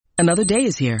Another day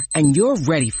is here, and you're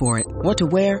ready for it. What to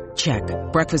wear? Check.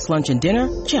 Breakfast, lunch, and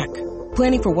dinner? Check.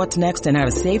 Planning for what's next and how to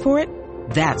save for it?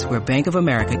 That's where Bank of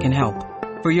America can help.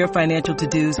 For your financial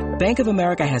to-dos, Bank of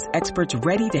America has experts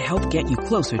ready to help get you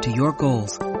closer to your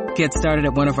goals. Get started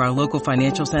at one of our local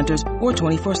financial centers or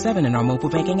 24/7 in our mobile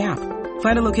banking app.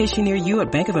 Find a location near you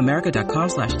at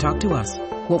bankofamerica.com/talktous.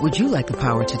 What would you like the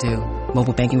power to do?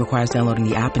 Mobile banking requires downloading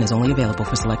the app and is only available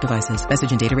for select devices.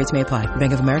 Message and data rates may apply.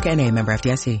 Bank of America N.A., member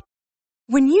FDIC.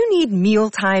 When you need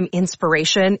mealtime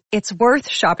inspiration, it's worth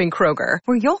shopping Kroger,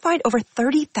 where you'll find over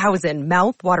 30,000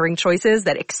 mouth-watering choices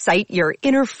that excite your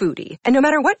inner foodie. And no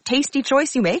matter what tasty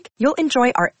choice you make, you'll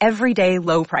enjoy our everyday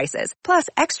low prices, plus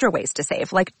extra ways to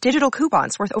save, like digital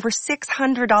coupons worth over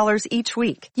 $600 each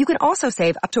week. You can also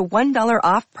save up to $1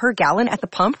 off per gallon at the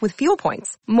pump with fuel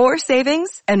points. More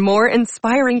savings and more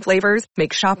inspiring flavors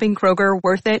make shopping Kroger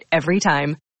worth it every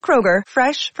time. Kroger,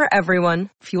 fresh for everyone.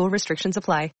 Fuel restrictions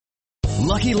apply.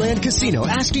 Lucky Land Casino,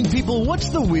 asking people, what's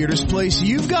the weirdest place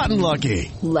you've gotten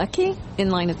lucky? Lucky?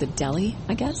 In line at the deli,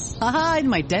 I guess? Aha, in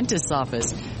my dentist's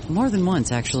office. More than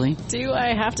once, actually. Do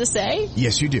I have to say?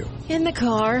 Yes, you do. In the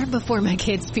car before my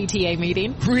kids' PTA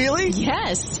meeting. Really?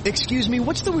 Yes. Excuse me,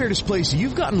 what's the weirdest place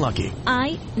you've gotten lucky?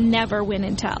 I never win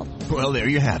and tell. Well, there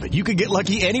you have it. You can get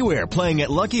lucky anywhere, playing at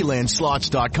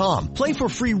LuckyLandSlots.com. Play for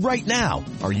free right now.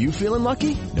 Are you feeling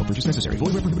lucky? No purchase necessary.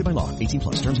 Void where prohibited by law.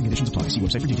 18+. Terms and conditions apply. See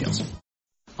website for details.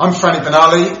 I'm Franny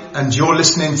Benali, and you're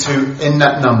listening to In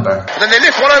That Number. Then they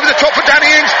lift one over the top for Danny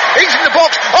Ings. Ings in the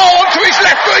box. Oh, onto his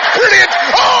left foot. Brilliant.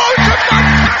 Oh, it's a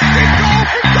fantastic goal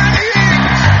from Danny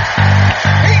Ings.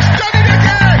 He's done it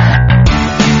again.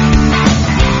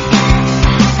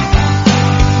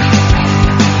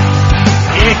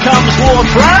 Here comes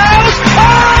Ward-Prowse.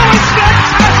 Oh, it's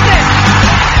fantastic.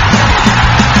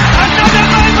 Another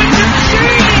moment of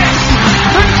genius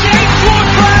from James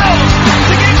Ward-Prowse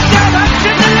to give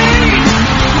Southampton the lead.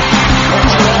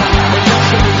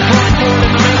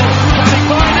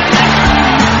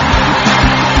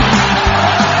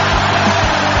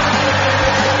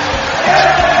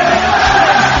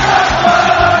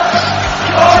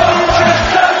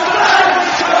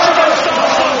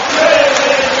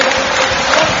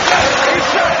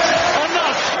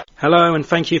 Hello and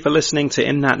thank you for listening to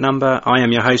In That Number. I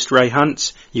am your host Ray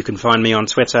Hunt. You can find me on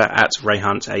Twitter at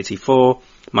RayHunt84.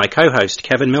 My co-host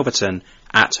Kevin Milverton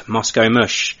at Moscow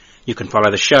Mush. You can follow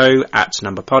the show at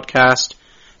Number Podcast.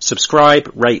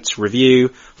 Subscribe, rate, review.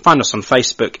 Find us on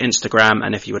Facebook, Instagram,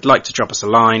 and if you would like to drop us a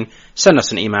line, send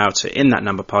us an email to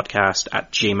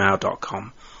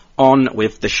inthatnumberpodcast@gmail.com. On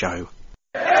with the show.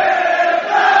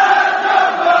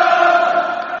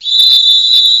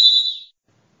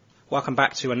 Welcome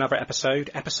back to another episode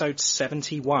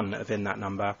 71 of In That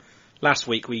Number. Last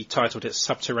week we titled it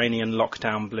Subterranean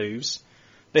Lockdown Blues.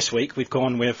 This week we've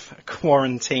gone with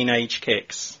Quarantine Age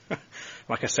Kicks.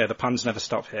 Like I said, the puns never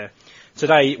stop here.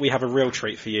 Today we have a real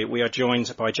treat for you. We are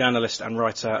joined by journalist and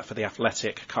writer for The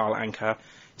Athletic, Carl Anka,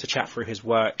 to chat through his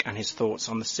work and his thoughts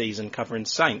on the season covering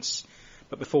Saints.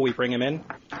 But before we bring him in,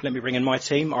 let me bring in my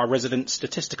team, our resident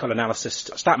statistical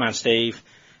analyst, Statman Steve,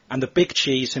 and the big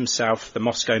cheese himself, the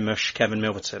Moscow Mush, Kevin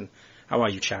Milverton. How are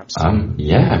you, chaps?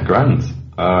 Yeah, grand.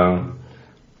 I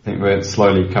think we're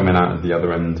slowly coming out of the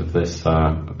other end of this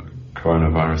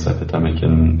coronavirus epidemic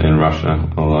in Russia,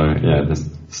 although, yeah, the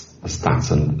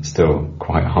stats are still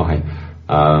quite high.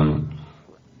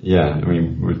 Yeah, I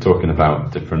mean, we're talking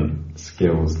about different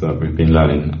skills that we've been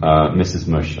learning. Mrs.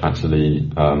 Mush actually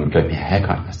gave me a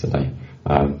haircut yesterday.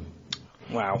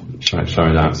 Wow.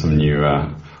 Showing out some new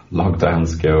lockdown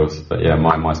skills, but yeah,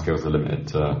 my skills are limited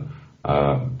to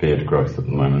beard growth at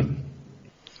the moment.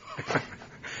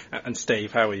 And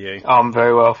Steve, how are you? I'm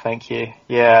very well, thank you.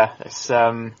 Yeah, it's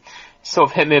sort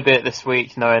of hit me a bit this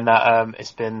week, knowing that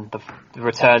it's been the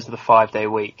return to the 5-day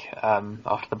week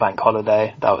after the bank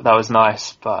holiday. That was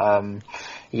nice, but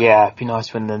yeah, it'd be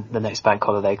nice when the next bank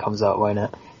holiday comes out, won't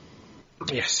it?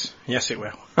 Yes, it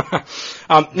will.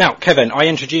 Now, Kevin, I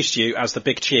introduced you as the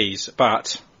big cheese,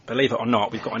 but believe it or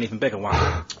not, we've got an even bigger one.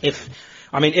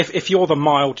 If you're the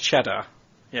mild cheddar,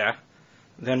 yeah,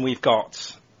 then we've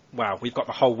got the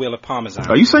whole wheel of Parmesan.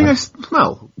 Are you saying I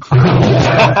smell?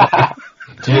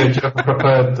 Do you have a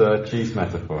preferred cheese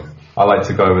metaphor? I like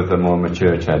to go with the more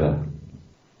mature cheddar.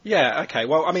 Yeah, okay.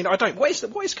 Well, I mean, I don't. What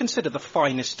is considered the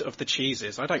finest of the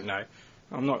cheeses? I don't know.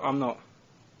 I'm not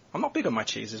big on my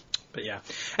cheeses, but yeah.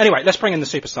 Anyway, let's bring in the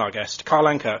superstar guest, Carl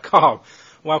Anka. Carl,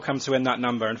 welcome to In That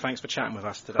Number, and thanks for chatting with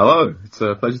us today. Hello, it's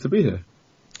a pleasure to be here.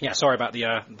 Yeah, sorry about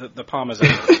the Parmesan.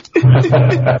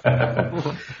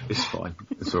 It's fine.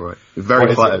 It's all right.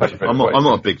 Very flattered. I'm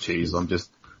not a big cheese. I'm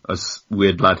just a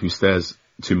weird lad who stares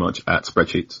too much at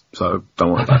spreadsheets, so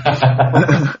don't worry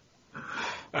about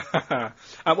it.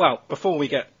 Well, before we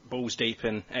get balls deep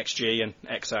in XG and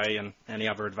XA and any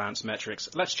other advanced metrics,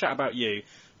 let's chat about you.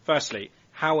 Firstly,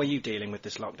 how are you dealing with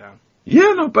this lockdown?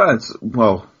 Yeah, not bad.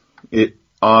 Well,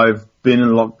 I've been in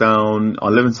lockdown. I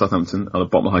live in Southampton, at the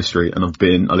bottom of High Street, and I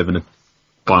live in it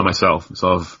by myself.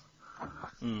 So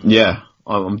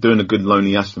I'm doing a good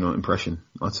lonely astronaut impression,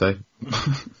 I'd say.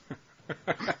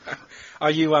 Are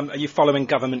you following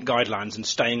government guidelines and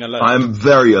staying alert? I'm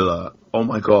very alert. Oh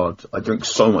my god, I drink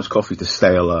so much coffee to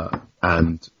stay alert,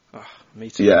 and me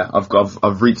too. Yeah,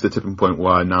 I've reached the tipping point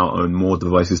where I now own more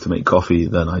devices to make coffee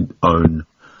than I own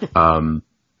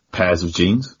pairs of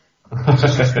jeans.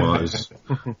 It's just one of those.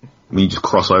 You just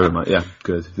cross over and like, yeah,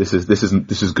 good. This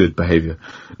is good behaviour.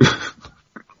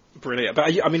 Brilliant. But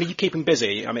are you keeping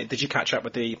busy? I mean, did you catch up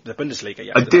with the Bundesliga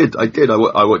yet? I did. I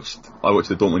watched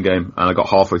the Dortmund game, and I got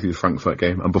halfway through the Frankfurt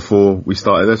game. And before we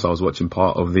started this, I was watching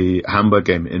part of the Hamburg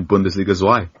game in Bundesliga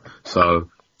 2. So,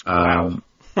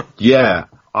 yeah,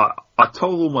 I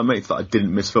told all my mates that I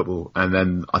didn't miss football, and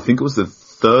then I think it was the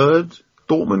third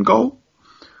Dortmund goal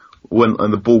when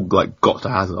the ball like got to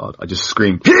Hazard. I just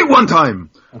screamed, "Hit it one time!"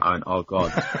 I went, "Oh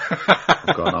god,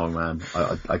 oh man,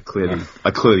 I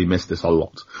clearly missed this a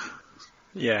lot."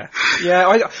 Yeah. Do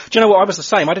you know what? I was the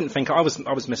same. I didn't think I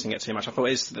was missing it too much. I thought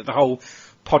it's the whole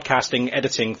podcasting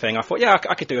editing thing. I thought, yeah,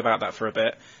 I could do without that for a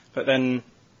bit. But then,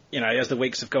 as the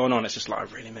weeks have gone on, it's just like, I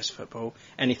really miss football.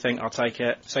 Anything, I'll take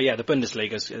it. So yeah, the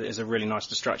Bundesliga is a really nice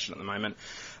distraction at the moment.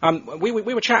 We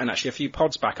were chatting actually a few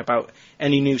pods back about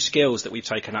any new skills that we've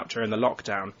taken up during the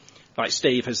lockdown. Like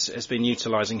Steve has been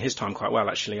utilising his time quite well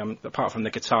actually. Apart from the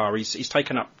guitar, he's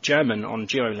taken up German on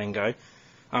Duolingo.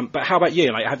 But how about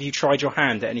you? Like, have you tried your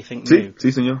hand at anything new?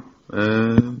 Sí, señor.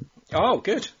 Oh,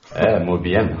 good. Muy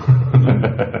bien.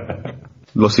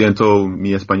 Lo siento,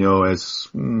 mi español es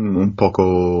un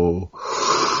poco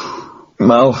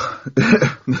mal.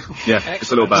 Yeah, excellent.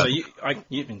 It's a little bad. So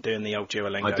you've been doing the old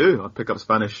Duolingo. I do. I pick up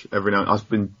Spanish every now and then. I've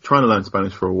been trying to learn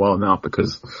Spanish for a while now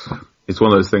because it's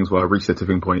one of those things where I reached a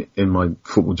tipping point in my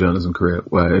football journalism career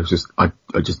where it was just, I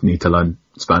just need to learn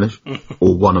Spanish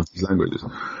or one of these languages.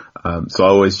 So I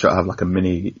always try to have like a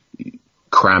mini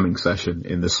cramming session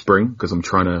in the spring because I'm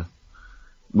trying to,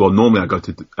 normally I go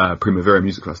to Primavera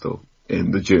Music Festival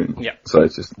in the June. Yeah. So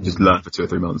it's just learn for 2 or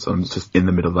 3 months. I'm just in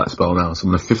the middle of that spell now. So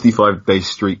I'm on a 55-day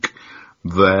streak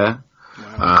there.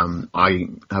 Wow. I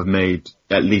have made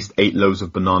at least 8 loaves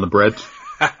of banana bread.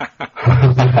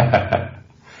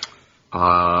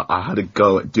 I had a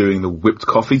go at doing the whipped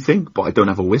coffee thing, but I don't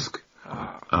have a whisk.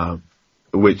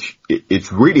 Which it's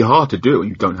really hard to do when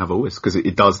you don't have a whisk because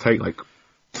it does take like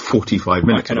 45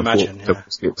 minutes. I can imagine, to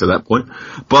get to that point.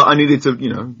 But I needed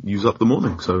to, use up the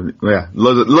morning. So yeah,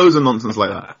 loads of nonsense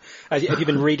like that. Have you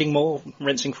been reading more,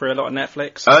 rinsing through a lot of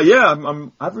Netflix? Yeah,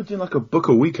 I'm averaging like a book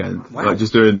a weekend. Wow. Like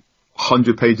just doing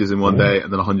 100 pages in one day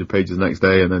and then 100 pages the next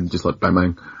day and then just like bang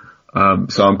bang.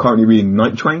 So I'm currently reading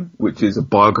Night Train, which is a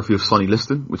biography of Sonny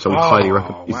Liston, which I would highly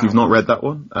recommend if you've not read that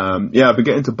one. Yeah, I've been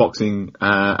getting into boxing,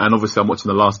 and obviously I'm watching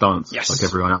The Last Dance, like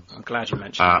everyone else. I'm glad you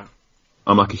mentioned that.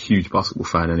 I'm like a huge basketball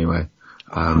fan anyway.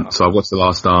 So I watched The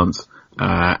Last Dance,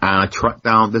 and I tracked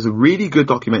down, there's a really good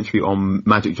documentary on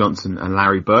Magic Johnson and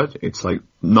Larry Bird. It's like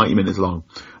 90 minutes long,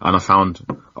 and I found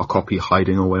a copy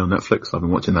hiding away on Netflix. So I've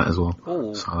been watching that as well.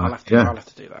 Oh, so, I'll have to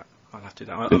do that.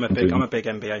 I'm a big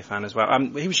NBA fan as well.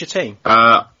 Who was your team?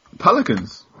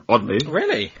 Pelicans, oddly.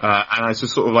 Really? And it's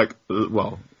just sort of like, it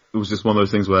was just one of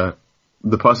those things where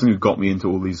the person who got me into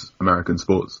all these American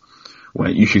sports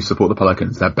went, you should support the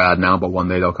Pelicans. They're bad now, but one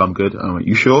day they'll come good. And I went,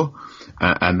 you sure?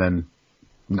 And then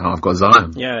now I've got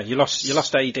Zion. Yeah, you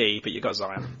lost AD, but you got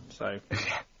Zion. So.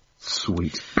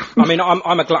 Sweet. I mean,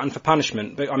 I'm a glutton for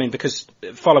punishment, but I mean, because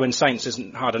following Saints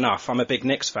isn't hard enough. I'm a big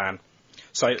Knicks fan.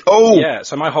 So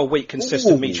so my whole week consists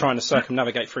of me trying to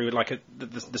circumnavigate through like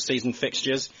the season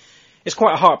fixtures. It's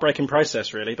quite a heartbreaking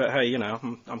process, really, but hey,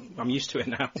 I'm used to it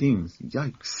now. Teams,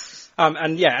 yikes.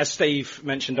 And yeah, as Steve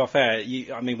mentioned off air,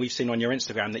 we've seen on your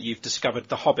Instagram that you've discovered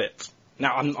The Hobbit.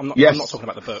 Now, I'm not talking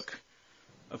about the book.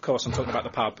 Of course, I'm talking about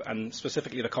the pub and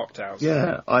specifically the cocktails.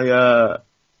 Yeah,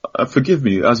 forgive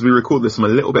me, as we record this, I'm a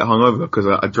little bit hungover because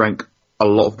I drank a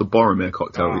lot of the Boromir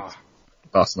cocktail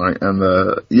last night, and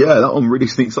that one really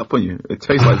sneaks up on you. It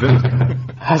tastes like vinegar.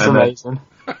 That's amazing.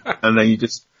 And then you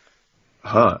just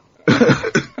hurt.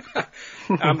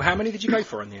 How many did you go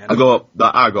for in the end? I got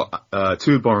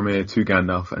 2 Boromir, 2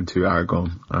 Gandalf, and 2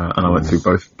 Aragorn, and I went through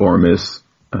both Boromirs.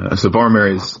 So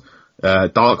Boromir is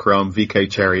Dark Realm, VK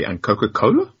Cherry, and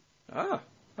Coca-Cola. Ah,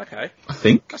 okay. I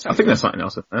think there's something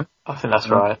else in there. I think that's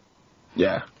right.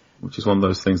 Yeah, which is one of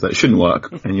those things that shouldn't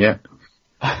work, and yet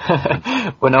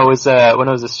When I was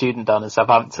a student down in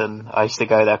Southampton, I used to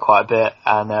go there quite a bit,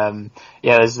 and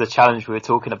there's the challenge we were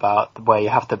talking about where you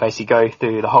have to basically go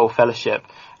through the whole fellowship,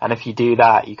 and if you do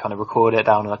that, you kind of record it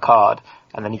down on a card,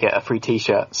 and then you get a free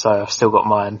T-shirt. So I've still got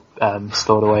mine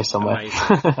stored away somewhere.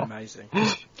 Amazing.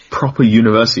 Proper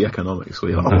university economics.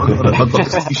 I've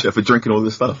got a T-shirt for drinking all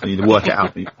this stuff. I need to work it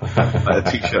out. A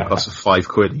T-shirt costs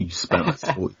 £5 and you spent like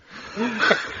 40.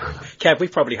 Kev,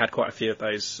 we've probably had quite a few of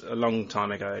those a long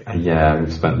time ago. Yeah,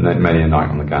 we've spent many a night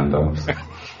on the Gandalfs.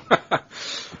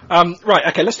 Right,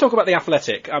 okay, let's talk about The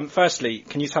Athletic. Firstly,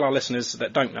 can you tell our listeners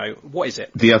that don't know, what is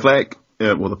it? The Athletic,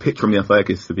 the pitch from The Athletic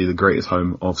is to be the greatest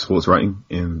home of sports writing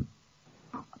in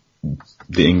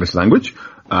the English language.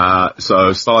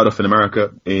 So started off in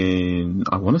America in,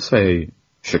 I want to say,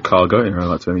 Chicago in around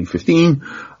like 2015.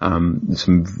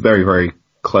 Some very, very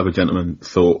clever gentlemen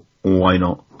thought, why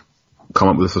not come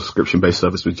up with a subscription-based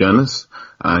service with journalists?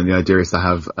 And the idea is to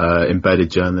have embedded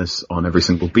journalists on every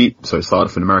single beat. So it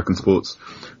started off in American sports.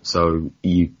 So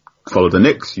you follow the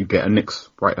Knicks, you get a Knicks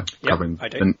writer covering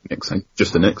the Knicks and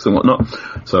just the Knicks and whatnot.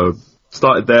 So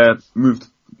started there, moved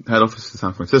head office to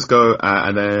San Francisco,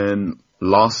 and then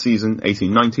last season,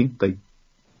 18-19, they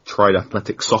tried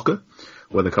Athletic Soccer,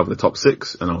 where they covered the top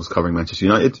 6, and I was covering Manchester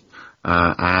United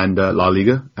and La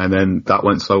Liga, and then that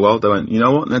went so well, they went, you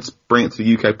know what, let's bring it to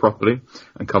the UK properly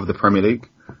and cover the Premier League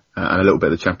and a little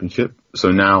bit of the Championship. So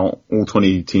now all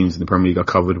 20 teams in the Premier League are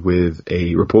covered with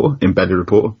a reporter, embedded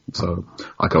reporter. So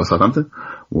I cover Southampton,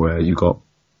 where you got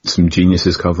some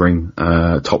geniuses covering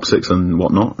top 6 and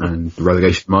whatnot, and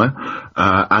relegation mire.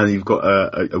 And you've got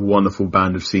a wonderful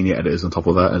band of senior editors on top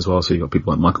of that as well. So you've got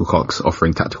people like Michael Cox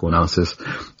offering tactical analysis.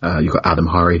 You've got Adam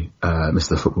Hurrey,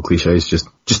 Mr. Football Cliches, just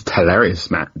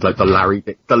hilarious, Matt. Like the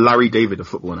Larry David of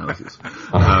football analysis.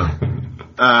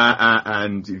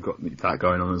 And you've got that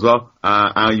going on as well.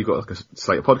 And you've got like a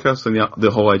Slater podcast, and the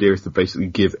whole idea is to basically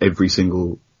give every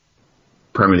single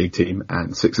Premier League team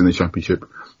and 6 in the Championship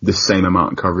the same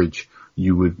amount of coverage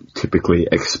you would typically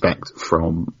expect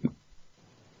from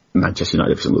Manchester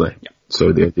United every single day. Yeah.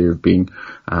 So the idea of being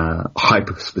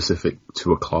hyper specific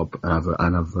to a club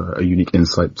and have a unique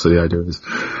insight. So the idea is,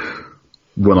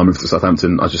 when I moved to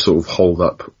Southampton, I just sort of holed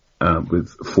up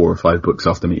with 4 or 5 books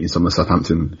after meeting some of the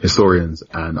Southampton historians,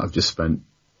 and I've just spent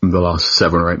the last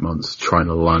 7 or 8 months trying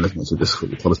to learn as much of this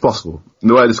football club as possible. And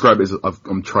the way I describe it is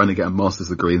I'm trying to get a master's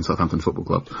degree in Southampton Football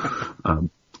Club.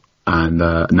 And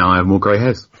now I have more grey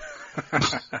hairs.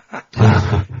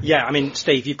 Yeah, I mean,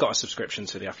 Steve, you've got a subscription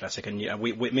to The Athletic, and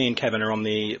me and Kevin are on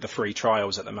the free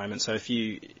trials at the moment. So if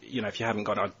you haven't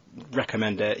got it, I'd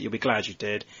recommend it. You'll be glad you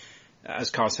did. As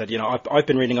Carl said, I've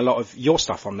been reading a lot of your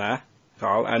stuff on there,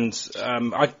 Carl, and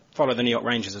I follow the New York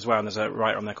Rangers as well. And there's a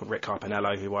writer on there called Rick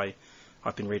Carpinello who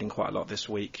I've been reading quite a lot this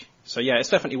week. So yeah, it's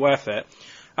definitely worth it.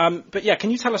 But yeah, can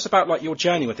you tell us about like your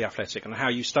journey with The Athletic and how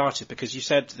you started? Because you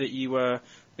said that you were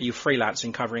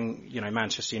freelancing covering,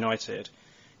 Manchester United.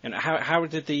 And how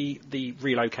did the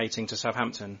relocating to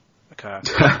Southampton occur?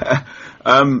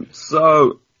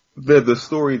 So the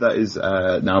story that is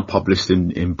now published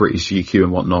in British GQ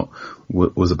and whatnot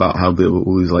was about how there were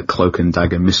all these like cloak and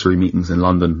dagger mystery meetings in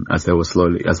London as the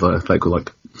Athletic were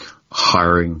like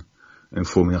hiring and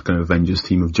forming like an Avengers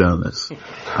team of journalists.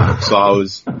 So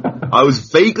I was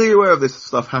vaguely aware of this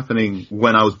stuff happening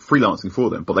when I was freelancing for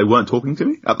them, but they weren't talking to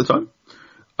me at the time.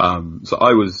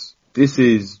 This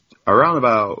is around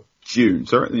about June.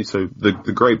 So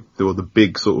the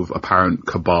big sort of apparent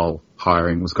cabal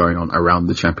hiring was going on around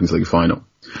the Champions League final.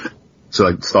 So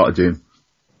I started June,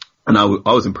 and I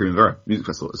was in Primavera Music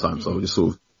Festival at the time. So I was just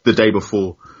sort of the day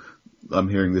before I'm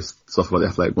hearing this stuff about The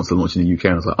Athletic wants to launch in the UK,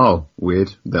 and I was like, oh,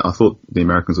 weird. I thought the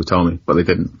Americans would tell me, but they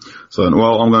didn't. So, I'm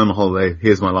going on holiday.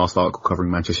 Here's my last article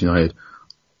covering Manchester United.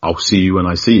 I'll see you when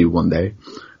I see you one day.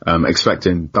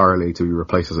 Expecting thoroughly to be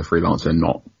replaced as a freelancer and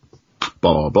not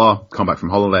blah, blah, blah. Come back from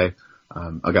holiday.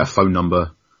 I get a phone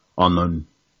number, unknown.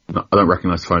 I don't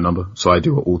recognize the phone number. So I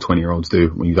do what all 20-year-olds do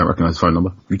when you don't recognize the phone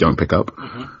number. You don't pick up.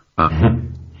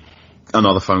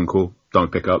 Another phone call,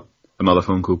 don't pick up. Another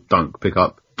phone call, don't pick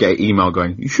up. Get an email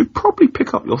going, you should probably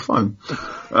pick up your phone.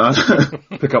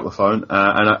 Pick up the phone,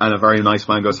 and a very nice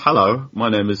man goes, hello, my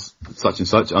name is such and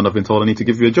such, and I've been told I need to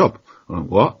give you a job. I'm like,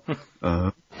 what?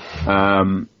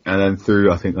 And then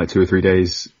through, I think, like 2 or 3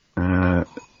 days, a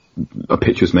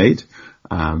pitch was made,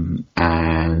 and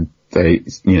they,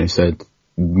 said,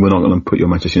 we're not going to put you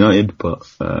on Manchester United, but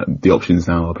the options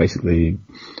now are basically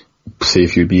see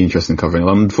if you'd be interested in covering a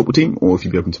London football team, or if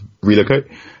you'd be open to relocate.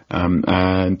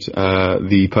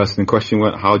 The person in question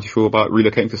went, how do you feel about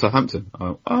relocating to Southampton?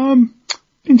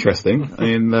 Interesting. I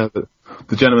mean, the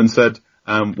gentleman said,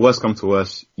 Worst come to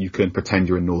worst, you can pretend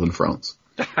you're in northern France.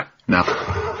 Now,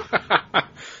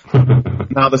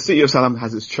 the city of Southampton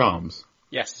has its charms.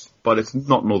 Yes. But it's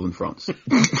not northern France.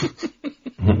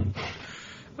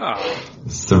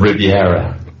 It's the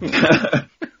Riviera.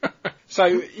 So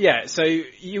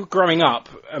you growing up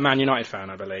a Man United fan,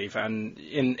 I believe, and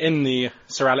in the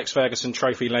Sir Alex Ferguson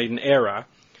trophy-laden era,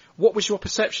 what was your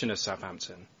perception of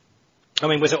Southampton? I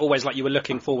mean, was it always like you were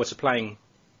looking forward to playing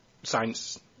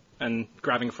Saints and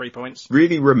grabbing 3 points?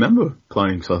 Really remember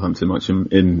playing Southampton much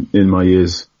in my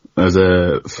years as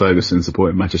a Ferguson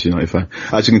supporting Manchester United fan.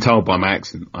 As you can tell by my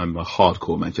accent, I'm a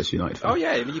hardcore Manchester United fan. Oh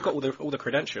yeah, you've got all the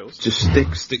credentials. Just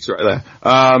sticks right there.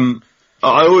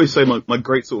 I always say my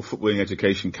great sort of footballing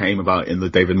education came about in the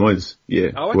David Moyes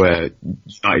year, where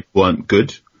United weren't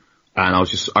good, and I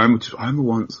remember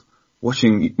once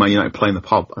watching Man United play in the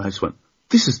pub, and I just went,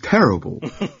 "This is terrible.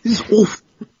 This is awful."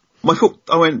 My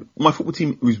football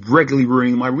team was regularly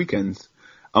ruining my weekends.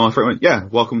 And my friend went, "Yeah,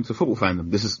 welcome to football fandom.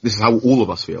 This is how all of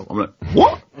us feel." I'm like,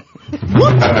 "What?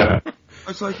 What?" I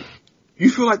was like, "You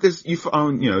feel like this?"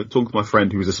 Talking to my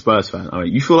friend who was a Spurs fan, I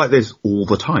went, "You feel like this all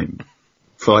the time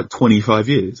for like 25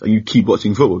 years, and you keep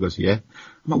watching football?" He goes, "Yeah."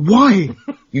 I'm like, "Why?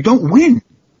 You don't win.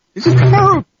 This is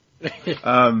terrible."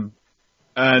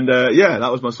 That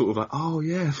was my sort of like, oh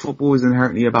yeah, football is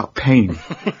inherently about pain.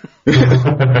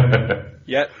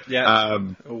 Yeah.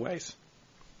 Always.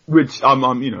 Which I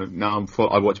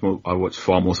watch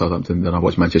far more Southampton than I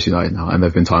watch Manchester United now, and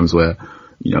there've been times where,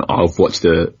 I've watched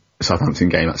the Southampton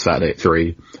game at Saturday at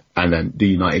 3, and then the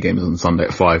United game is on Sunday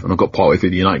at 5, and I got partway through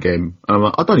the United game, and I'm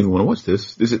like, I don't even want to watch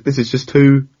this. This is just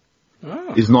too,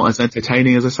 is not as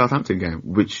entertaining as a Southampton game,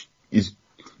 which is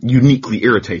uniquely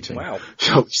irritating. Wow.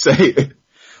 Shall we say?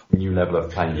 New level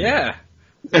of pain. Yeah.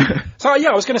 So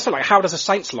I was going to say, like, how does a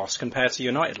Saints loss compare to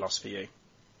United loss for you?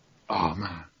 Oh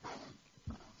man,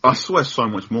 I swear so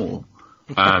much more.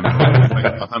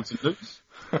 Southampton lose.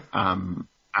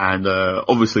 And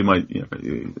obviously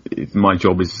my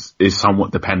job is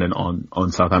somewhat dependent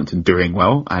on Southampton doing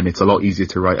well, and it's a lot easier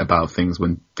to write about things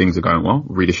when things are going well.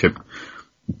 Readership,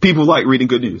 people like reading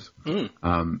good news.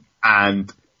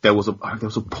 And there was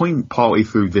a point partway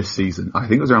through this season, I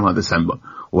think it was around like December,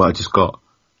 where I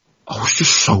was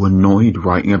just so annoyed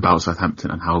writing about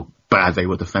Southampton and how bad they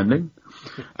were defending.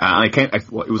 And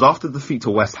it was after the defeat to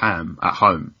West Ham at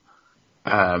home.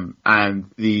 And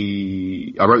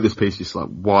I wrote this piece just like,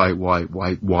 why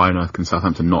on earth can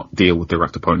Southampton not deal with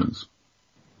direct opponents?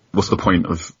 What's the point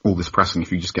of all this pressing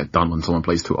if you just get done when someone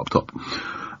plays two up top?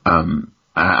 And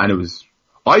I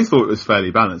thought it was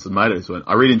fairly balanced, and my editors went,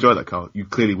 "I really enjoyed that, Carl. You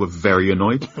clearly were very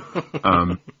annoyed."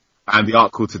 And the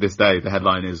article to this day, the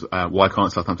headline is, "Why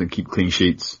can't Southampton keep clean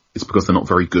sheets? It's because they're not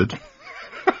very good."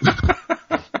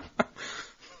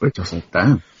 Which I was like,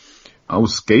 damn, I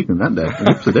was escaping that day.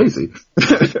 Whoopsie daisy.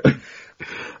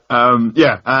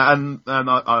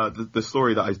 The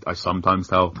story that I sometimes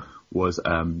tell was,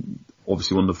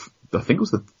 obviously one of I think it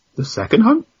was the second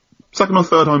or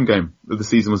third home game of the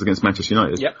season was against Manchester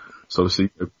United. Yep. So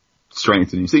obviously, straight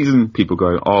into the new season, people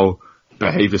go, "Oh,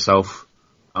 behave yourself."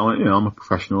 I went, I'm a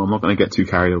professional. I'm not going to get too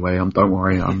carried away. Don't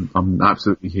worry. I'm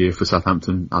absolutely here for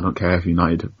Southampton. I don't care if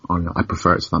United. I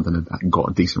prefer it Southampton and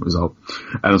got a decent result.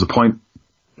 And there was a point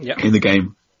in the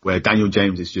game where Daniel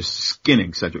James is just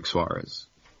skinning Cedric Soares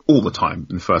all the time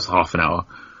in the first half an hour.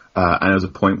 And there was a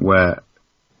point where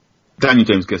Daniel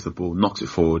James gets the ball, knocks it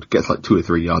forward, gets like 2 or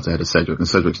 3 yards ahead of Cedric, and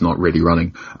Cedric's not really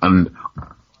running. And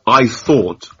I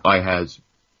thought I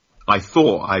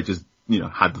just,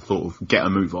 had the thought of get a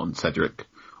move on Cedric.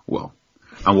 Well,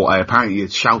 and what I apparently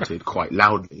had shouted quite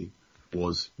loudly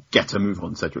was get a move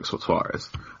on Cedric Soares.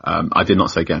 I did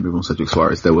not say get a move on Cedric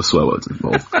Soares. There were swear words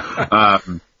involved.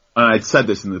 And I'd said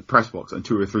this in the press box, and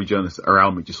 2 or 3 journalists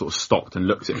around me just sort of stopped and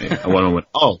looked at me. And one of them went,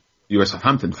 "Oh, you're a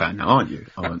Southampton fan now, aren't you?"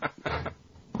 I went,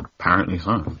 "Apparently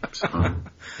so."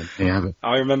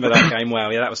 I remember that game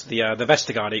well. Yeah, that was the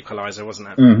Vestergaard equaliser, wasn't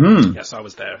it? Mm-hmm. Yes, I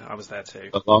was there. I was there too.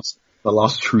 The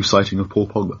last true sighting of Paul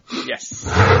Pogba. Yes.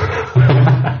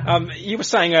 You were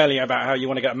saying earlier about how you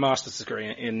want to get a master's degree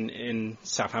in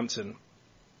Southampton.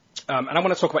 And I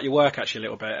want to talk about your work actually a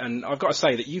little bit. And I've got to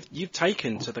say that you've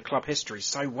taken to the club history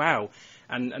so well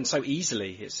and so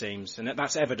easily, it seems. And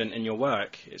that's evident in your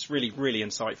work. It's really, really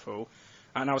insightful.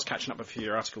 And I was catching up with a few of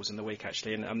your articles in the week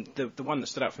actually. And the one that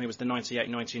stood out for me was the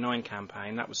 98-99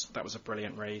 campaign. That was a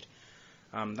brilliant read.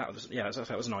 That was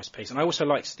a nice piece. And I also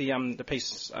liked the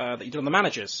piece that you did on the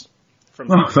managers from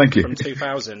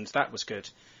 2000. That was good.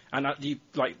 And you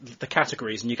like the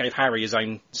categories, and you gave Harry his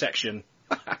own section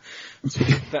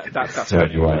That's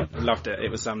anyway. Loved it.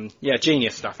 It was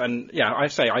genius stuff. And yeah, I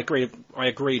agreed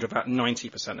with about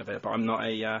 90% of it, but I'm not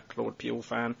a Claude Puel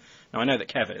fan. Now I know that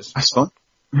Kev is. That's fine.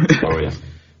 Oh yeah.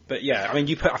 But yeah, I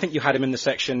mean, I think you had him in the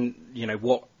section.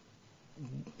 What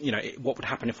would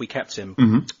happen if we kept him?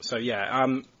 Mm-hmm. So yeah.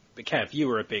 But Kev, you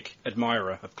were a big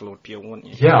admirer of Claude Puel, weren't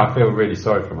you? Yeah, I feel really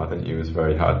sorry for him. I think he was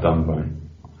very hard done by.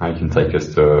 How he can take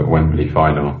us to a Wembley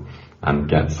final and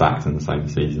get sacked in the same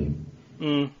season.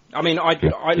 I mean,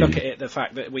 I look at it, the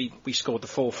fact that we scored the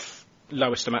 4th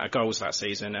lowest amount of goals that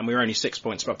season, and we were only 6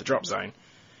 points above the drop zone.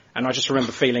 And I just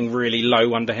remember feeling really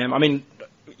low under him. I mean,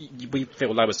 we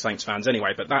feel low as Saints fans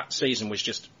anyway, but that season was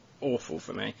just awful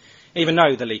for me. Even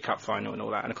though the League Cup final and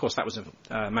all that, and of course that was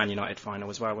a Man United final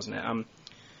as well, wasn't it?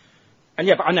 And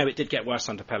yeah, but I know it did get worse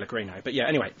under Pellegrino. But yeah,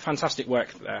 anyway, fantastic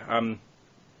work there.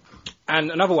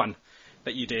 And another one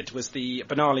that you did was the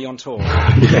Benali on tour.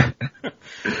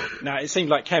 Now, it seemed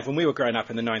like, Kev, when we were growing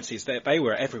up in the 90s, they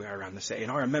were everywhere around the city.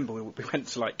 And I remember we went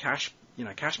to like cash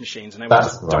machines, and they were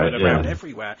just dotted around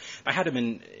everywhere. I had them I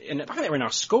think they were in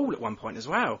our school at one point as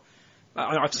well.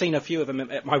 I've seen a few of them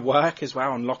at my work as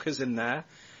well, on lockers in there.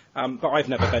 But I've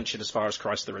never ventured as far as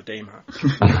Christ the Redeemer. But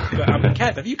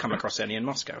Kev, have you come across any in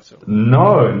Moscow at all?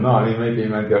 No. I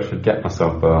mean, maybe I should get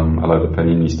myself a load of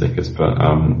Panini stickers, but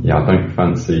yeah, I don't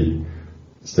fancy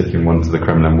sticking one to the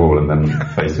Kremlin wall and then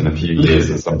facing a few years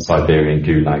in some Siberian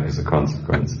gulag as a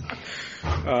consequence.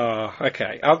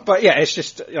 Okay. But yeah, it's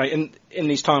just in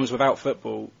these times without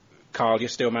football, Carl, you're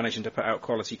still managing to put out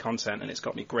quality content, and it's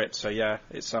got me gripped. So yeah,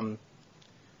 it's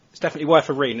definitely worth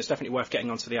a read, and it's definitely worth getting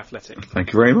onto The Athletic.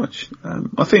 Thank you very much.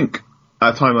 I think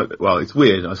at a time it's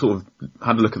weird. I sort of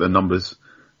had a look at the numbers,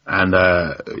 and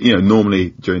normally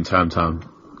during term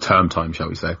time, shall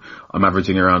we say, I'm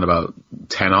averaging around about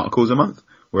 10 articles a month,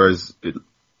 whereas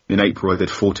in April I did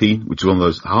 14, which is one of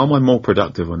those, how am I more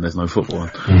productive when there's no football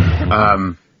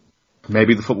on?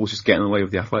 Maybe the football's just getting in the way of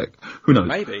The Athletic. Who knows?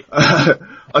 Maybe.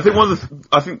 I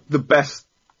think the best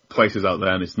places out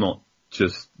there, and it's not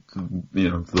just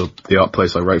the art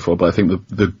place I write for, but I think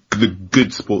the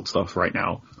good sports stuff right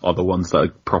now are the ones that are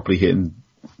properly hitting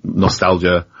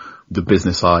nostalgia, the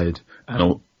business side,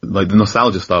 and like the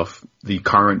nostalgia stuff, the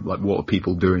current, like what are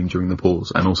people doing during the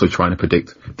pause, and also trying to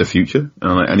predict the future.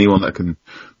 And anyone that can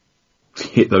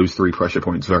hit those 3 pressure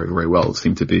points very, very well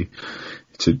seem to be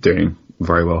doing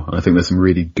very well. And I think there's some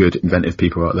really good, inventive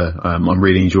people out there. I'm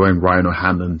really enjoying Ryan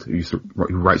O'Hanlon, who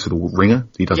writes for The Ringer.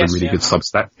 He does a really good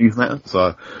Substack newsletter,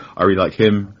 so I really like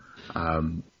him. I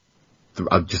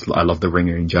love The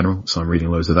Ringer in general, so I'm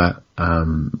reading loads of that.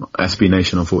 SB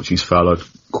Nation, unfortunately, has furloughed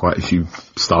quite a few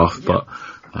staff, but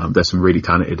there's some really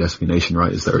talented SB Nation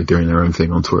writers that are doing their own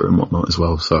thing on Twitter and whatnot as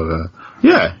well. So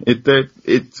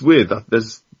it's weird that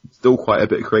there's still quite a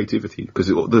bit of creativity, because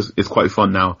it's quite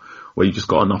fun now, where you just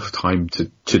got enough time to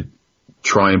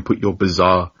try and put your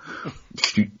bizarre,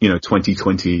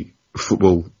 2020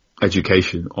 football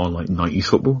education on like 90s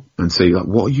football and say, like,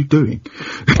 what are you doing?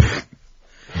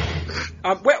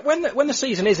 When the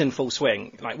season is in full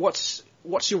swing, like what's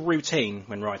your routine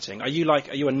when writing? Are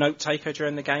you a note taker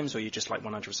during the games, or are you just like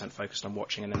 100% focused on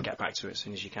watching and then get back to it as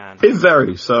soon as you can? It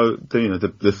varies. So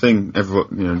the thing,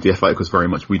 The Athletic was very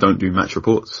much, we don't do match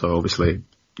reports, so obviously,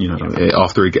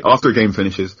 after a game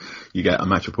finishes, you get a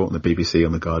match report on the BBC,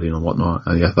 on the Guardian, and whatnot.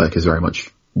 And The Athletic is very much,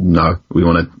 no, we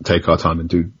want to take our time and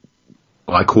do,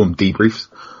 I call them debriefs,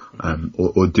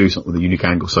 or do something with a unique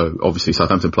angle. So obviously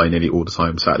Southampton play nearly all the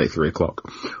time, Saturday 3:00,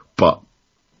 but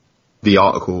the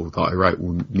article that I write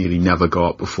will nearly never go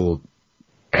up before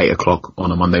 8:00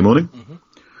 on a Monday morning.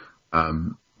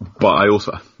 But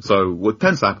so what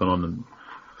tends to happen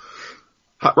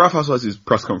Ralph Hasenhüttl has his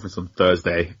press conference on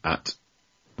Thursday at,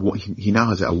 he now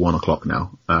has it at 1:00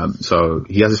 now. So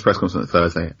he has his press conference on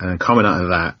Thursday, and then coming out of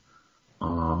that,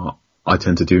 I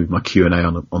tend to do my Q&A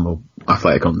on the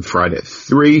Athletic on Friday at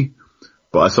 3.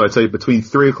 But so I'd say between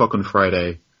 3:00 on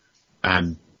Friday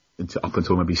and up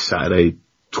until maybe Saturday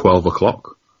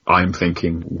 12:00, I'm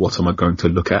thinking, what am I going to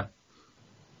look at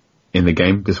in the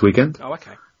game this weekend? Oh,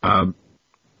 okay.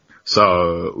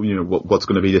 So, what's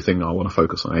going to be the thing I want to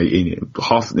focus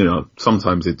on?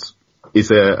 Sometimes is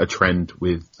there a trend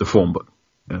with the form book?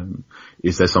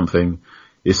 Is someone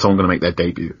going to make their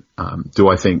debut? Do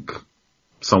I think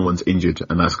someone's injured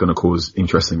and that's going to cause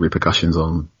interesting repercussions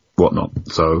on whatnot?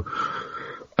 So,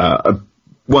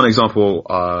 one example,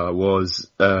 was,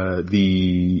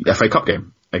 the FA Cup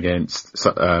game against,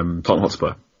 Tottenham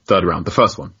Hotspur, 3rd round, the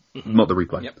first one, not the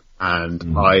replay. Yep. And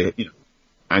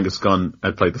Angus Gunn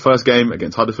had played the first game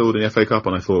against Huddersfield in the FA Cup,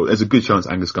 and I thought there's a good chance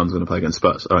Angus Gunn's going to play against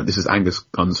Spurs. This is Angus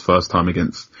Gunn's first time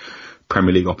against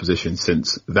Premier League opposition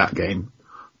since that game.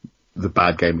 the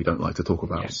bad game we don't like to talk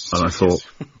about. Yes, and yes.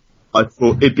 I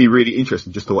thought it'd be really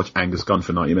interesting just to watch Angus Gunn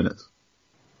for 90 minutes.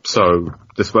 So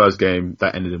the Spurs game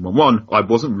that ended in 1-1, I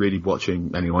wasn't really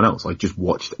watching anyone else. I just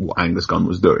watched what Angus Gunn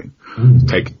was doing,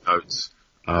 taking notes.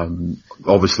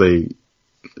 Obviously,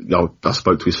 I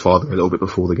spoke to his father a little bit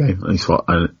before the game, and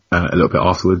a little bit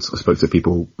afterwards. I spoke to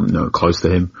people, close to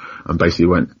him, and basically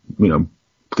went,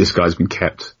 this guy's been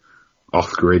kept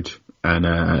off grid,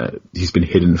 and he's been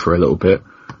hidden for a little bit,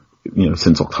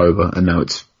 since October, and now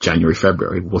it's January,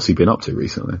 February. What's he been up to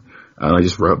recently? And I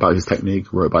just wrote about his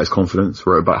technique, wrote about his confidence,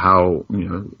 wrote about how,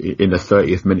 in the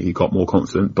 30th minute he got more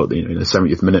confident, but in the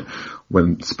 70th minute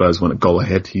when Spurs went a goal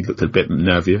ahead, he looked a bit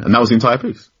nervier, and that was the entire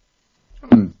piece.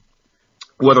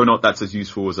 Whether or not that's as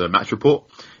useful as a match report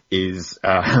is,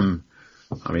 that's going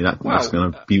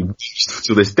to be used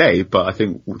to this day, but I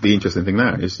think the interesting thing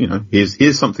there is,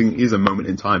 here's a moment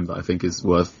in time that I think is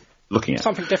worth looking at.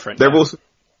 Something different. There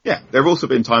have also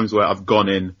been times where I've gone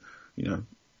in,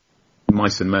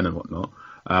 mice and men and whatnot.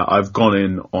 I've gone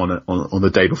in on the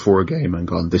day before a game and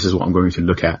gone, this is what I'm going to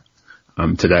look at,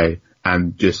 today,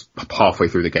 and just halfway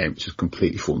through the game, it's just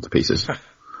completely fallen to pieces.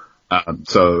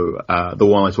 So the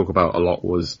one I talk about a lot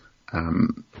was,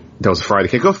 there was a Friday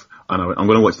kickoff, and I'm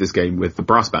going to watch this game with the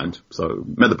brass band. So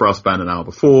met the brass band an hour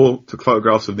before, took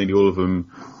photographs of nearly all of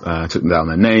them, took them down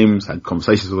their names, had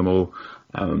conversations with them all,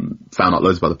 found out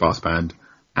loads about the brass band,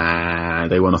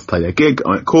 and they went off to play their gig.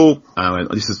 I went, cool.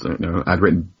 I'd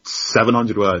written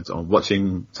 700 words on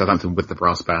watching Southampton with the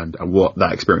brass band and what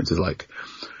that experience is like.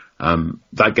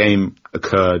 That game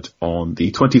occurred on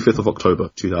the 25th of October,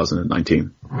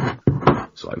 2019.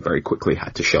 So I very quickly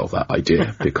had to shelve that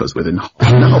idea because within half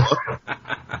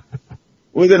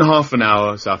an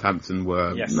hour, Southampton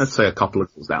were, let's say, a couple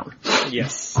of goals down.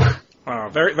 Yes. Oh,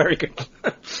 very, very good.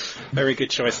 Very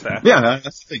good choice there. Yeah,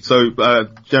 that's the thing. So,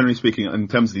 generally speaking, in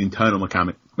terms of the internal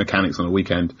mechanics on a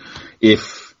weekend,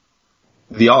 if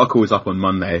the article is up on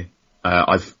Monday,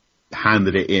 I've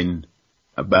handed it in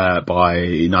by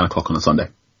 9:00 on a Sunday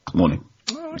morning.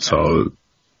 Oh, okay. So,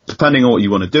 depending on what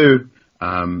you want to do,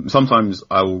 sometimes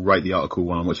I will write the article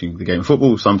while I'm watching the game of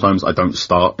football. Sometimes I don't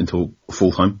start until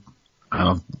full time. And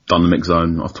I've done the mix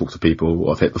zone, I've talked to people,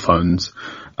 I've hit the phones.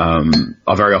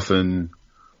 I very often,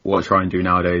 what I try and do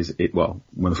nowadays, when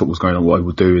the football's going on, what I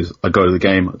will do is I go to the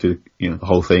game, I do, the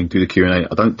whole thing, do the Q&A.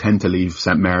 I don't tend to leave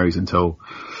St. Mary's until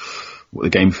the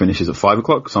game finishes at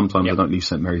 5:00. Sometimes I don't leave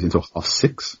St. Mary's until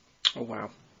 6:30. Oh wow.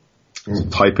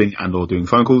 Typing and or doing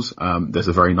phone calls. There's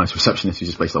a very nice receptionist who's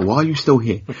just basically like, why are you still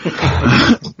here?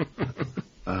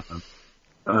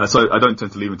 So I don't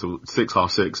tend to leave until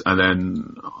 6:30, and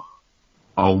then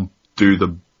I'll do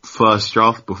the first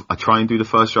draft. I try and do the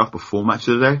first draft before match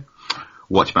of the day.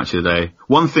 Watch match of the day.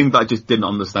 One thing that I just didn't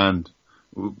understand,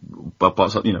 but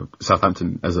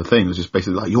Southampton as a thing was just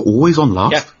basically like, you're always on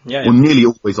last. Yeah. Or nearly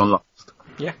always on last.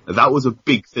 Yeah. That was a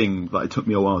big thing that it took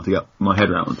me a while to get my head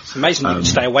around. It's amazing you can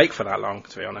stay awake for that long,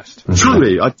 to be honest.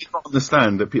 Truly, I did not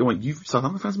understand that people went,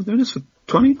 Southampton fans have been doing this for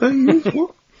 20, 30 years?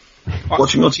 What?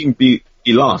 Watching your team be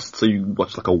last, so you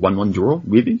watch like a 1-1 draw?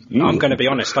 Really? I'm going to be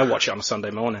honest, I watch it on a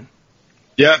Sunday morning.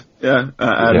 Yeah.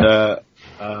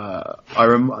 I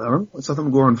remember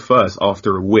Southampton were on first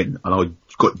after a win, and I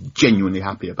got genuinely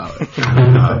happy about it.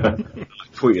 I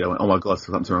tweeted, I went, oh my god,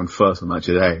 Southampton are on first on match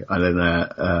of the day. And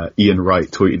then Ian Wright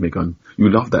tweeted me going, you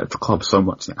love that club so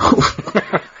much now.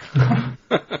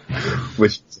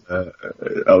 Which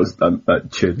that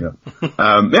cheered me up.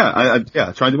 I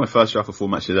try and do my first draft before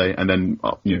match of the day, and then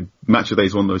match of the day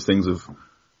is one of those things of,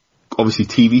 obviously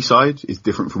TV side is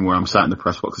different from where I'm sat in the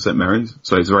press box at St. Mary's,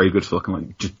 so it's very good so I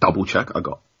can just double check I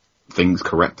got things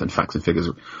correct and facts and figures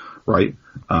right.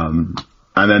 And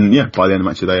then by the end of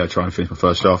match of the day I try and finish my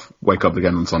first draft, wake up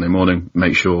again on Sunday morning,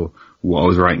 make sure what I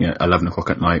was writing at 11:00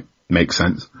 at night makes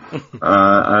sense,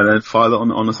 and then file it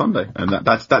on a Sunday. And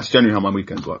that's generally how my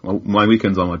weekends work. My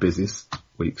weekends are my busiest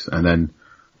weeks, and then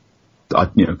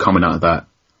coming out of that,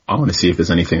 I want to see if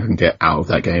there's anything I can get out of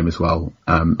that game as well.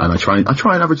 And I try and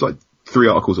average like 3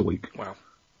 articles a week. Wow.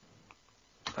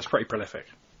 That's pretty prolific.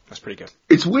 That's pretty good.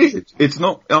 It's weird. It's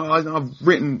not, I've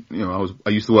written, I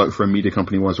used to work for a media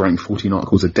company where I was writing 14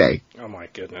 articles a day. Oh my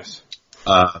goodness.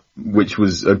 Which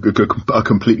was a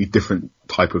completely different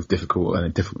type of difficult and a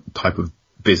different type of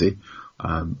busy.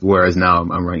 Whereas now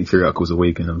I'm writing 3 articles a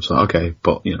week, and I'm just like, okay,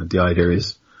 but the idea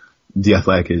is, The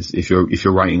Athletic is, if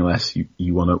you're writing less,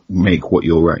 you want to make what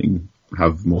you're writing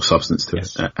have more substance to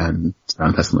it and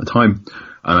stand testament of time.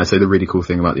 And I say the really cool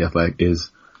thing about The Athletic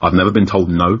is I've never been told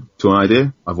no to an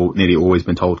idea. I've nearly always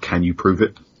been told, can you prove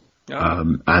it?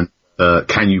 Oh. And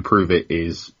can you prove it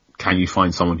is, can you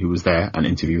find someone who was there and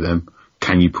interview them?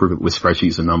 can you prove it with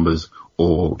spreadsheets and numbers,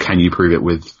 or can you prove it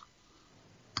with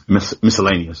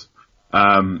miscellaneous?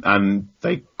 And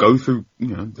they go through,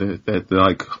 they're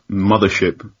like,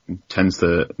 mothership tends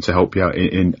to help you out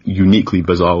in uniquely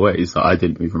bizarre ways that I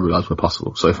didn't even realize were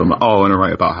possible. So if I'm like, I want to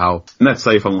write about how, let's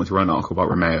say if I want to write an article about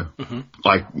Romeo,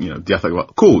 like, the athletic,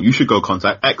 like, cool, you should go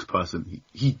contact X person.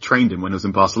 He trained him when he was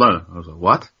in Barcelona. I was like,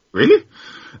 what? Really?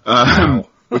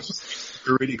 Which is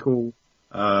really cool.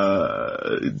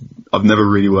 I've never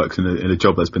really worked in a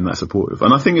job that's been that supportive.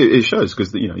 And I think it shows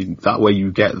because, that way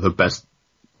you get the best.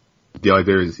 The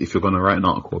idea is if you're going to write an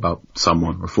article about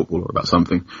someone or a footballer or about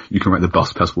something, you can write the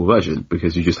best possible version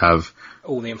because you just have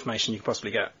all the information you can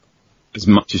possibly get, as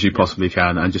much as you possibly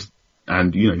can, and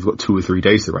you've got 2 or 3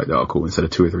 days to write the article instead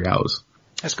of 2 or 3 hours.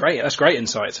 That's great. That's great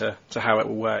insight to how it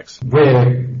all works.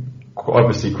 We're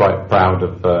obviously quite proud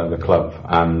of the club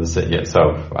and the city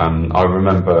itself. I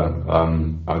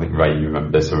remember, I think Ray, you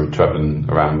remember this, we were travelling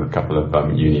around with a couple of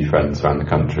uni friends around the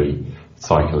country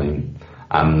cycling,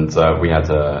 and we had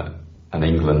an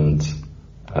England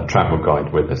travel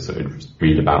guide with us that would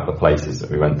read about the places that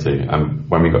we went to. And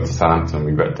when we got to Southampton,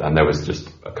 we read, and there was just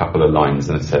a couple of lines,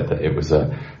 and it said that it was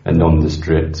a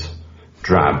nondescript,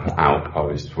 drab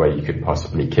outpost where you could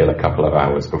possibly kill a couple of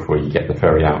hours before you get the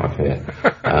ferry out of here.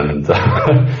 And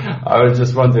I was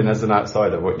just wondering, as an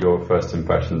outsider, what your first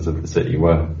impressions of the city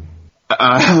were.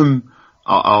 I'll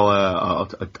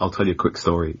tell you a quick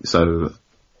story. So,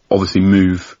 obviously,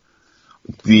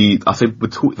 the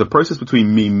process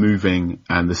between me moving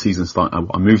and the season start,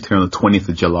 I moved here on the 20th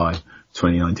of July,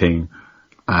 2019.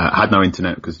 Had no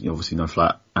internet because obviously no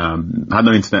flat. Had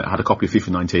no internet, had a copy of FIFA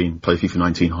 19, played FIFA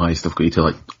 19 high stuff, got you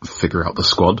to figure out the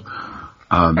squad.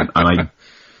 And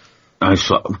I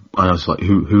was like,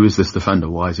 who is this defender?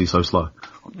 Why is he so slow?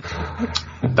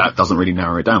 That doesn't really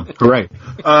narrow it down. Hooray.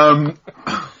 And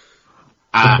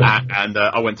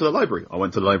I went to the library.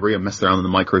 And messed around in the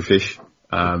microfiche.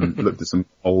 Looked at some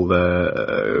old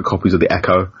copies of the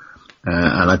Echo,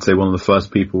 and I'd say one of the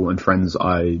first people and friends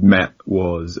I met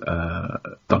was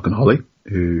Duncan Holly,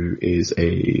 who is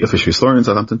a official historian in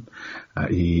Southampton.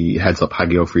 He heads up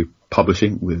Hagiography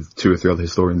Publishing with 2 or 3 other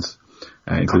historians,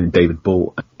 including David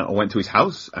Bull. I went to his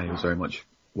house, and he was very much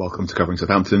welcome to covering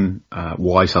Southampton.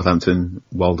 Why Southampton?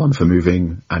 Well done for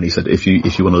moving. And he said, if you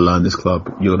want to learn this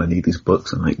club, you're going to need these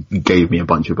books. And he gave me a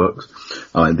bunch of books.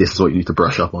 This is what you need to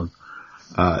brush up on.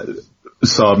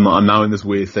 So I'm now in this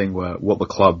weird thing where what the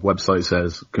club website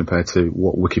says compared to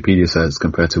what Wikipedia says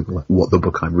compared to what the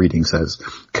book I'm reading says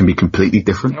can be completely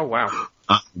different. Oh wow.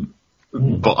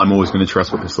 But I'm always going to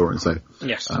trust what the historians say.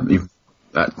 Yes.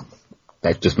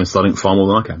 They've just been studying far more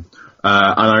than I can. And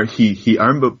I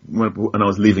remember when I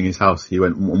was leaving his house, he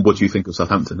went, what do you think of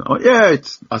Southampton? I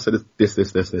said it's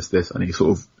this. And he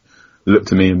sort of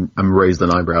looked at me and raised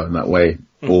an eyebrow in that way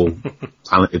all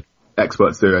talented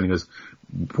experts do, and he goes,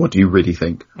 what do you really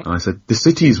think? And I said, the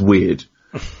city is weird.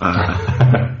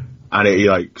 And he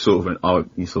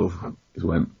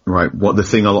went, right, what the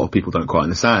thing a lot of people don't quite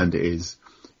understand is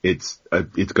it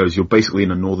goes, you're basically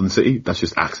in a northern city that's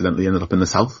just accidentally ended up in the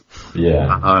south.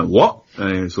 Yeah. What?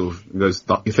 And he goes,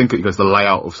 the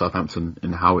layout of Southampton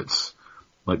and how it's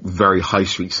very high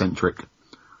street centric.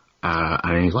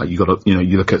 And he's like, you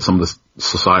look at some of the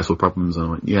societal problems, and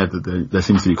I'm like, there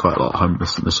seems to be quite a lot of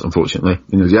homelessness, unfortunately.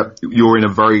 He goes, yep, you're in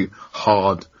a very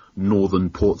hard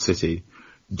northern port city,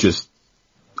 just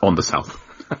on the south.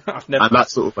 And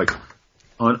that's sort of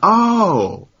I went,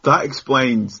 that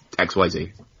explains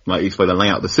XYZ. He explained the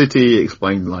layout of the city, he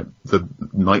explained the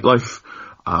nightlife,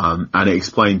 and it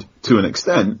explained to an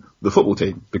extent the football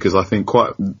team, because I think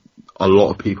quite a lot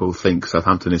of people think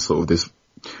Southampton is sort of this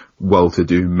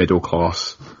well-to-do,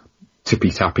 middle-class,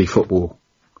 tippy-tappy football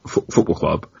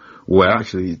club, where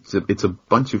actually it's a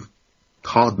bunch of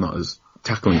hard nutters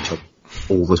tackling each other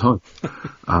all the time.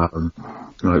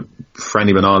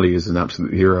 Franny Ben-Ali is an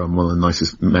absolute hero and one of the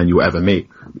nicest men you'll ever meet.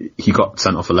 He got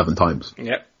sent off 11 times.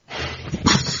 Yep.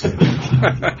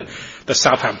 The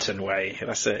Southampton way.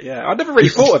 That's it. Yeah, I never really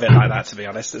thought of it like that, to be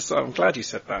honest. I'm glad you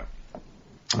said that.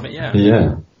 But yeah.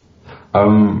 Yeah.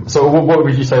 So what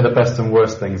would you say the best and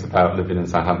worst things about living in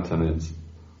Southampton is?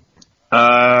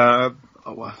 I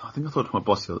think I thought to my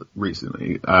boss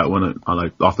recently, when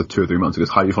after 2 or 3 months, he goes,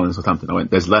 how are you finding Southampton? I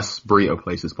went, there's less burrito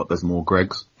places, but there's more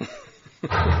Greg's. So,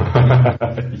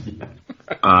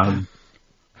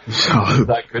 is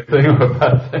that a good thing or a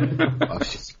bad thing?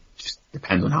 Just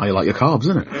depends on how you like your carbs,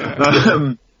 isn't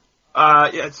it?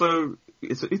 So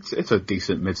it's a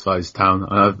decent mid-sized town.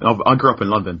 I grew up in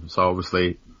London, so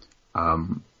obviously,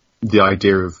 the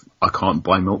idea of I can't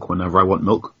buy milk whenever I want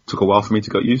milk took a while for me to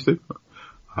get used to.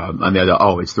 And they're like,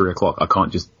 oh, it's 3 o'clock. I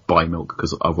can't just buy milk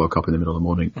because I woke up in the middle of the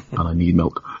morning and I need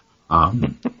milk. So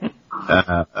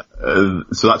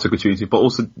that's a good opportunity, but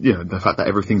also, the fact that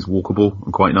everything's walkable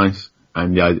and quite nice.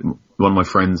 And one of my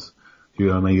friends who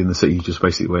I made in the city just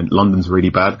basically went, London's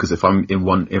really bad because if I'm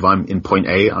in point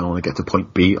A and I want to get to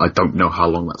point B, I don't know how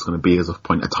long that's going to be as a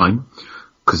point of time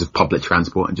because of public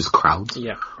transport and just crowds.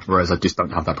 Yeah. Whereas I just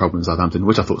don't have that problem in Southampton,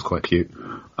 which I thought was quite cute.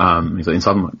 He's like, in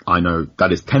Southampton, I know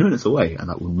that is 10 minutes away and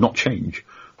that will not change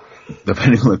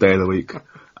depending on the day of the week.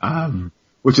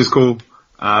 Which is cool.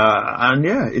 And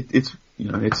yeah, it's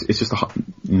just a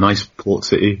nice port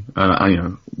city.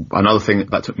 And, another thing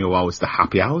that took me a while was the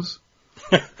happy hours.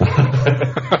 When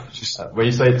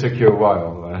you say it took you a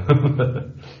while,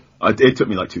 it took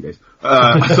me like 2 days. So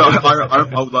I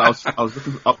was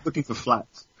looking for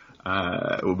flats,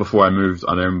 before I moved.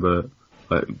 I remember,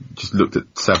 just looked at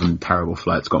 7 terrible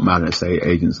flats, got mad at estate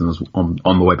agents, and was on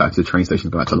the way back to the train station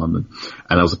to go back to London.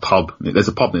 And there was a pub. There's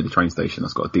a pub near the train station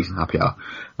that's got a decent happy hour.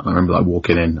 And I remember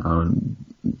walking in,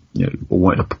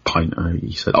 wanting a pint, and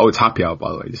he said, "Oh, it's happy hour,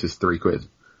 by the way. This is £3."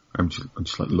 I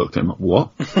just looked at him like,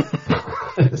 what? In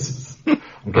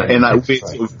that weird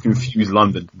sort of confused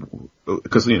London,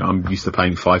 because I'm used to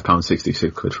paying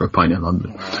 £5.66 for a pint in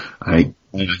London. And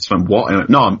I just went, what? And I went,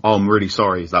 no, I'm really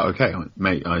sorry. Is that okay? I went,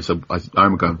 mate, I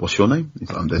remember going, what's your name? He's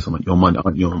like, I'm this. I'm like, you're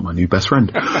my new best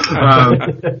friend. I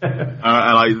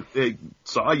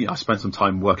spent some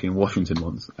time working in Washington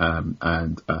once,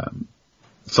 and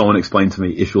someone explained to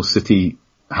me, if your city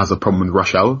has a problem with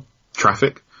rush hour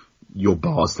traffic, your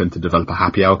bars tend to develop a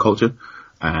happy hour culture.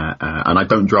 And I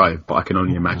don't drive, but I can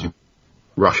only imagine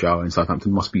rush hour in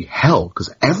Southampton must be hell, because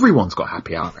everyone's got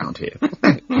happy hour around here.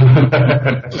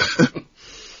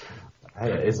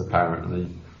 Hey, it is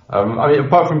apparently.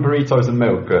 Apart from burritos and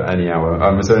milk at any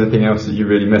hour, is there anything else that you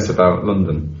really miss about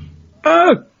London?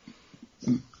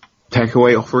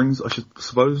 Takeaway offerings, I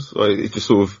suppose. It's just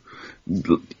sort of,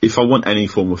 if I want any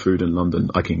form of food in London,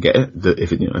 I can get it.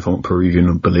 If I want Peruvian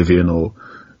or Bolivian or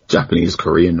Japanese,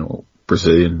 Korean or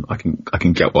Brazilian, I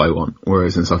can get what I want.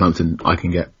 Whereas in Southampton, I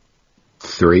can get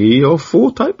 3 or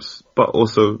 4 types, but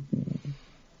also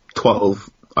 12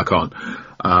 I can't.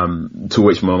 To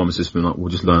which my mum has just been like, "Well,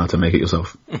 just learn how to make it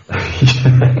yourself."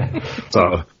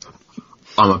 So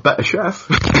I'm a better chef.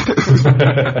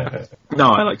 No,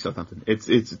 I like Southampton.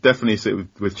 It's definitely a city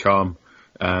with charm.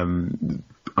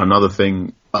 Another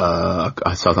thing,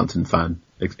 a Southampton fan.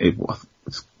 It's a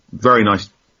very nice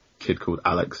kid called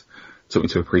Alex. Took me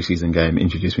to a pre-season game,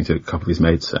 introduced me to a couple of his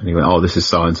mates, and he went, "Oh, this is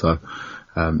so and so."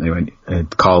 They went,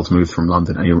 "Carl's moved from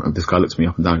London," and this guy looked me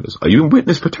up and down and goes, "Are you in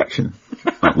witness protection?"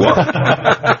 Like, what?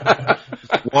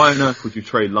 Why on earth would you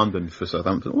trade London for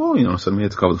Southampton? Well, I said, I'm here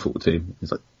to cover the football team.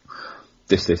 He's like,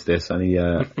 this. And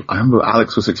I remember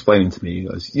Alex was explaining to me,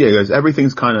 he goes,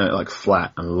 everything's kind of like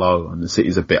flat and low and the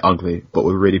city's a bit ugly, but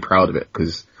we're really proud of it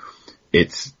because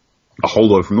it's a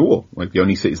holdover from the war. Like, the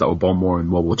only cities that were bombed more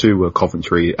in World War II were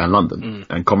Coventry and London.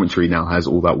 And Coventry now has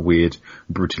all that weird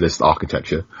brutalist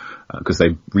architecture because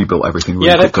they rebuilt everything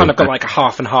really they've quickly. kind of got like a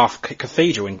half and half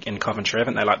cathedral in Coventry,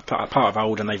 haven't they? Like part of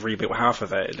old, and they've rebuilt half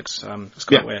of it. It looks it's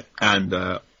quite weird.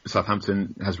 And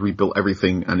Southampton has rebuilt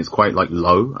everything, and it's quite like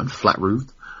low and flat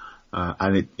roofed.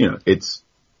 And it's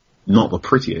not the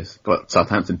prettiest, but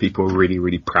Southampton people are really,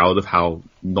 really proud of how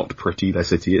not pretty their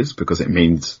city is, because it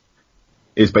means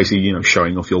it's basically,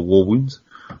 showing off your war wounds.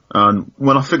 And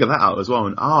when I figured that out as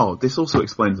well, this also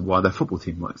explains why their football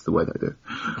team works the way they do.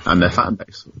 And their fan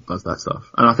base does that stuff.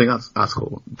 And I think that's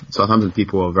cool. Southampton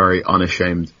people are very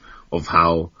unashamed of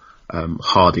how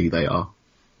hardy they are,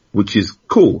 which is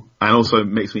cool. And also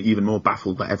makes me even more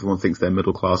baffled that everyone thinks they're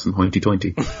middle class and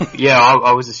hoity-toity. Yeah,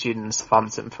 I was a student in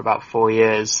Southampton for about 4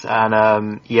 years,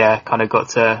 and kind of got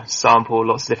to sample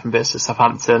lots of different bits of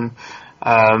Southampton.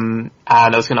 And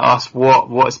I was going to ask,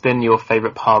 what's been your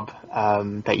favourite pub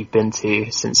that you've been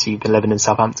to since you've been living in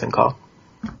Southampton, Carl?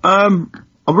 I'm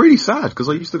really sad because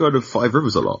I used to go to Five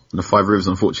Rivers a lot, and the Five Rivers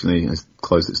unfortunately has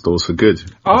closed its doors for good.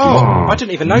 I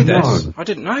didn't even know this. I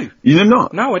didn't know. You did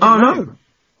not? No, I didn't know. No.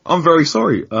 I'm very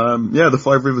sorry. The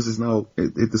Five Rivers is now,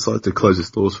 it decided to close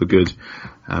its doors for good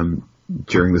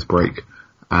during this break.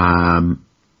 Quite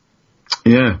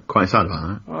sad about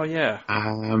that. Oh yeah.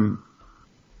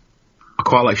 I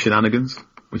quite like Shenanigans,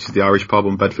 which is the Irish pub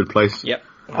on Bedford Place. Yep.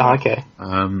 Oh, okay.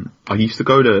 I used to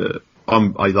go to,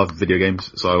 I love video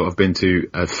games, so I've been to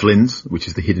Flynn's, which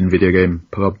is the hidden video game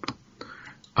pub.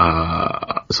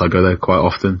 So I go there quite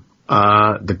often.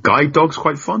 The Guide Dog's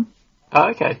quite fun. Oh,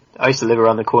 okay. I used to live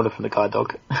around the corner from the Guide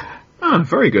Dog.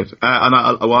 Very good. And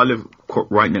I live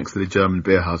right next to the German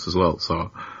beer house as well,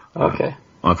 so. Okay.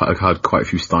 I've had quite a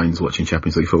few Steins watching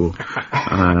Champions League football,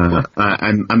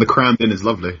 and the cram in is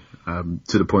lovely,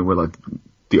 to the point where like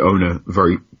the owner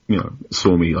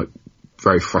saw me like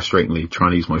very frustratingly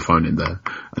trying to use my phone in there.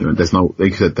 And they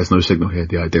said there's no signal here.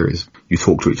 The idea is you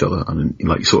talk to each other, and then,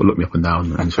 like, you sort of look me up and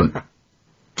down and just went,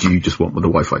 do you just want the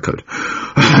Wi-Fi code?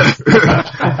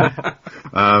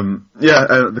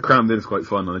 The cram in is quite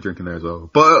fun, and I drink in there as well.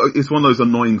 But it's one of those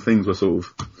annoying things where sort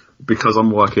of, because I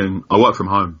work from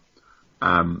home,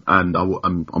 and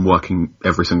I'm working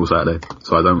every single Saturday,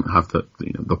 so I don't have the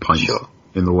pints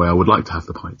in the way I would like to have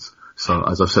the pints. So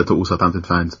as I've said to all Southampton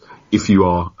fans, if you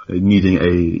are needing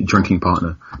a drinking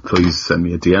partner, please send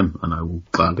me a DM and I will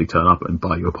gladly turn up and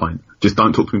buy you a pint. Just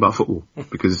don't talk to me about football,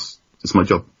 because it's my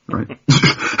job, right?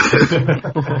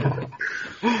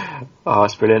 Oh,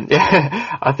 that's brilliant.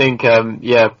 Yeah, I think, kind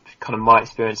of my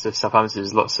experience of Southampton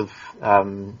is lots of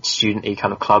student-y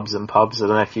kind of clubs and pubs. I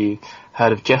don't know if you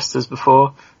heard of Jesters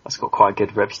before. That's got quite a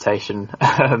good reputation.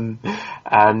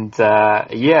 It's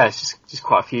just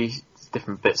quite a few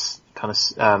different bits kind of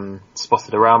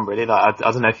spotted around, really. Like,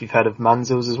 I don't know if you've heard of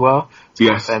Manzil's as well. It's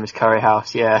quite a famous curry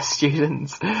house. Yeah,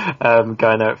 students going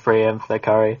there at 3 a.m. for their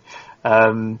curry.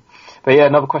 But yeah,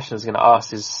 another question I was going to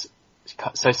ask is,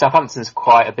 so Southampton's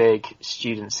quite a big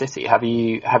student city. Have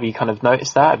you kind of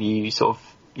noticed that? Have you sort of,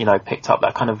 picked up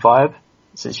that kind of vibe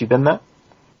since you've been there?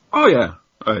 Oh yeah.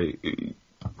 I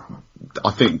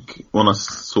think when I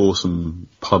saw some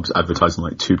pubs advertising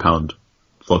like £2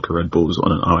 vodka Red Bulls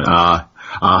on it, I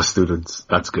went, students,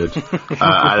 that's good.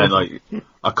 And then like,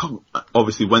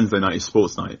 obviously Wednesday night is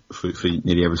sports night for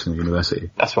nearly every single university.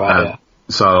 That's right, yeah.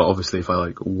 So obviously if I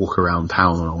like walk around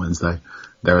town on a Wednesday,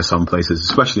 there are some places,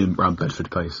 especially around Bedford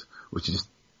Place, which is just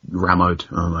rammed.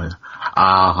 I'm like,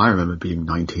 I remember being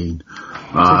 19,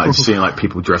 seeing like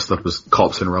people dressed up as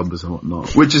cops and robbers and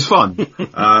whatnot, which is fun.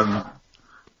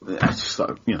 It's just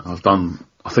like,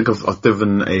 I've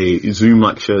given a Zoom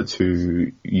lecture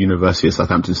to University of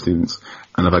Southampton students,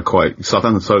 and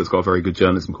Southampton Solent's got a very good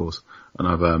journalism course, and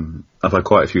I've had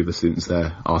quite a few of the students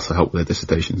there ask for help with their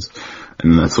dissertations,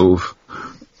 and that's sort of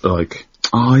like,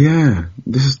 oh yeah,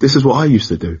 this is what I used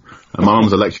to do. And my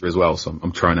mum's a lecturer as well, so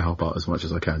I'm trying to help out as much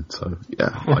as I can. So yeah.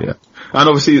 And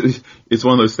obviously it's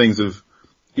one of those things of,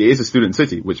 it is a student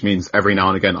city, which means every now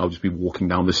and again I'll just be walking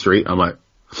down the street, I'm like,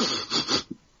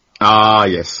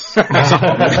 yes.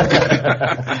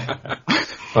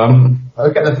 I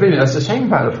get the feeling, it's a shame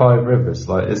about the Five Rivers.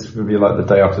 Like, it's going to be like the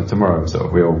day after tomorrow, sort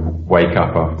of, we'll wake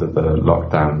up after the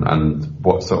lockdown, and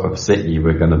what sort of city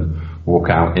we're going to walk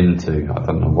out into. I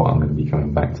don't know what I'm going to be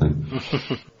coming back to.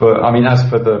 But, I mean, as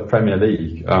for the Premier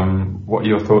League, what are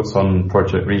your thoughts on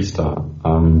Project Restart?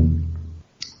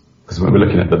 Because we're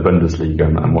looking at the Bundesliga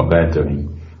and what they're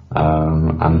doing,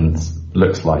 and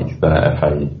looks like the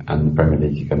FA and the Premier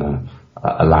League are going to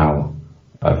allow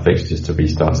fixtures to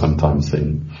restart sometime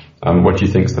soon. What do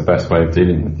you think is the best way of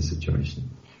dealing with the situation?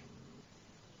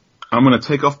 I'm going to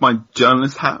take off my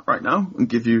journalist hat right now and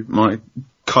give you my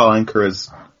Carl Anka as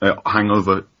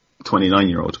hangover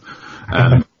 29-year-old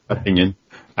opinion.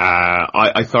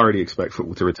 I thoroughly expect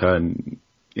football to return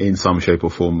in some shape or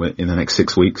form in the next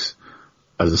 6 weeks,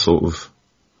 as a sort of,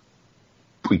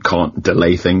 we can't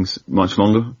delay things much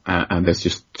longer, and there's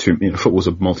just football's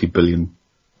a multi-billion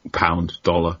pound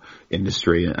dollar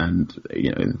industry, and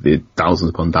the thousands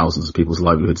upon thousands of people's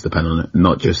livelihoods depend on it.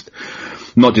 Not just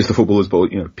the footballers, but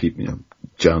people,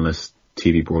 journalists,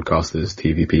 TV broadcasters,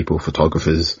 TV people,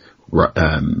 photographers,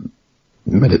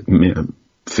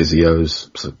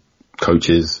 physios,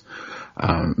 coaches.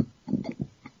 One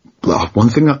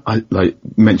thing I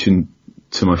mentioned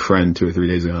to my friend 2 or 3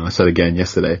 days ago, and I said again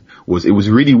yesterday, was it was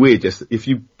really weird. Just if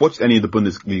you watched any of the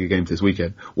Bundesliga games this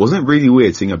weekend, wasn't it really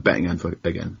weird seeing a betting advert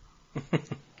again?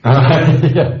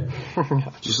 Yeah.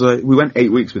 Just like, we went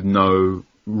 8 weeks with no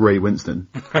Ray Winston,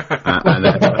 and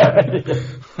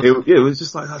it was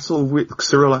just like that sort of weird,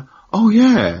 surreal. Like, oh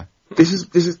yeah,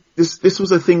 this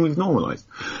was a thing we've normalised.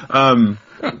 There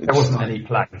wasn't any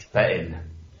planned betting.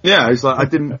 Yeah, it's like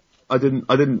I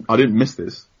didn't miss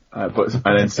this. And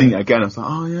then seeing it again, I was like,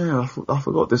 oh yeah, I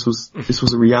forgot this was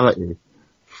a reality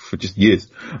for just years.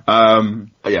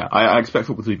 I expect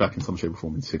football to be back in some shape or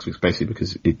form in 6 weeks, basically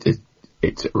because it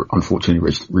unfortunately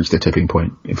reached a tipping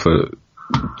point for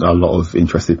a lot of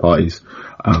interested parties.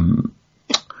 I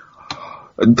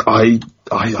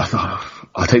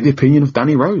take the opinion of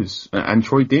Danny Rose and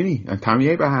Troy Deeney and Tammy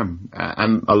Abraham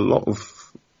and a lot of,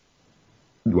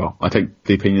 I take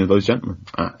the opinion of those gentlemen.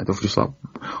 Just like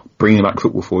bringing back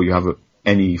football before you have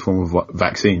any form of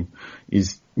vaccine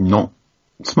is not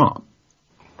smart.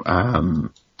 I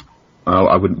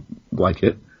wouldn't like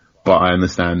it, but I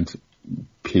understand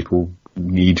people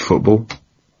need football.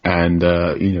 And,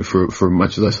 for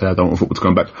much as I say I don't want football to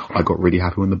come back, I got really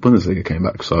happy when the Bundesliga came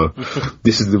back. So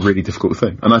this is the really difficult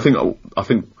thing. And I think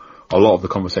a lot of the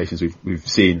conversations we've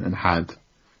seen and had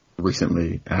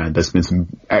recently, and there's been some,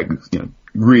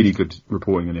 really good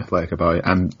reporting in The Athletic about it,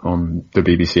 and on the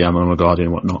BBC and on The Guardian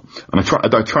and whatnot. And I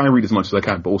try and read as much as I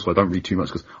can, but also I don't read too much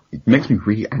because it makes me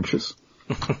really anxious.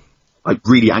 Like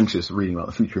really anxious reading about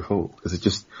the future of football,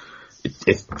 because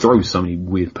it throws so many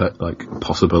weird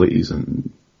possibilities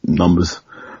and numbers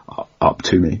up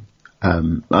to me.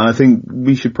 I think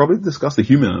we should probably discuss the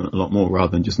human element a lot more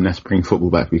rather than just Nest bring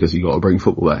football back because you got to bring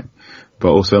football back.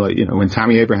 But also, when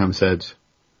Tammy Abraham said,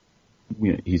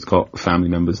 he's got family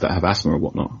members that have asthma or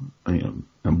whatnot, and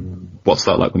what's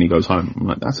that like when he goes home? I'm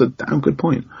like, that's a damn good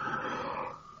point.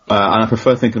 And I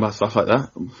prefer thinking about stuff like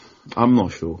that. I'm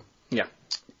not sure.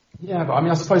 Yeah, but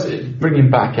I suppose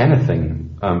bringing back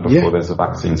anything before there's a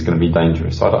vaccine is going to be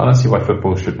dangerous. I don't see why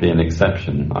football should be an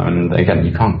exception. I mean, again,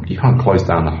 you can't close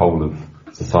down the whole of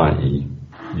society,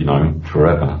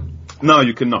 forever. No,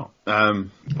 you cannot.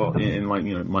 But in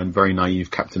my very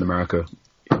naive Captain America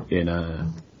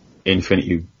in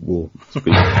Infinity War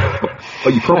speech,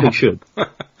 but you probably should.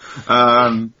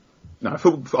 No,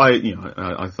 football.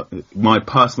 My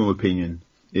personal opinion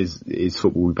is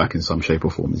football will be back in some shape or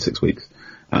form in 6 weeks.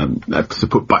 To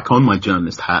put back on my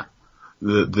journalist hat,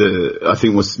 I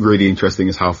think what's really interesting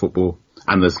is how football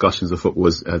and the discussions of football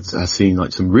has seen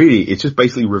it's just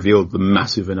basically revealed the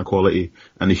massive inequality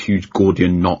and the huge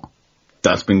Gordian knot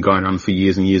that's been going on for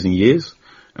years and years and years.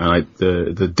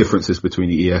 The differences between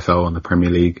the EFL and the Premier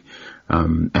League.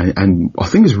 And I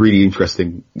think it's really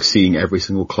interesting seeing every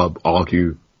single club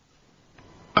argue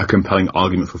a compelling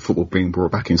argument for football being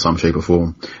brought back in some shape or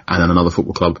form, and then another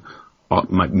football club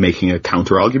making a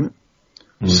counter argument.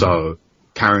 So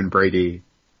Karen Brady,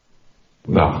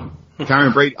 I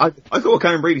thought what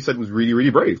Karen Brady said was really, really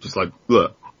brave. Just like,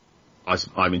 look,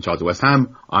 I'm in charge of West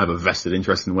Ham. I have a vested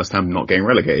interest in West Ham not getting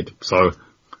relegated. So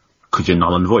could you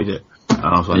null and void it? And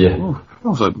I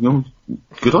was like,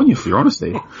 good on you for your honesty.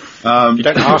 You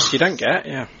don't ask, you don't get.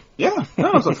 Yeah,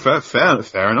 no, it's like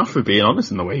fair enough for being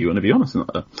honest in the way you want to be honest.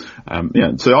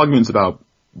 So arguments about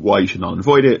why you should null and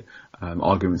void it.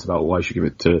 Arguments about why you should give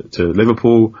it to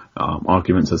Liverpool,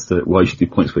 arguments as to why you should do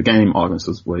points per game, arguments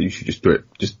as why you should just do it,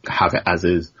 just have it as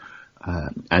is,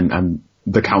 and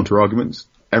the counter arguments.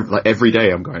 Every day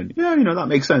I'm going, that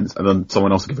makes sense. And then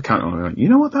someone else will give a counter and I'm going, you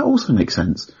know what, that also makes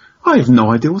sense. I have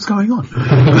no idea what's going on.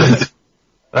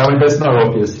 There's no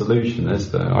obvious solution,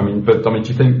 is there? Do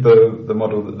you think the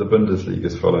model that the Bundesliga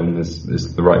is following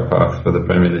is the right path for the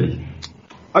Premier League?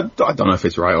 I don't know if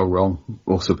it's right or wrong.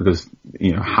 Also because,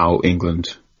 how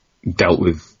England dealt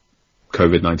with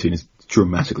COVID-19 is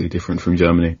dramatically different from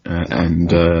Germany.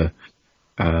 I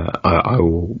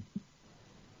will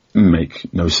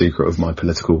make no secret of my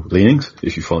political leanings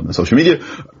if you follow me on social media.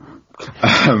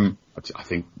 I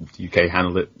think the UK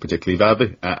handled it particularly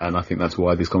badly, and I think that's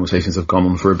why these conversations have gone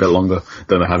on for a bit longer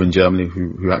than they have in Germany,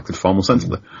 who acted far more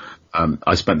sensibly.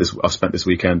 I've spent this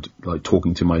weekend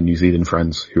talking to my New Zealand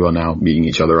friends who are now meeting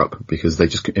each other up because they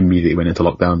just immediately went into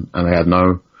lockdown and they had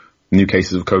no new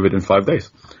cases of COVID in 5 days.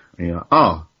 And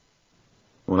well,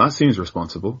 that seems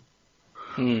responsible.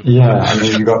 Yeah, and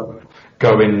then you got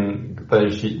going.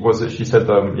 She said,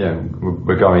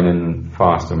 we're going in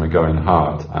fast and we're going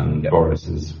hard, and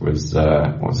Boris's was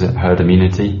herd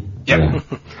immunity. Yeah.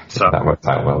 So that worked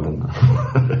out well, didn't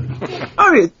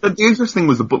it? The interesting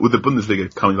was with the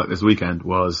Bundesliga coming back this weekend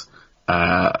was,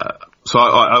 I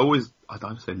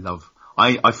don't say love.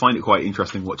 I find it quite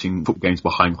interesting watching football games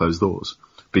behind closed doors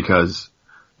because,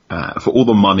 for all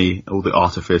the money, all the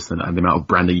artifice and the amount of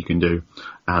branding you can do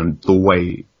and the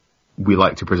way we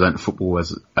like to present football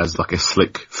as like a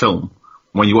slick film,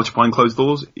 when you watch behind closed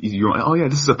doors, you're like, oh yeah,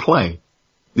 this is a play.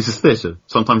 This is theatre.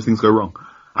 Sometimes things go wrong.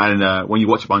 And when you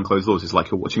watch it behind closed doors, it's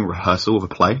like you're watching a rehearsal of a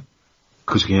play.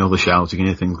 Because you can hear all the shouts, you can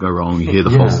hear things go wrong, you hear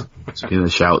the false, you can hear the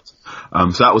shouts.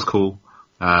 So that was cool.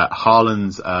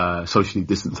 Haaland's socially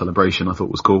distant celebration I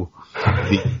thought was cool.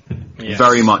 The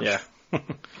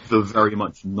very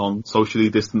much non-socially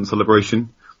distant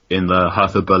celebration in the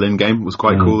Hertha Berlin game was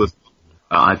quite cool.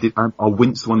 I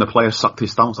winced when the player sucked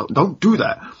his thumb. I was like, don't do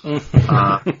that.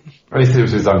 At least it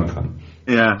was his own thumb.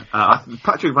 Yeah.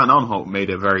 Patrick Van Aanholt made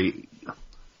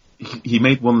he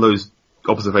made one of those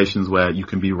observations where you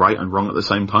can be right and wrong at the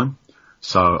same time.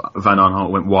 So Van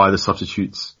Aanholt went, why the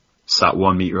substitutes sat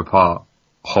 1 meter apart,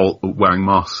 wearing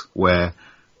masks, where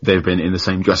they've been in the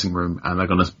same dressing room and they're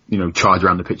going to, charge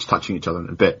around the pitch, touching each other in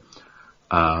a bit.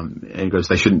 And he goes,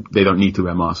 they don't need to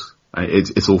wear masks.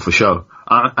 It's all for show.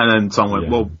 And then someone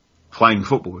went, well, playing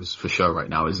football is for show right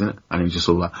now, isn't it? And he's just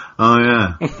sort of like, oh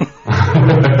yeah.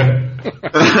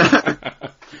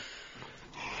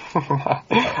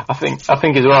 I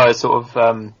think as well, it's sort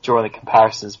of drawing the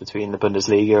comparisons between the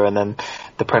Bundesliga and then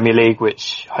the Premier League,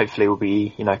 which hopefully will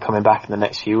be, coming back in the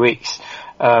next few weeks.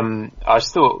 I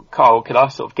just thought, Carl, could I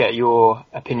sort of get your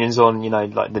opinions on,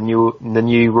 like the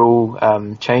new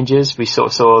rule changes? We sort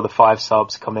of saw the 5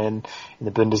 subs come in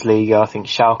the Bundesliga. I think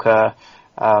Schalke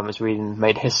was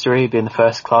made history, being the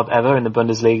first club ever in the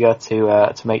Bundesliga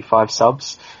to make 5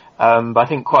 subs. But I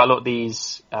think quite a lot of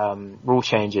these rule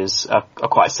changes are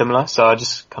quite similar. So I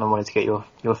just kind of wanted to get your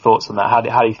thoughts on that. How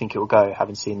do you think it will go,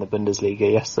 having seen the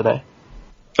Bundesliga yesterday?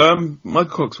 Michael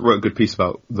Cox wrote a good piece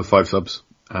about the 5 subs,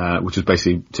 which is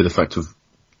basically to the effect of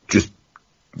just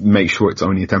make sure it's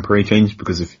only a temporary change,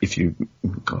 because if you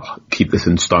keep this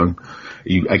in stone,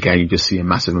 you just see a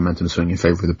massive momentum swing in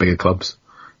favour of the bigger clubs.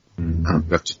 We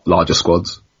have larger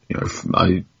squads.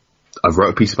 I've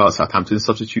wrote a piece about Southampton's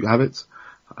substitute habits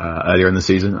earlier in the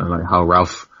season, and like how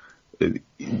Ralph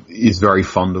is very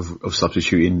fond of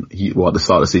substituting. At the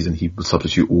start of the season, he would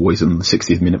substitute always in the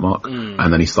 60th minute mark,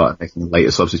 and then he started making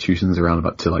later substitutions around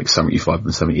about to like 75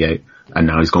 and 78, and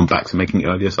now he's gone back to making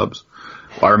earlier subs.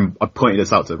 I pointed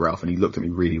this out to Ralph, and he looked at me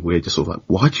really weird, just sort of like,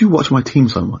 why do you watch my team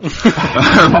so much?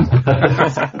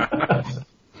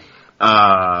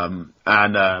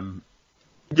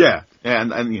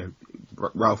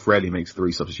 Ralph rarely makes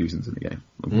 3 substitutions in the game.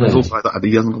 It's also like that,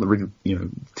 he hasn't got the really,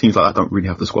 teams like that don't really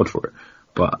have the squad for it.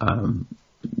 But,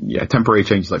 temporary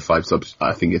changes like 5 subs,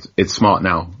 I think it's smart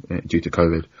now due to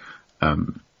COVID.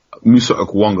 Musa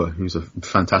Okwonga, who's a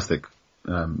fantastic,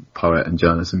 poet and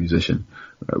journalist and musician,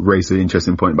 raised an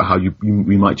interesting point about how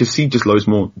we might just see loads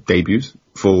more debuts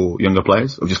for younger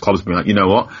players, or just clubs being like, you know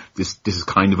what, this is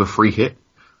kind of a free hit.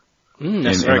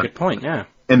 That's a very good point, yeah.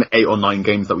 In the 8 or 9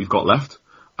 games that we've got left.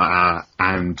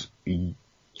 And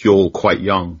you're quite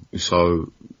young,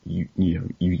 so you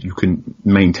can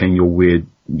maintain your weird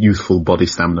youthful body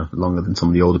stamina longer than some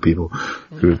of the older people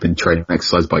who have been training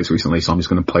exercise bikes recently. So I'm just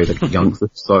going to play the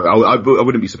youngsters. So I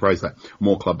wouldn't be surprised that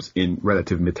more clubs in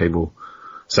relative mid-table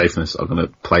safeness are going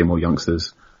to play more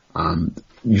youngsters.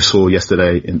 You saw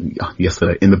yesterday in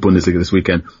the Bundesliga this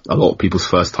weekend, a lot of people's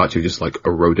first touch are just like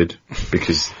eroded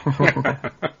because.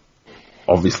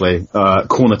 Obviously,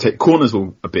 corners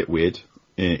were a bit weird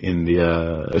in the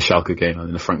Schalke game and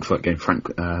in the Frankfurt game,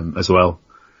 as well.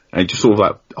 And just sort of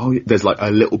like, there's like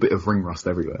a little bit of ring rust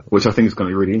everywhere, which I think is going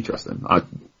to be really interesting.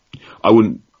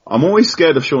 I'm always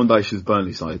scared of Sean Dyche's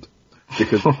Burnley side,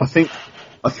 because I think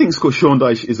Sean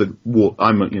Dyche is I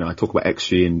talk about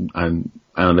XG and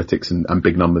analytics and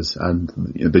big numbers, and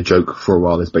the joke for a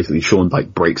while is basically Sean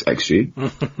Dyche breaks XG.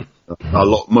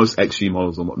 Most XG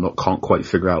models and whatnot can't quite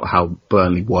figure out how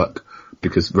Burnley work,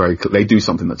 because they do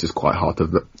something that's just quite hard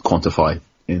to quantify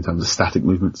in terms of static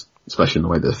movements, especially in the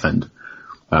way they defend.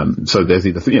 So there's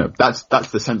either, that's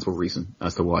the sensible reason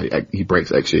as to why he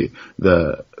breaks XG.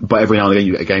 But every now and again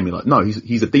you get a game you're like, no,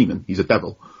 he's a demon, he's a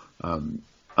devil. And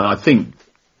I think,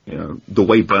 the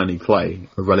way Burnley play,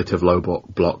 a relative low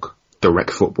block,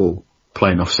 direct football,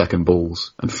 playing off second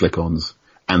balls and flick-ons,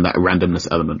 and that randomness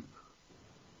element.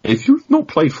 If you've not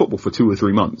played football for 2 or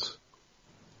 3 months,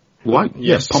 why?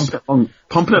 Yes, pumping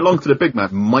it along to the big man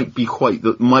might be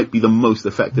the most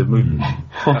effective movement.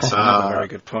 That's another very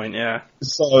good point. Yeah.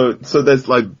 So there's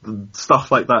like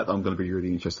stuff like that I'm going to be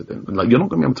really interested in. And like, you're not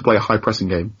going to be able to play a high pressing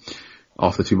game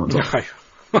after 2 months off.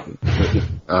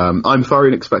 I'm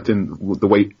thoroughly expecting the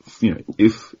way,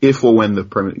 if or when the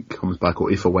Premier League comes back,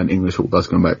 or if or when English football does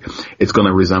come back, it's going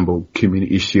to resemble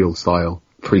Community Shield style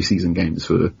pre-season games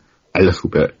for a little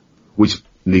bit, which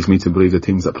leads me to believe the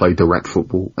teams that play direct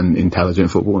football and intelligent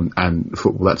football and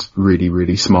football that's really,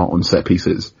 really smart on set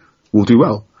pieces will do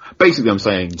well. Basically, I'm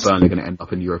saying Burnley are going to end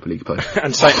up in Europa League play.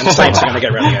 and Saints are going to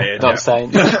get relegated. Not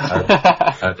Saints.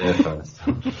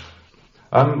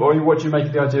 What do you make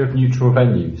of the idea of neutral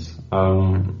venues?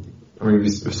 We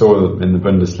saw in the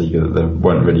Bundesliga that there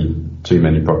weren't really too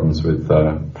many problems with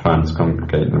fans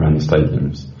congregating around the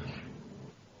stadiums.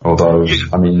 Although,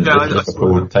 if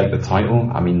Liverpool take the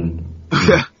title,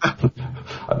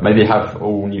 maybe have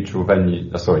all neutral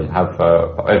venue. Have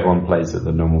everyone plays at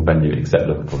the normal venue except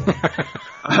Liverpool.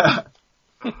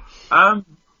 Rafa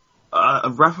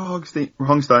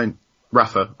Honstein.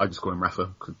 Rafa, I just call him Rafa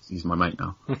because he's my mate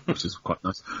now, which is quite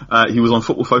nice. He was on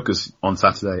Football Focus on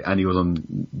Saturday, and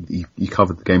he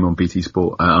covered the game on BT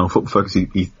Sport. And on Football Focus,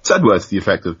 he said words to the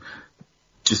effect of,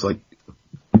 just like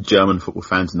German football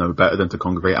fans know better than to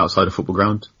congregate outside a football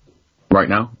ground right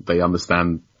now. They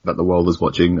understand that the world is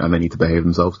watching and they need to behave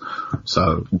themselves.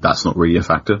 So that's not really a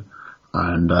factor.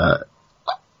 And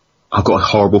I've got a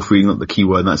horrible feeling that the key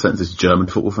word in that sentence is German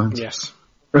football fans. Yes.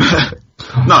 No,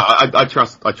 I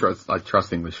trust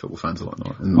English football fans a lot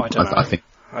more. And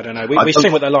I don't know. We've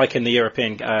seen what they're like in the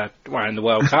European, in the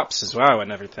World Cups as well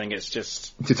and everything. It's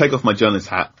just... To take off my journalist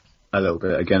hat a little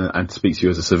bit again and to speak to you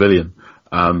as a civilian,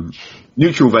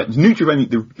 neutral venue,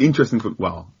 the interesting,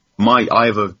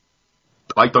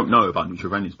 I don't know about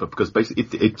neutral venues, but because basically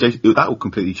that will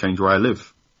completely change where I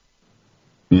live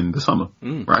in the summer,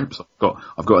 right? So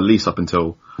I've got a lease up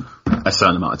until a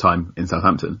certain amount of time in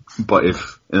Southampton. But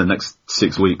if in the next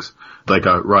 6 weeks they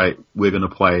go, right, we're going to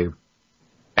play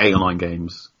 8 or 9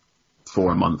 games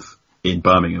for a month in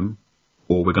Birmingham,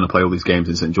 or we're going to play all these games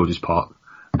in St George's Park,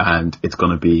 and it's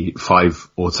going to be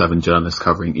 5 or 7 journalists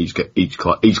covering each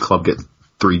club. Each club gets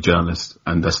 3 journalists,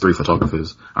 and there's 3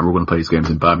 photographers, and we're going to play these games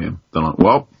in Birmingham. They're like,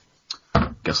 well,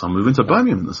 guess I'm moving to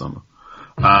Birmingham in the summer.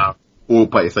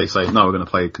 But if they say, no, we're going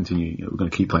to we're going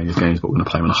to keep playing these games, but we're going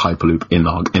to play them in a Hyperloop in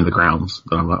the grounds,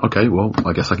 then I'm like, okay, well,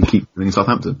 I guess I can keep living in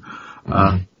Southampton.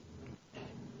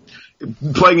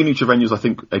 Playing in neutral venues, I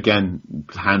think, again,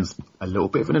 hands a little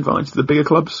bit of an advantage to the bigger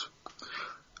clubs.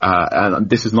 And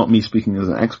this is not me speaking as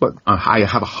an expert. I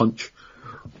have a hunch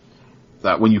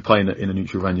that when you play in a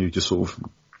neutral venue, just sort of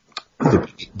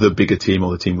the bigger team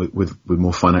or the team with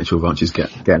more financial advantages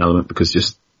get an element, because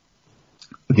just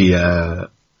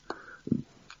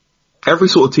every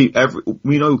sort of team,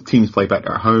 we know teams play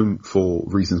better at home for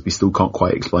reasons we still can't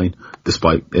quite explain,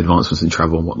 despite advancements in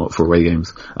travel and whatnot for away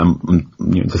games.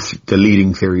 The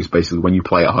leading theory is basically when you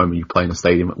play at home and you play in a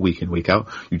stadium week in, week out,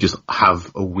 you just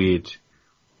have a weird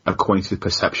acquainted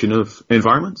perception of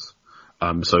environments.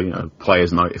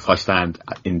 Players know if I stand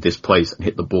in this place and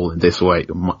hit the ball in this way,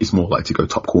 it's more likely to go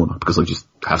top corner because I just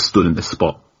have stood in this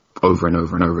spot over and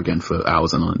over and over again for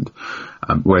hours on end.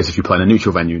 Whereas if you play in a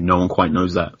neutral venue, no one quite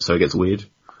knows that, so it gets weird.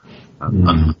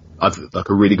 And a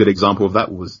really good example of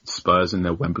that was Spurs in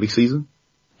their Wembley season.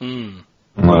 And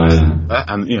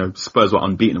Spurs were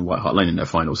unbeaten in White Hart Lane in their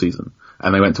final season,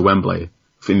 and they went to Wembley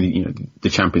for the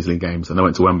Champions League games, and they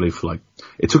went to Wembley for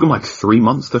it took them 3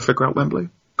 months to figure out Wembley,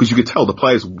 because you could tell the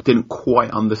players didn't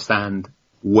quite understand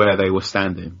where they were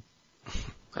standing.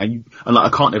 And I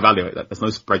can't evaluate that. There's no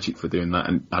spreadsheet for doing that,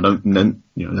 and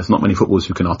there's not many footballers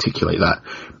who can articulate that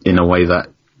in a way that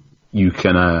you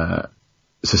can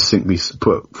succinctly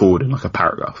put forward in a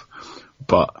paragraph.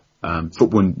 But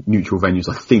football in neutral venues,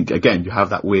 I think, again, you have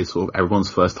that weird sort of everyone's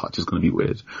first touch is going to be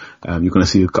weird. You're going to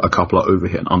see a couple of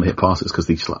overhit and underhit passes because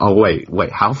they're just oh wait,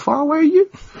 how far away are you?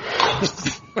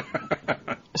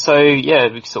 So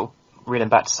yeah, we sort of reeling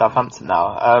back to Southampton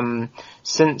now.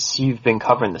 Since you've been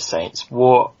covering the Saints,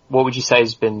 what would you say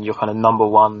has been your kind of number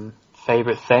one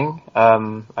favourite thing?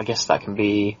 I guess that can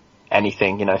be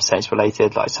anything, Saints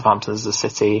related, like Southampton as a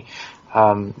city.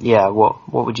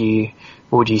 What would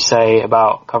you say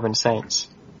about covering Saints?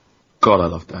 God, I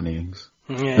love Danny Ings.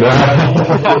 Yeah.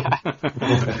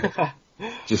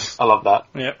 I love that.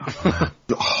 Yeah.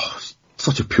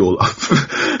 Such a pure love.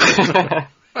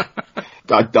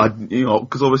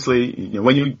 Because obviously,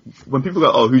 when people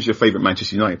go, oh, who's your favourite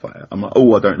Manchester United player? I'm like,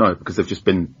 oh, I don't know, because there've just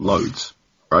been loads,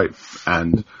 right?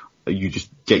 And you just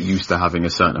get used to having a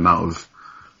certain amount of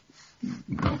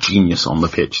genius on the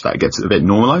pitch that gets a bit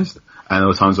normalised. And there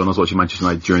were times when I was watching Manchester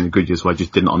United during the good years where I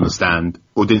just didn't understand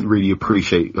or didn't really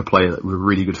appreciate a player with a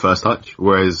really good first touch.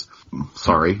 Whereas,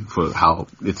 sorry for how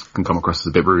it can come across as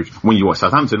a bit rude, when you watch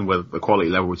Southampton, where the quality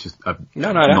level is just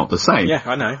not the same. Yeah,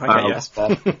 I know. I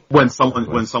get you. When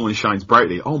someone shines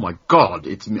brightly, oh my God,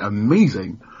 it's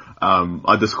amazing.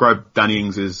 I described Danny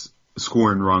Ings'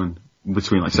 scoring run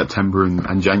between September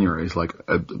and January is like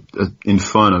an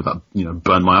inferno that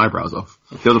burned my eyebrows off.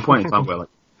 There was a point in time where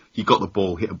he got the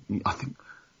ball, I think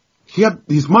he had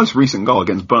his most recent goal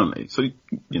against Burnley. So,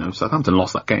 Southampton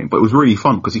lost that game, but it was really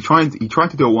fun because he tried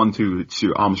to do a 1-2 with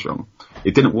Stuart Armstrong.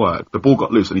 It didn't work. The ball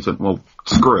got loose and he said, well,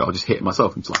 screw it, I'll just hit it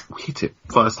myself. And he's hit it.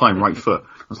 First time, right foot.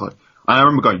 I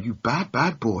remember going, you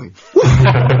bad boy.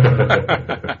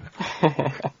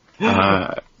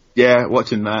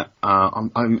 Watching that.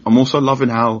 I'm also loving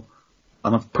how,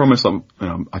 and I've promised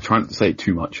I try not to say it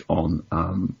too much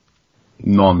on,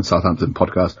 non-Southampton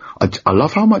podcast. I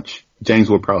love how much James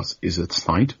Ward-Prowse is a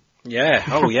snide. Yeah.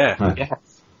 Oh yeah. Yeah.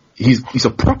 He's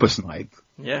a proper snide.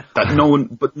 Yeah. That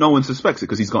no one suspects it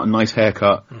because he's got a nice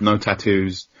haircut, no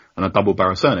tattoos, and a double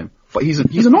barrel surname. But he's an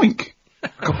oink.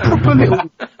 Like a proper little.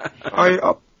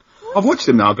 I've watched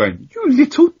him now going, you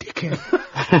little dickhead.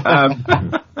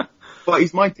 But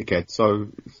he's my dickhead, so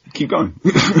keep going.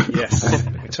 Yes.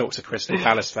 We talked to Crystal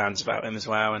Palace fans about him as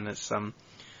well, and it's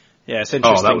it's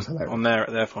interesting on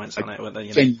their points on it with the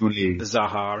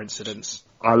Zaha incidents.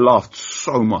 I laughed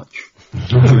so much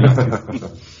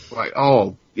Like,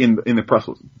 in the press,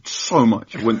 so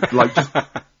much.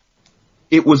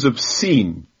 It was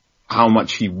obscene how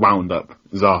much he wound up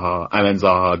Zaha, and then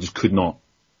Zaha just couldn't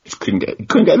get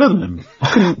another him.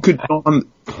 Could not.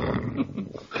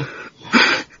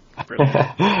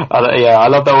 I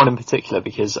love that one in particular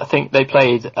because I think they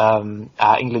played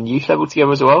at England youth level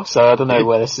together as well. So I don't know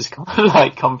where this has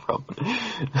come from.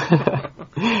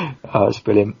 It's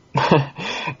brilliant.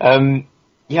 I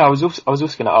was also going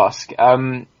to ask.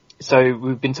 So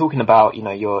we've been talking about,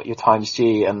 your times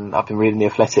G, and I've been reading The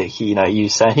Athletic. You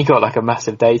saying you got like a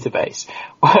massive database.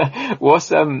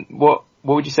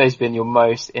 What would you say has been your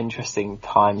most interesting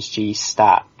times G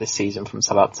stat this season from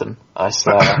Southampton? I was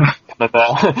kind of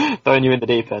throwing you in the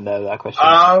deep end there with that question.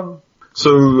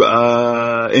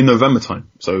 In November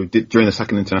time, during the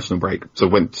second international break,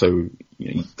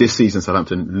 this season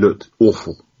Southampton looked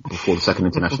awful before the second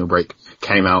international break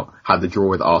came out, had the draw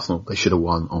with Arsenal. They should have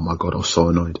won. Oh my God, I was so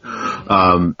annoyed.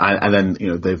 And then,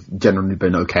 they've generally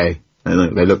been okay.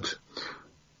 And they looked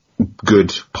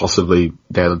good, possibly.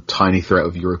 They had a tiny threat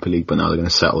of Europa League, but now they're going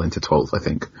to settle into 12th, I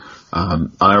think.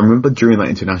 I remember during that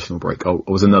international break, I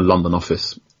was in the London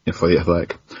office for The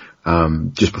Athletic,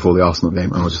 just before the Arsenal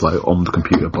game, and I was just like on the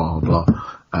computer, blah, blah.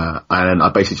 And I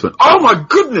basically just went, oh my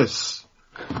goodness!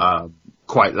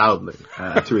 Quite loudly.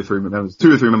 Two or three members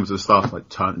of the staff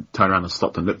turned around and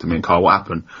stopped and looked at me and Carl, what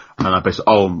happened? And I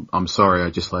basically, I'm sorry,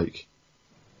 I just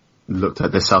looked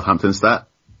at this Southampton stat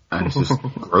and it's just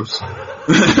gross.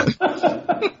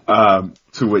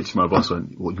 To which my boss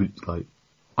went,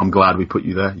 I'm glad we put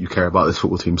you there. You care about this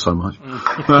football team so much.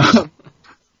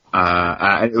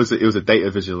 It was a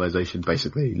data visualization,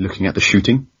 basically looking at the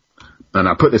shooting. And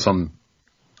I put this on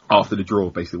after the draw,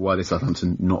 basically, why did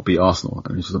Southampton not beat Arsenal?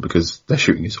 And it's just because their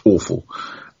shooting is awful.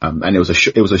 And it was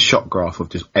a shot graph of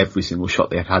just every single shot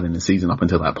they had in the season up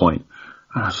until that point.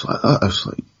 And I was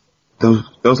like, there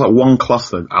was one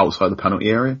cluster outside the penalty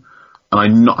area,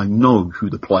 and I know who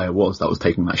the player was that was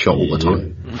taking that shot all the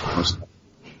time. I was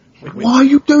like, why are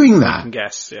you doing that? I can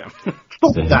guess, yeah.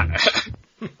 Stop that.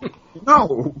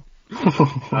 No.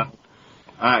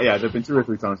 There've been 2 or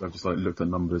 3 times I've just looked at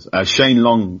numbers. Shane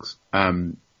Long's,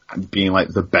 being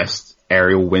the best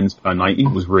aerial wins per 90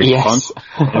 was really fun.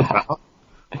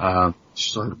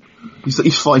 He's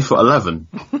 5'11",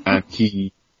 and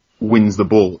he wins the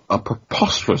ball a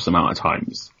preposterous amount of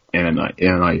times in a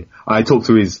night. I talked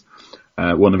to his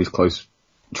one of his close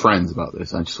friends about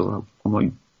this, and I'm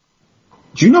like,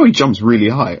 do you know he jumps really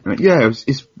high? And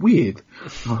it's weird,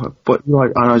 but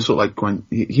and I when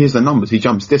here's the numbers, he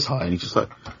jumps this high, and he's just like,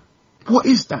 what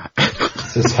is that?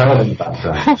 It's his head in the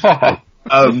background.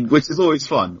 Which is always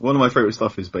fun. One of my favourite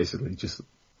stuff is basically just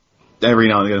every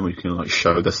now and again when you can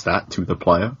show the stat to the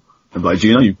player and do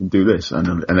you know you can do this?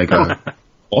 And they go,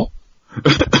 what?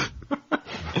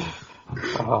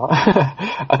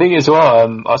 I think as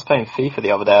well, I was playing FIFA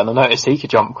the other day and I noticed he could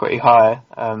jump pretty high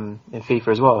in FIFA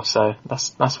as well. So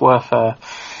that's worth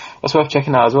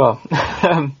checking out as well.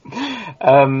 I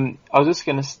was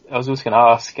also gonna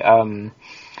ask.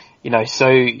 So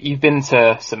you've been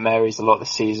to St Mary's a lot this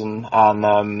season,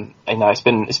 and it's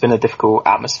been a difficult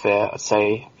atmosphere, I'd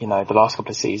say, the last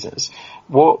couple of seasons.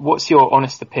 What's your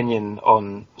honest opinion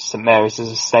on St Mary's as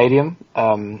a stadium,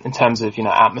 in terms of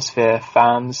atmosphere,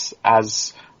 fans,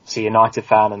 as a United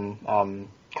fan, and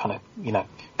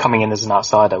coming in as an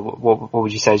outsider? What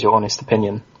would you say is your honest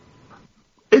opinion?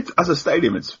 As a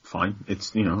stadium, it's fine.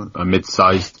 It's a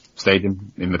mid-sized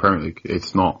stadium in the Premier League.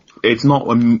 It's not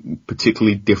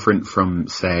particularly different from,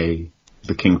 say,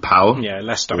 the King Power. Yeah,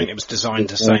 Leicester. I mean, it was designed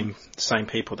to same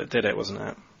people that did it, wasn't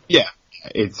it? Yeah,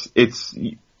 it's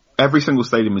every single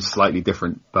stadium is slightly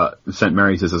different, but St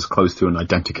Mary's is as close to an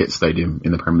identikit stadium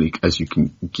in the Premier League as you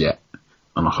can get,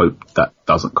 and I hope that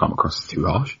doesn't come across as too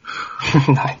harsh.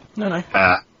 No.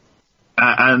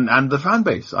 And the fan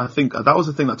base, I think that was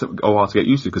the thing that took a while to get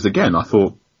used to, because again,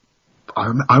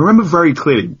 I remember very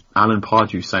clearly Alan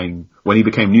Pardew saying, when he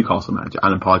became Newcastle manager,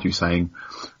 Alan Pardew saying,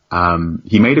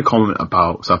 he made a comment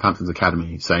about Southampton's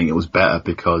academy, saying it was better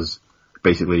because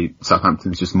basically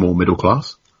Southampton's just more middle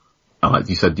class. And like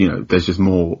you said, there's just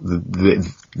more,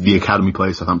 the academy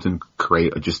players Southampton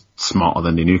create are just smarter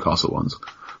than the Newcastle ones,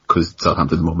 because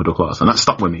Southampton's more middle class. And that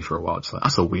stuck with me for a while. It's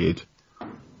that's a weird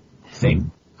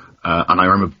thing. And I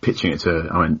remember pitching it to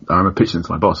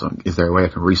my boss, is there a way I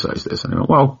can research this? And he went,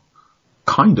 well,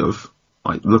 kind of.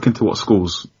 Look into what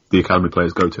schools the academy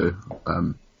players go to,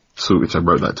 which I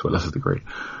wrote that to a lesser degree.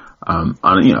 And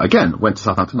again, went to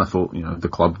Southampton, I thought, the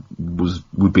club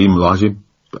would be largely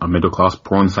a middle class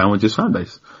prawn sandwiches fan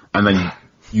base. And then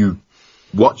you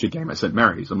watch a game at St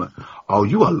Mary's, I'm like, oh,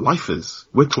 you are lifers.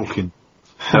 We're talking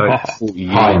 40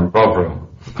 years. Pie and Bovril.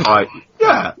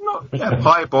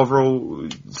 Pie, Bovril,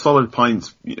 solid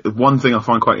pints. One thing I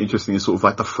find quite interesting is sort of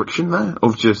like the friction there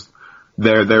of just,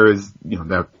 there is,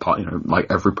 they're part,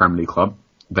 like every Premier League club,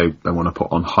 they want to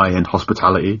put on high-end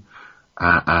hospitality,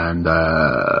 and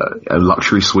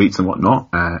luxury suites and whatnot,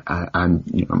 and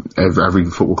every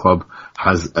football club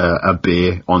has a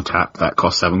beer on tap that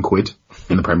costs £7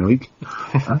 in the Premier League.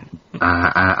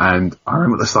 And I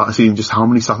remember at the start of the season just how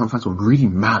many Southampton fans were really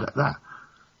mad at that.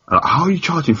 How are you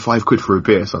charging £5 for a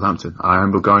beer at Southampton? I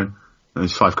remember going,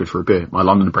 it's £5 for a beer. My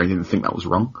London brain didn't think that was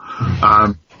wrong.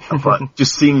 But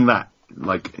just seeing that,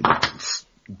 like,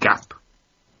 gap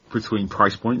between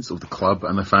price points of the club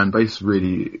and the fan base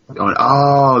really,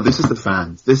 this is the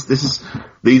fans.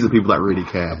 These are people that really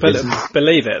care.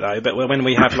 Believe it though, but when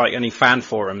we have like any fan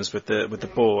forums with the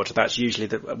board, that's usually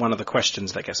one of the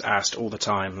questions that gets asked all the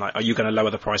time. Like, are you going to lower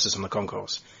the prices on the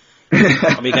concourse?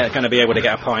 Are we going to be able to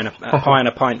get a pie and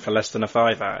a pint for less than a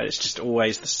 £5? It's just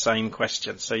always the same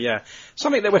question. So yeah,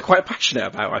 something that we're quite passionate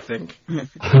about, I think.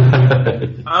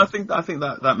 I think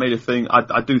that made a thing.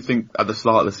 I do think at the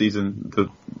start of the season, the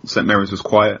St Mary's was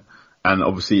quiet, and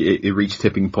obviously it reached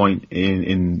tipping point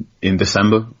in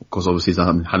December, because obviously they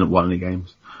hadn't won any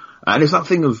games. And it's that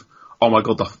thing of, oh my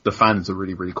god, the fans are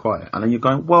really, really quiet. And then you're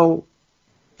going, well,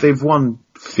 they've won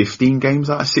 15 games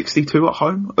out of 62 at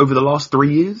home over the last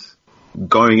 3 years.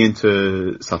 Going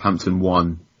into Southampton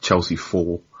 1, Chelsea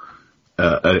 4,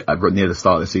 near the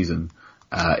start of the season,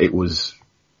 it was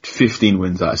 15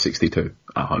 wins out of 62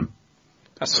 at home.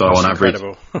 That's so on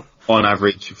incredible.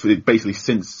 average, basically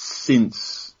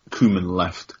since Koeman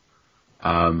left,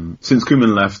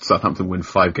 Southampton win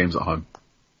 5 games at home.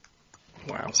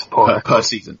 Wow. Per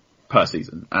season.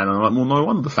 And I'm like, well, no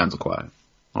wonder the fans are quiet.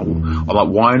 I'm like,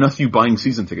 why on earth are you buying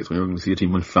season tickets when you're going to see a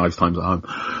team win 5 times at home?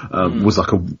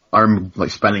 I remember like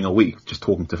spending a week just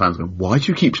talking to fans going, why do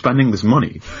you keep spending this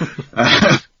money?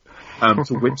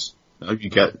 To which you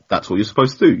get, that's what you're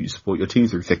supposed to do. You support your team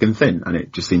through thick and thin, and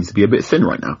it just seems to be a bit thin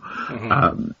right now.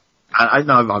 And I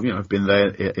know I've been there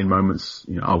in moments.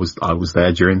 I was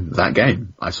there during that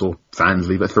game. I saw fans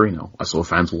leave at 3-0. I saw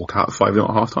fans walk out at 5-0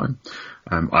 at half time.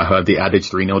 I heard the adage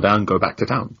 3-0 down, go back to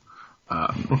town.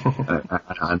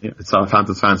 And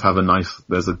Southampton fans have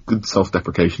there's a good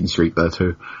self-deprecation streak there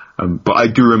too. But I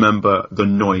do remember the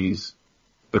noise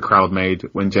the crowd made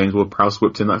when James Ward-Prowse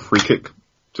whipped in that free kick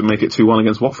to make it 2-1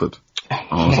 against Watford.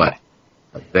 I was like,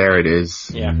 there it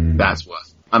is. Yeah. That's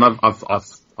worth. And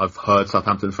I've heard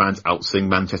Southampton fans outsing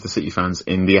Manchester City fans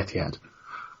in the Etihad.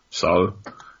 So,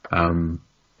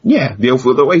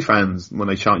 the away fans, when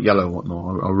they chant yellow and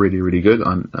whatnot, are really, really good.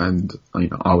 And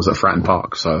I was at Fratton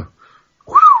Park, so.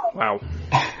 Wow.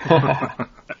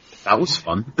 That was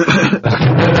fun.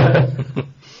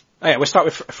 We'll start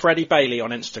with Freddie Bailey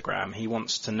on Instagram. He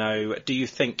wants to know, do you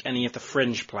think any of the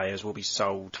fringe players will be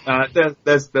sold?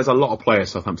 There's a lot of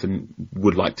players Southampton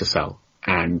would like to sell,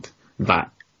 and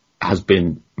that has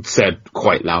been said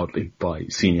quite loudly by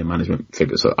senior management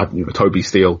figures. So, Toby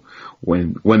Steele,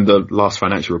 when the last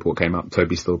financial report came out,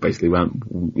 Toby Steele basically went,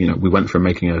 we went from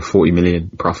making a 40 million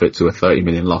profit to a 30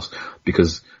 million loss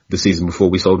because the season before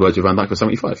we sold Virgil van Dijk for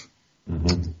 75.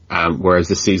 Whereas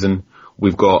this season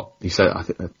we've got, he said, I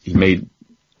think he made,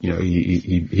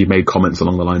 he made comments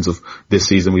along the lines of, this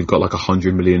season we've got like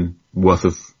 100 million worth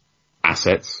of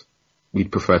assets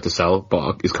we'd prefer to sell,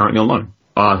 but is currently on loan.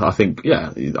 I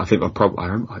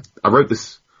wrote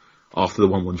this after the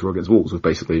 1-1 draw against Wolves, with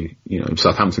basically,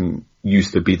 Southampton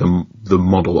used to be the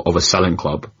model of a selling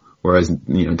club, whereas,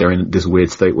 they're in this weird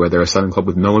state where they're a selling club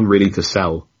with no one really to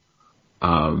sell.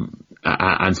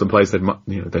 And some players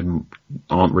that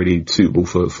aren't really suitable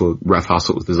for Ralph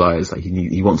Hasenhüttl's desires. That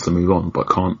he wants to move on, but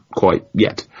can't quite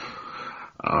yet.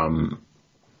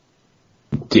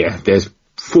 There's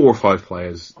 4 or 5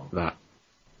 players that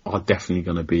are definitely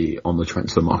going to be on the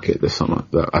transfer market this summer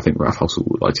that I think Ralph Hasenhüttl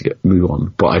would like to move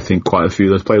on. But I think quite a few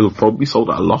of those players will probably be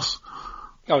sold at a loss.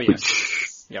 Oh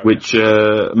yes. Which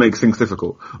makes things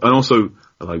difficult. And also,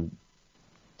 like,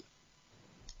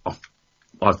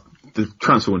 the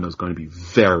transfer window is going to be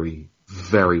very,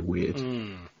 very weird.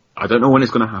 I don't know when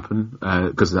it's going to happen,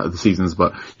 because of the seasons,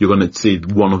 but you're going to see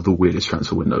one of the weirdest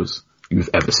transfer windows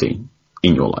you've ever seen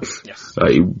in your life. Yes.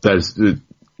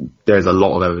 There's a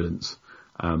lot of evidence,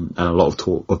 and a lot of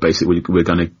talk of basically there's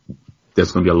going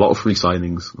to be a lot of free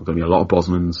signings, there's going to be a lot of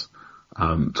Bosmans,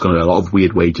 it's going to be a lot of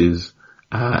weird wages,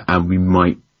 and we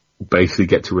might basically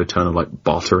get to a return of like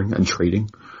bartering and trading,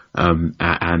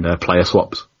 and player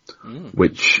swaps.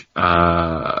 Which,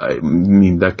 there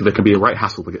can be a right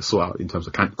hassle to get sorted out in terms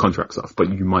of contract stuff, but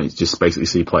you might just basically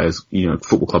see players,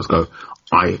 football clubs go,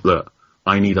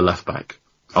 I need a left back.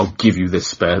 I'll give you this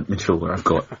spare midfielder I've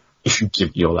got if you give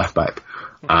me your left back.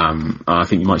 I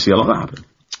think you might see a lot of that happen.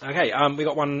 Okay, we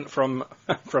got one from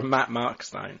Matt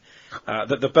Markstone.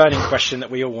 The burning question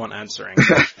that we all want answering.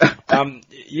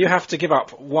 You have to give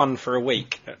up one for a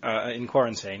week in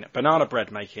quarantine: banana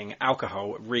bread making,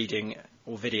 alcohol, reading,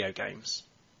 or video games.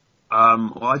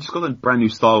 Well, I just got a brand new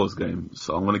Star Wars game,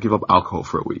 so I'm going to give up alcohol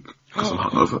for a week because I'm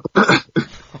hungover.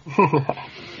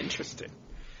 Interesting.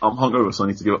 I'm hungover, so I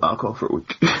need to give up alcohol for a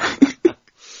week.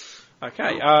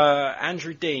 Okay,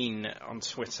 Andrew Dean on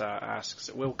Twitter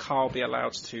asks, will Carl be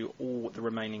allowed to all the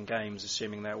remaining games,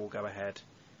 assuming they all go ahead?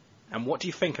 And what do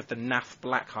you think of the NAF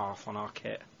black half on our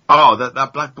kit? Oh,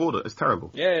 that black border is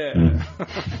terrible. Yeah.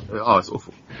 Oh, it's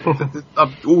awful.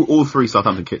 all three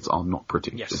Southampton kits are not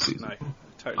pretty this season. No,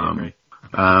 totally agree.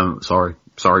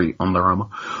 Sorry, Under Armour.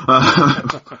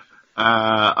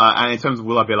 And in terms of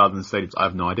will I be allowed in the stadiums, I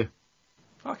have no idea.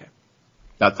 Okay.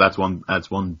 That's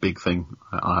one big thing.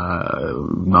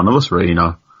 None of us really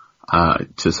know.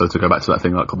 To go back to that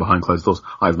thing like behind closed doors,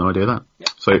 I have no idea that. Yeah.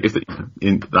 So if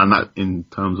in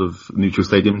terms of neutral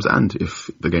stadiums and if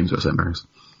the games are at St Mary's.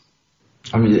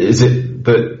 I mean, is it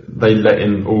that they let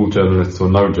in all journalists or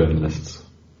no journalists?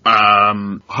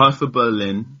 Hertha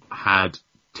Berlin had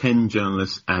 10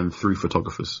 journalists and 3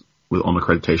 photographers on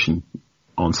accreditation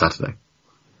on Saturday.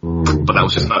 But that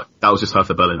was just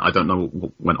Hertha Berlin. I don't know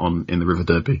what went on in the River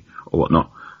Derby or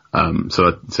whatnot.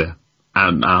 So yeah.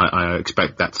 And I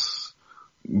expect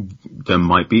there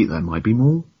might be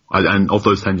more. And of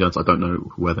those 10 journalists, I don't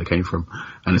know where they came from.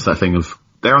 And it's that thing of,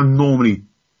 there are normally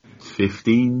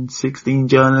 15, 16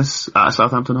 journalists at a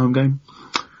Southampton home game.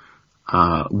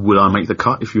 Would I make the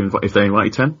cut if they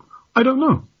invite 10? I don't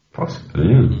know. Possibly,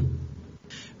 yeah.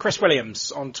 Chris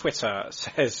Williams on Twitter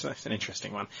says, that's an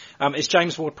interesting one, is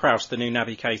James Ward-Prowse the new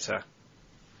Naby Keita?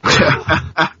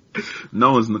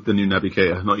 No one's the new Naby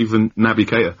Keita, not even Naby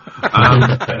Keita.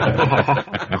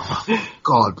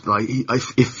 God, like,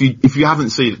 if you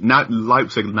haven't seen it,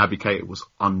 Leipzig Naby Keita was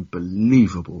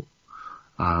unbelievable.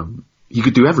 He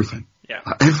could do everything. Yeah.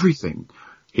 Everything.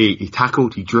 He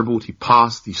tackled, he dribbled, he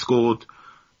passed, he scored.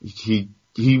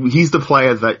 He's the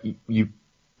player that you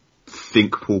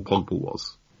think Paul Pogba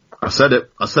was. I said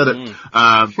it.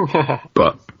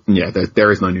 But yeah,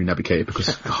 there is no new Naby Keita because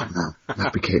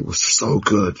Naby Keita was so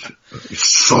good.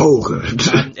 So good.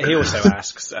 He also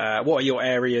asks, what are your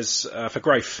areas for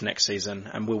growth next season,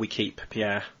 and will we keep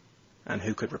Pierre, and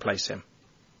who could replace him?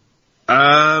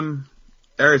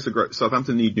 Areas for growth.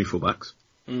 Southampton need new fullbacks.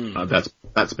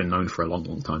 That's been known for a long,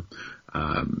 long time.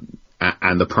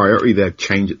 And the priority there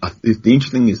changes. The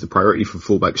interesting thing is the priority for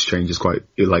fullbacks changes quite,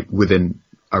 like, within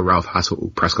a Ralph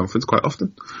Hassel press conference quite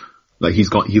often. Like,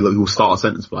 he'll start a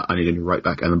sentence like, I need a new right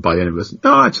back, and then by the end of it,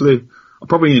 no, actually, I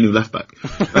probably need a new left back.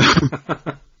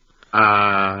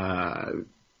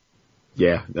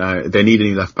 They need a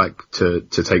new left back to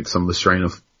take some of the strain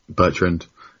off Bertrand,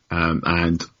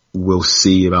 and we'll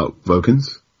see about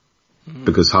Vokins,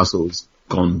 because Hassel's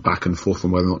gone back and forth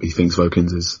on whether or not he thinks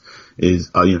Vokins is there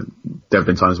have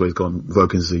been times where he's gone,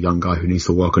 Vokins is a young guy who needs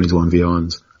to work on his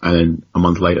 1v1s, and then a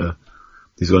month later,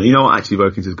 he's gone, you know what, actually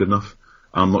Vokins is good enough.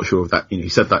 I'm not sure if that, he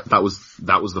said that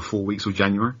was the 4 weeks of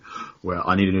January where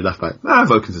I need a new left back.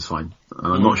 Vokins is fine.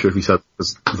 And I'm not sure if he said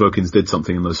because Vokins did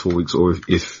something in those 4 weeks or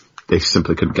if they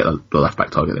simply couldn't get the left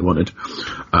back target they wanted.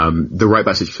 The right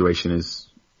back situation is,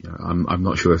 I'm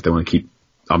not sure if they want to keep,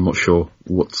 I'm not sure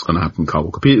what's going to happen with Kyle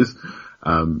Walker-Peters.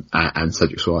 And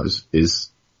Cedric Soares is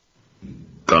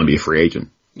going to be a free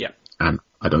agent. Yeah. And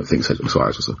I don't think Cedric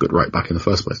Soares was a good right back in the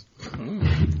first place.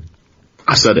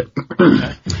 I said it.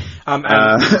 Okay.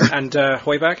 And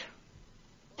Højbjerg?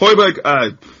 Højbjerg,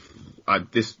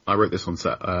 I wrote this on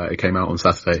it came out on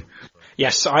Saturday.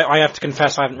 Yes, I have to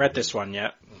confess I haven't read this one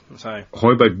yet. So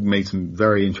Højbjerg made some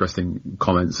very interesting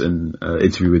comments in an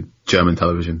interview with German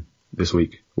television this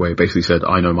week, where he basically said,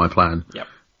 I know my plan. Yep.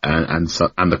 And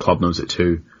the club knows it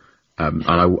too. And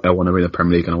I want to win the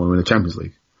Premier League and I want to win the Champions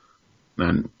League.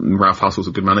 And Ralph Hassel's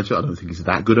a good manager. I don't think he's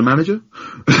that good a manager.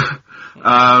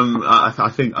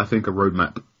 I think a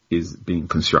roadmap is being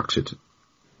constructed,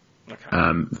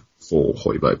 for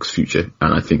Højbjerg's future.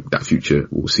 And I think that future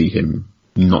will see him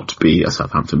not be a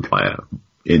Southampton player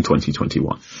in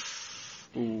 2021.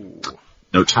 Ooh.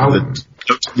 Note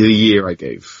the year I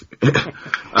gave.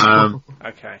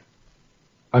 Okay.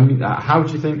 I mean, how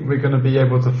do you think we're going to be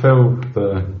able to fill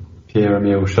the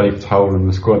Pierre-Emile shaped hole in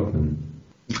the squad?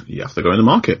 You have to go in the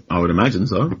market, I would imagine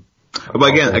so. But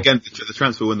again, the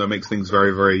transfer window makes things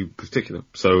very, very particular.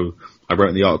 So I wrote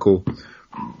in the article,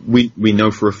 we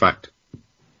know for a fact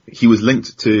he was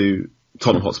linked to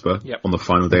Tottenham Hotspur on the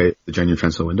final day of the January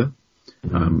transfer window.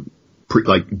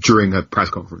 during a press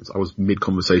conference. I was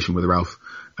mid-conversation with Ralph,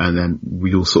 and then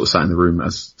we all sort of sat in the room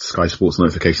as Sky Sports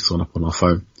notifications went up on our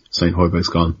phone saying Højbjerg's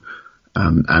gone.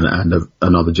 And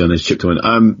another journalist chipped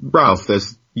in, Ralph,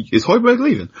 is Højbjerg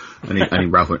leaving?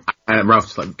 And Ralph went, and Ralph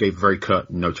just like gave very curt,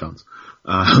 no chance.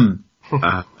 So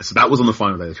that was on the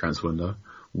final day of the transfer window.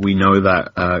 We know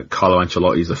that, Carlo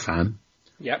Ancelotti is a fan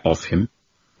of him.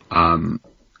 I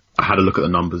had a look at the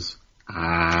numbers,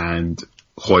 and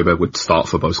Højbjerg would start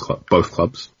for both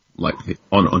clubs. Like,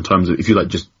 on terms of, if you like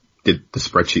just did the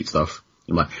spreadsheet stuff,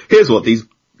 you're like, here's what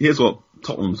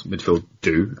Tottenham's midfield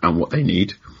do and what they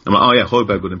need. I'm like, oh yeah,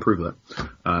 Højbjerg would improve that.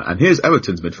 And here's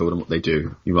Everton's midfield and what they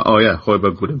do. You're like, oh yeah,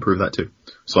 Højbjerg would improve that too.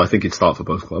 So I think it'd start for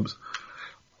both clubs.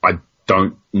 I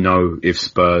don't know if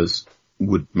Spurs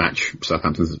would match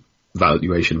Southampton's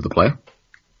valuation of the player.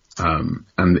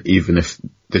 And even if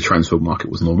the transfer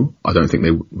market was normal, I don't think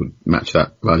they would match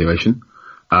that valuation.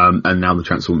 And now the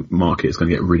transfer market is going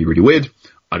to get really, really weird.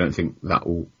 I don't think that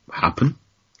will happen.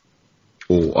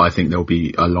 Or I think there'll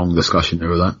be a long discussion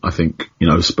over that. I think,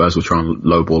 Spurs will try and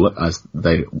lowball it, as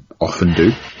they often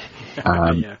do.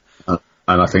 And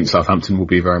I think Southampton will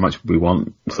be very much, we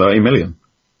want 30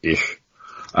 million-ish.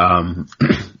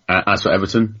 As for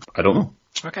Everton, I don't know.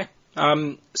 Okay.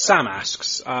 Sam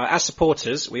asks, as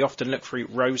supporters, we often look through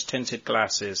rose-tinted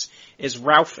glasses. Is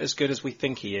Ralph as good as we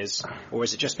think he is? Or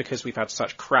is it just because we've had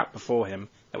such crap before him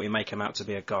that we make him out to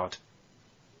be a god?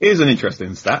 Here's an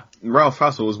interesting stat. Ralph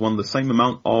Hassel has won the same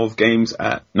amount of games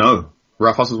Ralph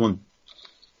Hassel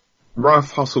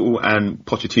and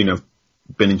Pochettino have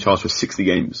been in charge for 60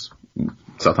 games in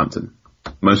Southampton.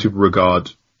 Most people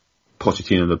regard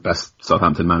Pochettino the best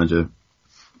Southampton manager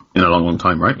in a long, long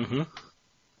time, right? Mm-hmm.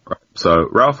 Right. So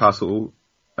Ralph Hassel,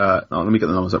 let me get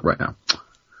the numbers up right now.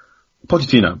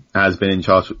 Pochettino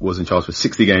was in charge for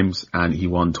 60 games and he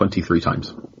won 23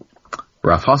 times.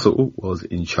 Ralph Hassel was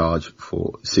in charge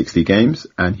for 60 games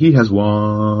and he has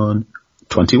won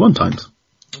 21 times.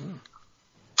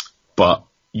 But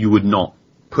you would not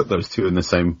put those two in the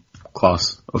same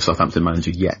class of Southampton manager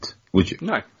yet, would you?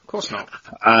 No, of course not.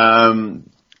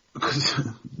 Because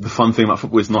the fun thing about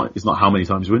football is not how many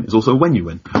times you win, it's also when you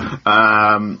win.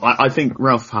 I think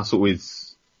Ralph Hassel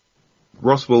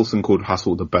Ross Wilson called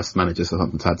Hassel the best manager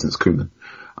Southampton's had since Koeman.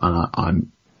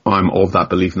 And I'm of that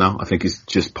belief now. I think he's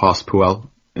just passed Puel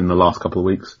in the last couple of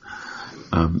weeks.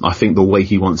 I think the way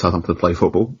he wants Southampton to play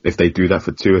football, if they do that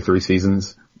for 2 or 3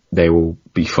 seasons, they will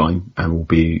be fine and will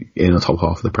be in the top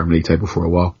half of the Premier League table for a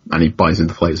while. And he buys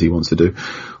into players he wants to do,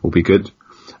 will be good.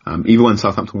 Even when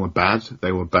Southampton were bad,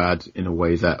 they were bad in a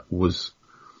way that was,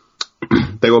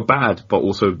 they were bad, but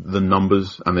also the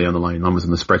numbers and the underlying numbers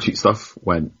and the spreadsheet stuff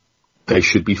when they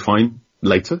should be fine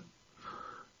later.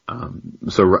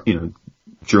 So,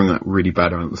 during that really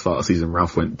bad round at the start of the season,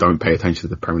 Ralph went, don't pay attention to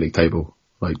the Premier League table.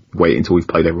 Like, wait until we've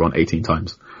played everyone 18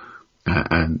 times.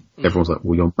 And everyone's like,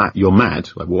 well, you're mad.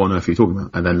 Like, what on earth are you talking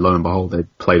about? And then lo and behold, they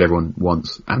played everyone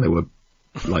once and they were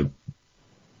like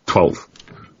 12.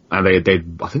 And I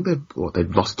think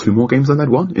they'd lost 2 more games than they'd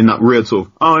won in that weird sort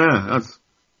of,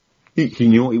 he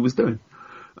knew what he was doing.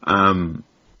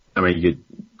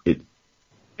 It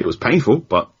was painful,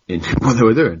 but he knew what they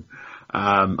were doing.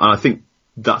 And I think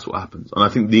that's what happens. And I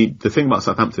think the thing about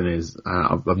Southampton is,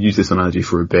 I've used this analogy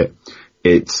for a bit.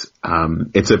 It's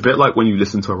a bit like when you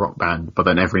listen to a rock band, but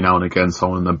then every now and again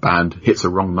someone in the band hits a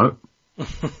wrong note.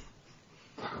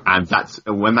 And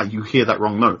when you hear that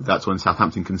wrong note, that's when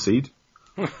Southampton concede.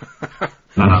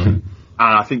 And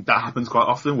I think that happens quite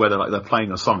often where they're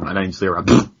playing a song and then you see around.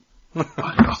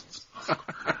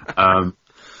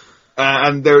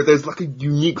 And there's like a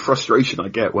unique frustration I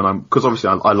get because obviously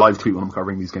I live tweet when I'm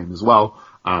covering these games as well.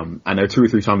 And there are 2 or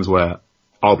 3 times where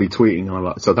I'll be tweeting and I'm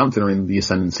like, Southampton are in the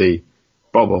ascendancy,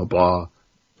 blah, blah, blah.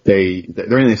 They're in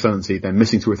the ascendancy, they're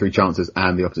missing 2 or 3 chances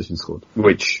and the opposition scored,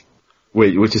 which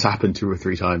has happened 2 or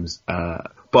 3 times.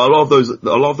 But a lot of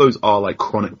those are like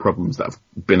chronic problems that have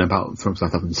been about from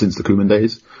Southampton since the Koeman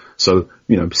days. So,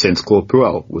 since Claude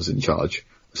Puel was in charge,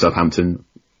 Southampton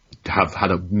have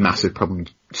had a massive problem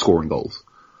scoring goals.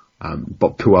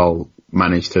 But Puel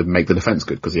managed to make the defence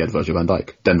good because he had Virgil van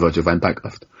Dijk. Then Virgil van Dijk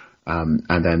left. And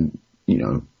then,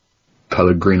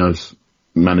 Pellegrino's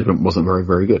management wasn't very,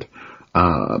 very good.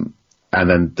 And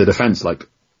then the defence,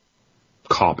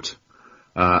 carped.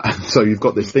 And so you've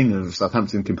got this thing of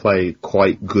Southampton can play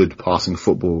quite good passing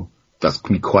football that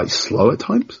can be quite slow at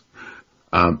times.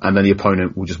 And then the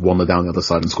opponent will just wander down the other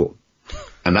side and score.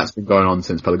 And that's been going on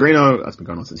since Pellegrino, that's been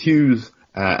going on since Hughes,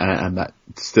 and that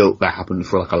happened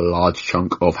for a large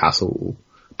chunk of Hassel.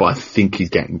 But I think he's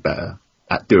getting better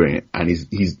at doing it, and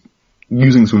he's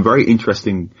using some very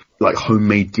interesting,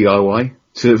 homemade DIY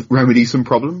to remedy some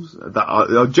problems that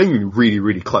are genuinely really,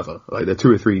 really clever. Like, there are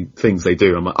 2 or 3 things they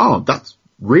do. I'm like, oh, that's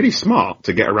really smart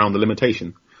to get around the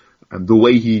limitation. And the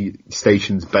way he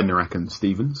stations Bednarek and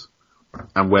Stevens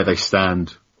and where they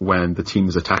stand when the team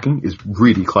is attacking is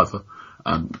really clever.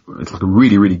 It's like a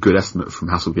really, really good estimate from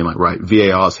Hassel being like, right,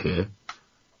 VAR's here.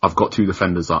 I've got 2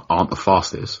 defenders that aren't the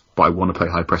fastest, but I want to play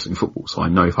high pressing football. So I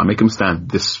know if I make them stand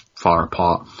this far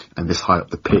apart and this high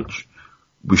up the pitch,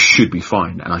 we should be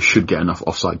fine, and I should get enough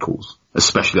offside calls,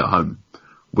 especially at home,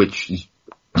 which is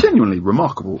genuinely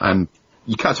remarkable. And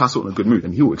you catch Hassel in a good mood,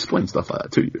 and he will explain stuff like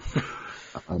that to you.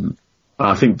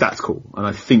 I think that's cool, and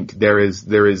I think there is,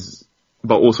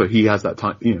 but also he has that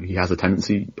time. He has a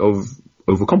tendency of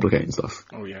overcomplicating stuff.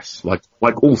 Oh yes, like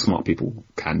all smart people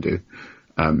can do.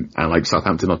 And like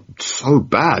Southampton are so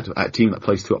bad at a team that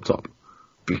plays 2 up top,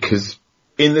 because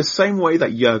in the same way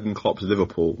that Jurgen Klopp's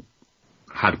Liverpool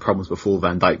had problems before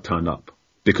Van Dijk turned up,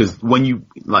 because when you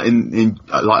like in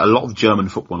like a lot of German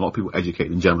football, a lot of people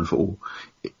educated in German football,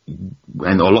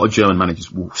 and a lot of German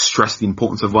managers will stress the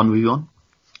importance of 1v1,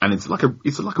 and it's like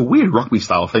a weird rugby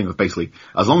style thing of basically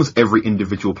as long as every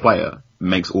individual player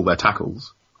makes all their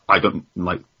tackles,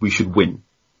 we should win.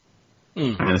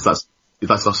 And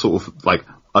that's a sort of like,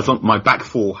 as long my back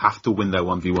 4 have to win their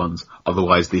 1v1s,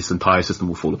 otherwise this entire system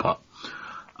will fall apart.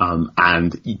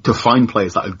 And to find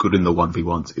players that are good in the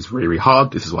 1v1s is really, really hard.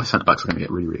 This is why centre-backs are going to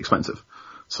get really, really expensive.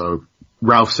 So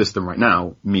Ralph's system right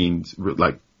now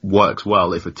works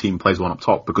well if a team plays 1 up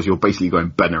top, because you're basically going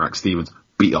Bednarek, Stevens,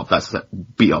 beat up that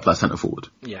centre forward.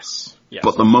 Yes.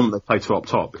 But the moment they play 2 up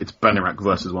top, it's Bednarek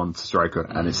versus 1 striker,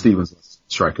 and it's Stevens versus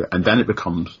striker, and then it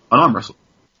becomes an arm wrestle.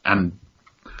 And,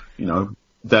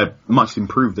 they're much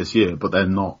improved this year, but they're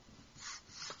not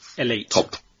elite.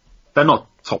 They're not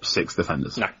top 6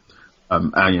 defenders. No.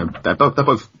 And they're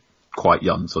both quite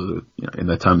young, so in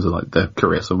their terms of like their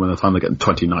career. So by the time they get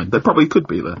 29, they probably could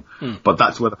be there. But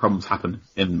that's where the problems happen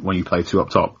when you play 2 up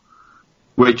top,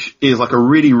 which is like a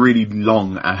really, really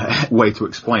long way to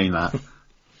explain that.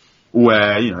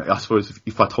 Where I suppose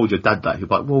if I told your dad that, he'd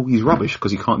be like, "Well, he's rubbish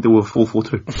because he can't deal with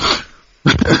 4-4-2."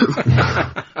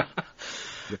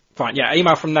 Fine, yeah.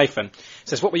 Email from Nathan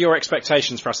says, "What were your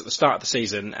expectations for us at the start of the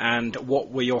season, and what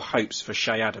were your hopes for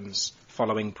Che Adams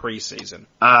following pre-season?"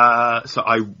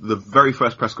 The very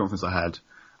first press conference I had,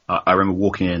 I remember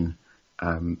walking in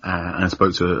and I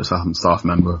spoke to a Southampton staff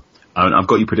member. I've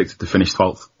got you predicted to finish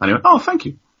 12th, and he went, "Oh, thank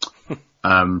you."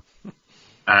 And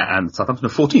Southampton are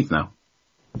 14th now.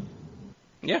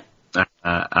 Yeah.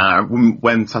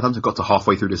 When Southampton got to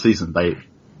halfway through the season, they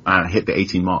hit the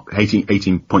 18 mark,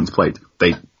 18 points played.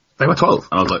 They were 12,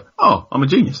 and I was like, "Oh, I'm a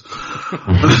genius."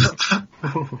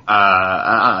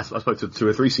 I spoke to 2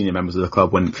 or 3 senior members of the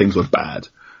club when things were bad.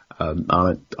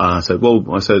 I said,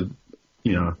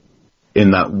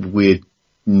 in that weird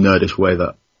nerdish way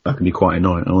that can be quite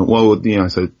annoying. I went, I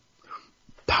said,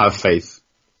 have faith,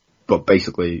 but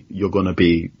basically you're going to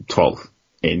be 12th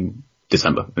in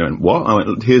December. And I went, what? I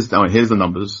went, here's the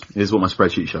numbers. Here's what my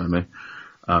spreadsheet showing me.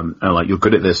 And you're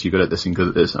good at this, you're good at this, and good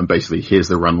at this, and basically here's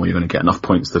the run where you're going to get enough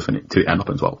points to end up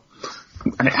in 12.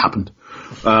 And it happened.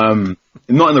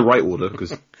 Not in the right order,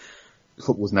 because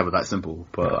football's never that simple,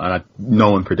 but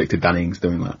no one predicted Danny Ings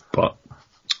doing that, but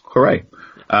hooray.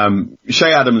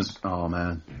 Che Adams, oh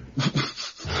man.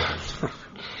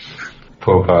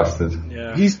 Poor bastard.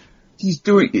 Yeah. He's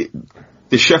doing it.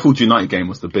 The Sheffield United game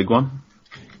was the big one.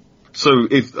 So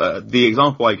if, the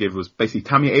example I gave was basically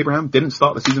Tammy Abraham didn't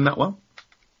start the season that well.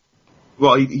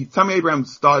 Well, Tammy Abraham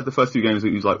started the first 2 games, he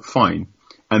was like, fine.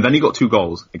 And then he got 2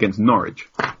 goals against Norwich.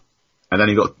 And then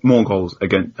he got more goals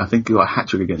against, I think he got a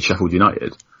hat-trick against Sheffield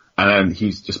United. And then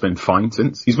he's just been fine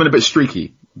since. He's been a bit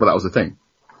streaky, but that was the thing.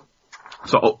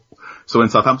 So when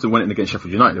Southampton went in against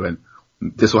Sheffield United, they went,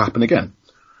 this will happen again.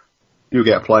 You'll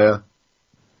get a player,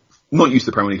 not used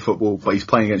to Premier League football, but he's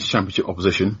playing against Championship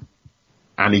opposition.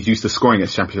 And he's used to scoring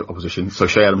against Championship opposition. So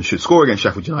Che Adams should score against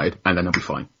Sheffield United, and then he'll be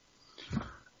fine.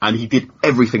 And he did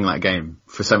everything in that game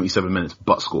for 77 minutes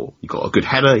but score. He got a good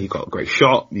header, he got a great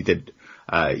shot,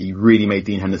 he really made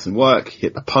Dean Henderson work, he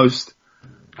hit the post.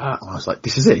 I was like,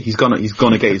 this is it, he's gonna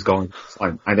get his goal.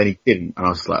 And then he didn't, and I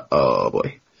was like, oh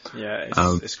boy. Yeah,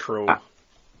 it's cruel.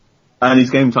 And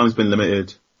his game time's been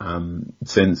limited,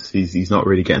 since he's not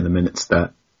really getting the minutes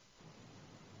that,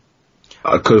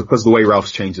 because the way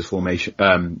Ralph's changed his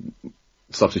formation,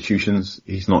 substitutions,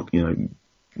 he's not,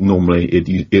 normally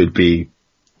it would be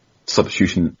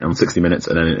substitution on 60 minutes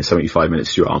and then in 75 minutes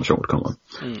Stuart Armstrong would come on.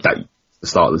 That the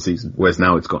start of the season. Whereas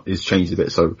now it's changed a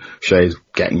bit, so Che's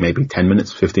getting maybe 10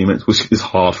 minutes, 15 minutes, which is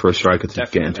hard for a striker to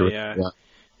get into it. Yeah.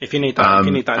 If you need that, if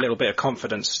you need that little bit of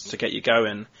confidence to get you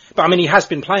going. But I mean, he has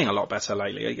been playing a lot better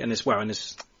lately, and as well in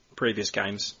his previous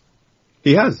games.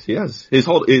 He has.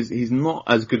 He's not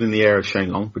as good in the air as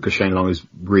Shane Long, because Shane Long is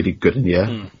really good in the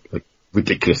air, like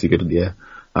ridiculously good in the air,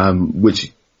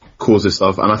 which causes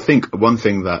stuff. And I think one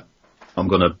thing that I'm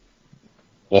gonna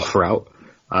offer out,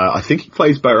 I think he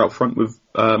plays better up front with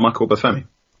Michael Obafemi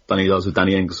than he does with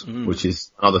Danny Ings, which is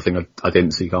another thing I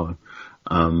didn't see coming.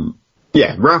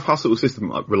 Ralph Hasenhüttl's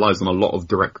system relies on a lot of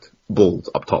direct balls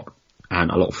up top and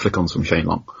a lot of flick-ons from Shane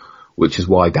Long, which is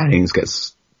why Danny Ings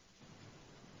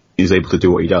is able to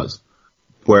do what he does.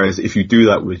 Whereas if you do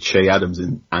that with Shea Adams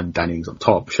and Danny Ings up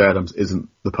top, Shea Adams isn't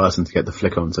the person to get the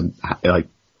flick-ons and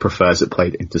prefers it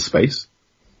played into space.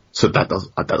 So that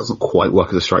doesn't quite work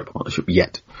as a strike partnership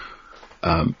yet.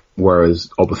 Whereas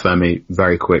Obafemi,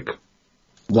 very quick,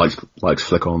 likes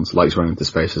flick-ons, likes running into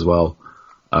space as well.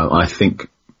 I think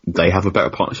they have a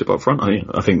better partnership up front.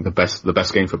 I think the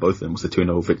best game for both of them was the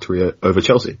 2-0 victory over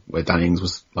Chelsea, where Danny Ings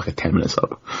was like a 10-minute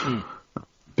sub.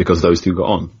 Because those two got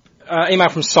on. Email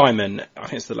from Simon. I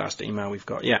think it's the last email we've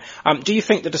got. Yeah. Do you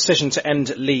think the decision to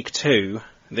end League 2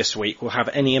 this week will have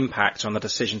any impact on the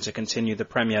decision to continue the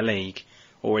Premier League,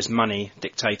 or is money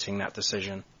dictating that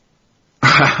decision?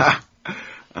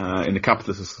 In the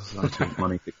capitalist society,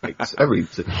 money dictates every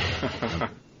decision.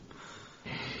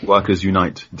 Workers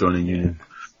unite, join a union.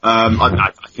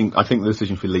 I think the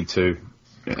decision for League 2,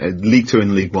 League 2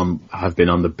 and League 1 have been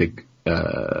under big,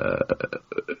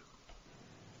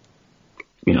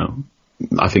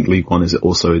 I think League 1 is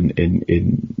also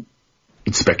in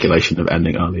speculation of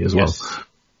ending early as well. Yes.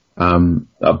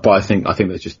 But I think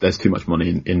there's too much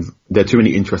money there are too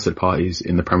many interested parties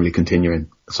in the Premier League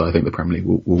continuing, so I think the Premier League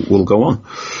will go on.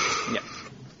 Yeah.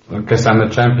 I guess, and the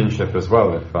Championship as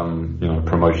well, if,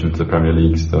 promotion to the Premier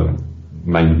League's the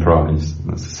main prize,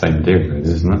 that's the same deal, really,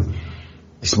 isn't it?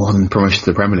 It's more than promotion to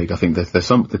the Premier League. I think there's the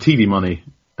TV money,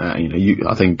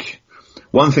 I think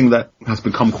one thing that has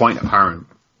become quite apparent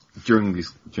during the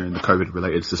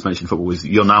COVID-related suspension football is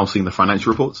you're now seeing the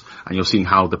financial reports, and you're seeing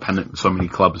how dependent so many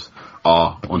clubs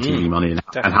are on TV money, and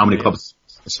how many clubs,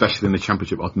 especially in the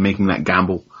Championship, are making that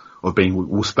gamble of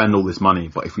we'll spend all this money,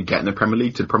 but if we get in the Premier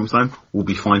League to the Premier League, we'll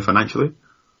be fine financially.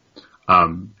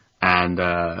 The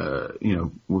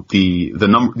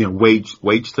number, wage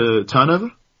to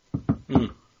turnover.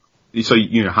 So,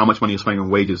 how much money you're spending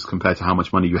on wages compared to how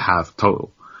much money you have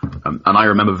total. And I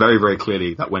remember very, very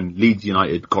clearly that when Leeds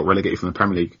United got relegated from the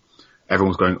Premier League, everyone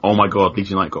was going, oh my god,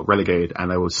 Leeds United got relegated, and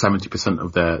there was 70%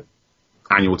 of their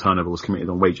annual turnover was committed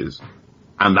on wages.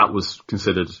 And that was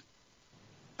considered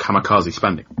kamikaze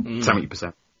spending,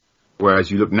 70%.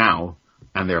 Whereas you look now,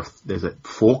 and there's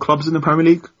 4 clubs in the Premier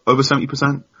League over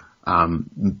 70%,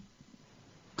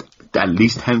 at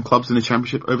least 10 clubs in the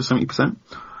Championship over 70%.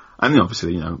 And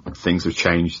obviously, things have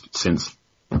changed since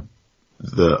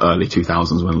the early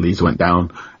 2000s when Leeds went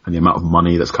down, and the amount of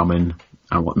money that's come in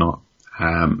and whatnot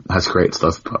has created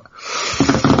stuff. But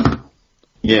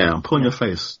yeah, I'm pulling your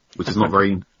face, which is not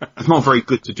very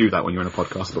good to do that when you're in a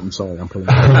podcast. But I'm sorry, I'm pulling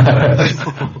your face.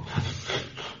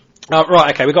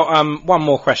 Right, okay, we've got one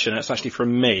more question. It's actually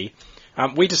from me.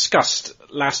 We discussed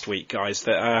last week, guys,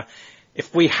 that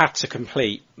if we had to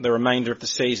complete the remainder of the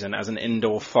season as an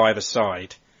indoor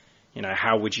 5-a-side,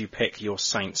 how would you pick your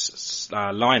Saints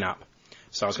lineup?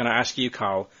 So I was going to ask you,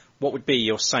 Carl, what would be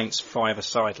your Saints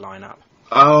 5-a-side lineup?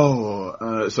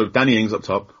 So Danny Ings up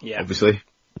top, obviously.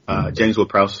 James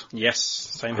Ward-Prowse. Yes,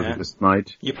 same here.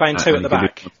 Snide. You're playing 2 at the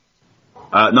back?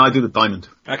 No, I do the diamond.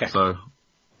 Okay. So,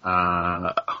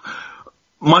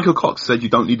 Michael Cox said you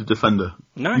don't need a defender.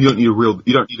 No. You don't need a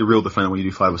real defender when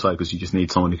you do 5-a-side, because you just need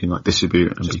someone who can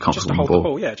distribute and be comfortable on the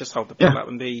ball. Just hold the ball up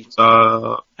and be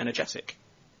energetic.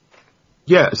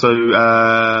 Yeah,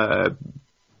 so,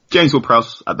 James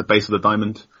Ward-Prowse at the base of the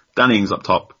diamond, Danny Ings up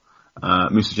top,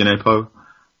 Moussa Djenepo,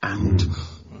 and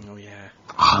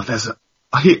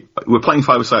we're playing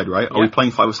 5-a-side, right? Yeah. Are we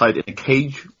playing 5-a-side in a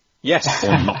cage? Yes. Or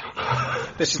not?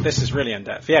 This is really in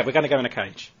depth. Yeah, we're going to go in a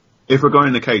cage. If we're going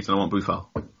in a cage, then I want Boufal.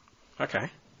 Okay.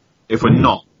 If we're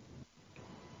not,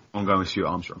 I'm going with Stuart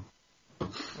Armstrong.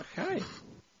 Okay.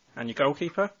 And your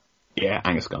goalkeeper? Yeah,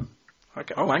 Angus Gunn.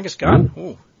 Okay. Oh, Angus Gunn.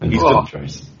 Ooh.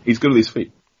 He's good with his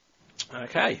feet.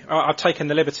 Okay. I've taken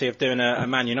the liberty of doing a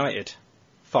Man United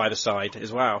 5-a-side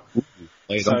as well.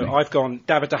 So I've gone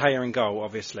David De Gea in goal,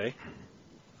 obviously.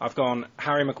 I've gone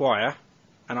Harry Maguire,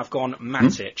 and I've gone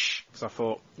Matic, because I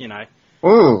thought,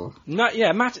 Oh. No,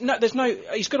 yeah,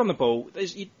 he's good on the ball.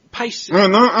 Pace is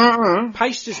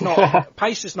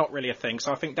not really a thing,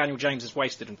 so I think Daniel James is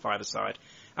wasted in 5-a-side.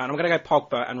 And I'm going to go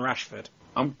Pogba and Rashford.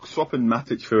 I'm swapping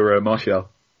Matic for Martial.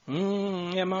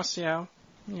 Yeah, Martial.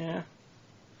 Yeah.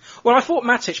 Well, I thought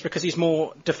Matic because he's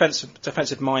more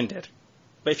defensive minded.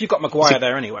 But if you've got Maguire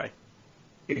there anyway.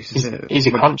 He's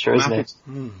a cruncher, isn't he?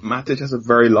 Matic has a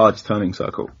very large turning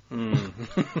circle.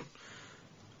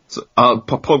 So,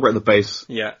 Pogba at the base.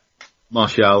 Yeah.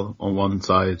 Martial on one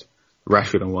side.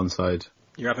 Rashford on one side.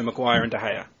 You're having Maguire and De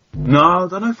Gea. No, I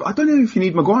don't know if you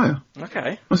need Maguire.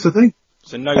 Okay. That's the thing.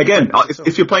 So no. Again,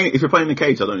 if you're playing in the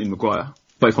cage, I don't need Maguire.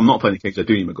 But if I'm not playing in the cage, I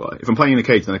do need Maguire. If I'm playing in the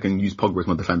cage, then I can use Pogba as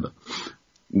my defender.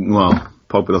 Well,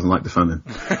 Pogba doesn't like defending.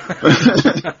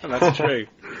 That's true.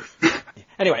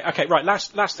 Anyway, okay, right.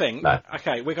 Last thing. No.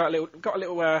 Okay, we got a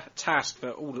little task for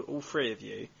all three of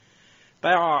you.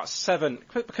 There are 7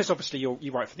 because obviously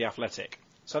you write for The Athletic.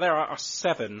 So there are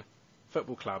 7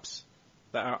 football clubs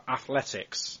that are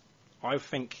athletics. I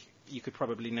think you could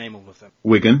probably name all of them.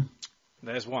 Wigan.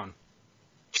 There's 1.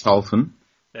 Charlton.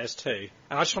 There's 2.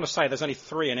 And I just want to say there's only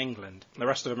 3 in England. The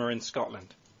rest of them are in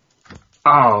Scotland.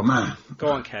 Oh man. Go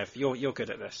on, Kev. You're good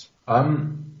at this.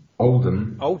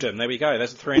 Oldham. Oldham, there we go.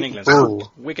 There's 3 in England.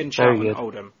 Wigan, Charlton,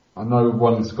 Oldham. I know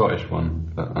one Scottish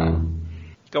one, but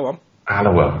go on.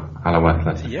 Alloa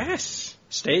Athletic. Yes.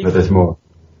 Steve? But there's more.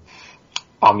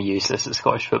 I'm useless at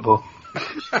Scottish football.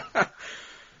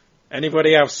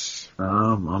 Anybody else?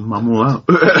 I'm all out.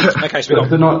 Okay, so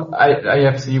they're not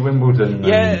AFC Wimbledon.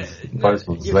 Yeah. Those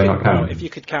ones, they not count. Well, if you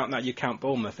could count that, you'd count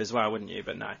Bournemouth as well, wouldn't you?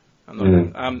 But no.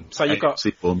 I'm not. So you've got. So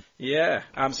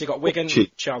you've got Wigan,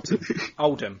 Charlton,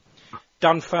 Oldham,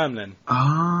 Dunfermline,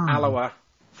 Alloa,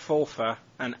 Forfar,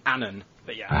 and Annan.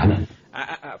 But yeah,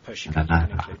 at a push you can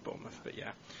include Bournemouth. But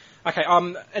yeah. Okay.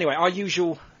 Anyway, our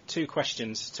usual 2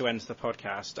 questions to end the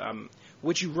podcast.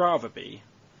 Would you rather be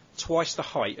twice the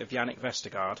height of Yannick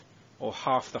Vestergaard or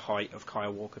half the height of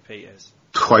Kyle Walker-Peters?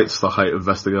 Twice the height of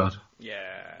Vestergaard.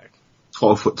 Yeah.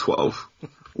 12'12".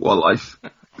 What a life.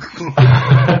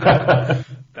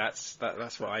 That's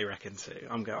what I reckon too.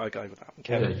 I'll go with that.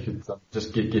 Yeah, you could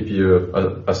just give you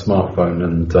a smartphone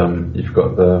and you've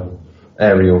got the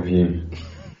aerial view.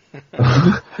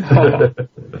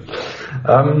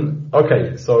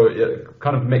 Okay, so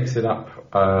kind of mixing up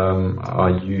our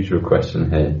usual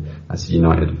question here as a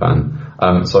United fan.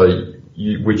 So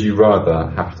would you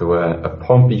rather have to wear a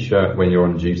Pompey shirt when you're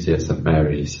on duty at St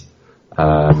Mary's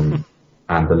and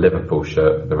a Liverpool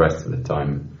shirt the rest of the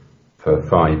time for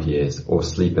 5 years, or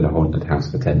sleep in a haunted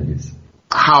house for 10 years?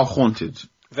 How haunted?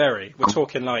 Very. We're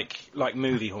talking like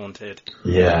movie haunted.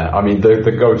 Yeah, I mean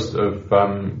the ghost of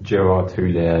Gerard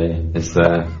Houllier is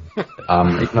there.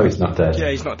 No, he's not dead. Yeah,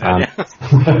 he's not dead.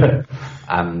 Yeah.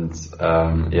 And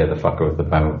the fucker with the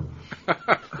belt.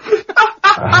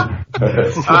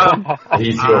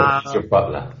 He's your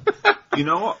butler. You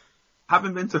know what?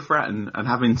 Having been to Fratton and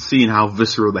having seen how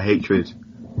visceral the hatred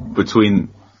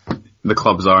between the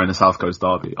clubs are in the South Coast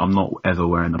Derby, I'm not ever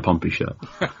wearing a Pompey shirt.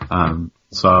 I'll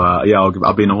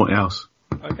be in a haunted house.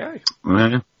 Okay.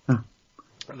 Yeah.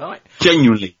 Right.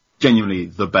 Genuinely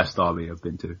the best derby I've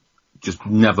been to. Just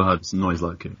never heard a noise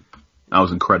like it. That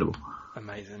was incredible.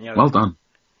 Amazing. Yeah. Well done.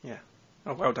 Yeah.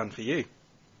 Oh, well done for you.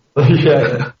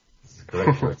 Yeah.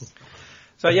 That's correct.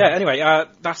 So yeah, anyway,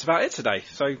 that's about it today.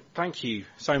 So thank you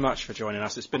so much for joining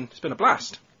us. It's been a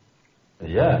blast.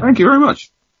 Yeah. Thank you very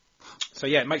much. So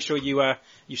yeah, make sure you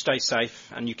stay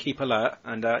safe and you keep alert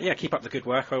and keep up the good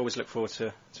work. I always look forward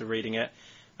to reading it.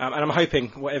 And I'm hoping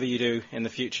whatever you do in the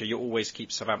future, you'll always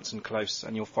keep Southampton close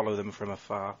and you'll follow them from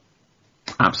afar.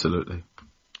 Absolutely.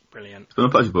 Brilliant. It's been a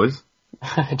pleasure, boys.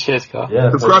 Cheers, Carl.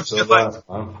 Yeah, subscribe to the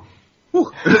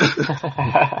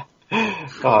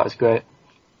Oh, it's great.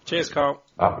 Cheers, Carl.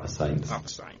 Up the Saints. Up the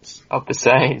Saints. Up the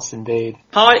Saints, indeed.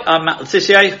 Hi, I'm Matt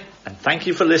Letitia, and thank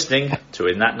you for listening to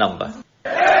In That Number.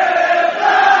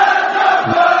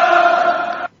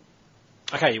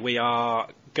 Okay, we are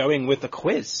going with the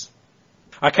quiz.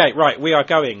 Okay, right, we are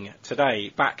going today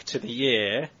back to the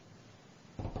year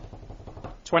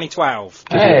 2012.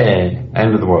 Hey,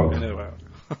 end of the world. End of the world.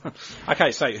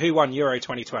 Okay, so who won Euro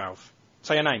 2012?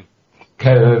 Say your name.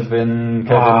 Kevin.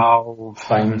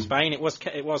 Spain. Spain. It was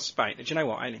Spain. Do you know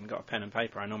what? I ain't even got a pen and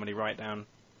paper. I normally write down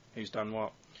who's done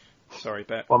what. Sorry,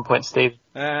 Bet. 1 point, Steve.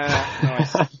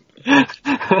 Nice.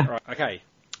 Right, okay.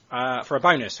 For a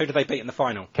bonus, who did they beat in the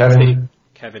final? Kevin,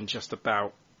 just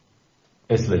about.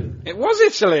 Italy. It was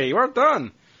Italy. Well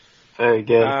done. Very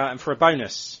good. And for a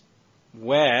bonus,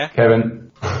 where?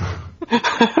 Kevin.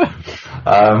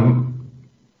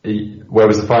 Where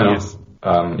was the final? Yes.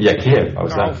 Kiev. I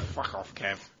was there. Oh, fuck off,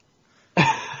 Kev.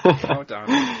 Well done.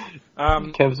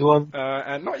 Kev's won.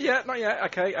 Not yet.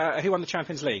 Okay. Who won the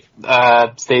Champions League?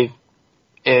 Steve.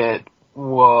 It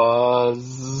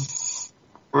was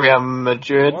Real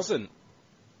Madrid. It wasn't.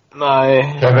 No.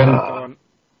 Kevin.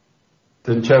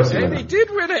 Didn't Chelsea Yeah, win they it?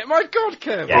 did win it. My God,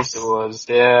 Kev. Yes, it was.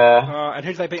 Yeah. And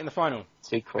who did they beat in the final?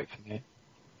 Too quick for me.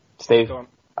 Steve. Go on.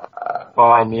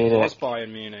 Bayern It Munich. was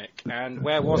Bayern Munich. And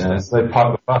where was Yeah, it? so they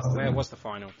parked the bus. Where was the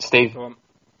final? Steve. Go on.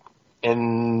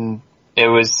 It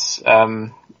was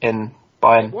in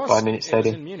Bayern Munich It was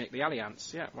Stadium. in Munich, the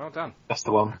Allianz. Yeah, well done. That's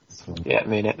the one. Yeah,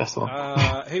 Munich. That's the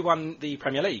one. Who won the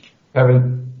Premier League?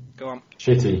 Kevin. Go on.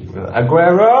 Shitty.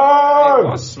 Aguero! It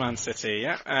was Man City,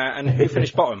 yeah. And who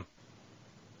finished bottom?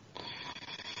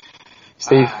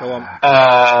 Steve. Go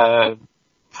on.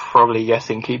 Probably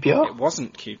guessing QPR. It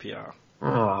wasn't QPR.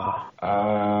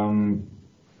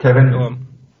 Kevin. Go on.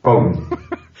 Bolton.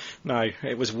 No,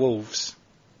 it was Wolves.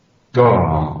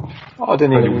 Oh. I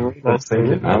didn't even realise. think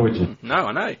it now, would you? No,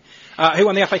 I know. Who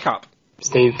won the FA Cup?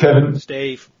 Steve. Kevin.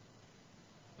 Steve.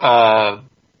 Probably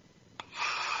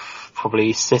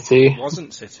City. It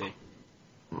wasn't City.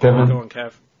 Kevin. Go on,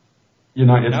 Kev.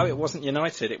 United. No, it wasn't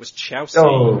United. It was Chelsea.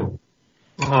 Oh.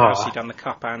 Chelsea done the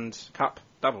cup and cup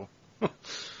double.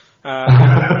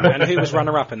 And who was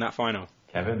runner-up in that final?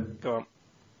 Kevin. Go on.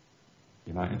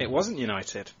 United. It wasn't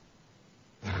United.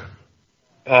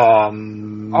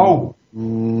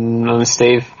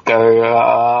 Steve, go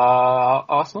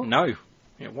Arsenal? No,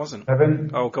 it wasn't. Kevin.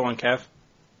 Oh, go on, Kev.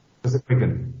 Was it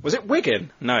Wigan? Was it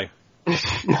Wigan? No.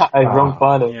 No, wrong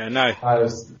final. Yeah, no.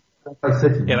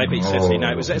 City. Yeah, they beat City.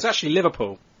 No, it was actually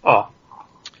Liverpool. Oh.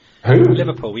 Who?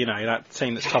 Liverpool, you know, that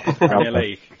team that's top of the Premier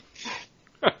League.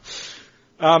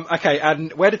 Okay,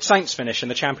 and where did Saints finish in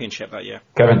the Championship that year?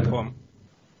 Kevin. Go on.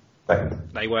 Second.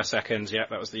 They were seconds, yeah,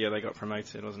 that was the year they got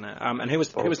promoted, wasn't it? And who was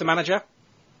the manager?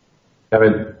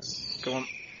 Kevin. Go on.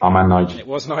 Our man Nigel. It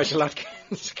was Nigel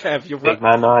Adkins. Kev, you're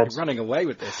running away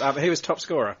with this. Who was top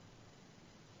scorer?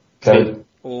 Kevin.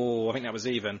 Oh, I think that was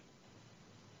even.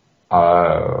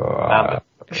 Lambert.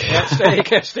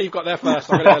 Yeah, Steve got there first.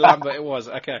 I'm going to go Lambert. It was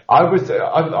okay. I was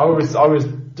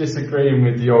disagreeing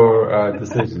with your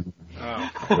decision. Oh.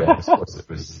 Yes, it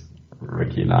was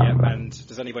Ricky Lambert. Yeah, and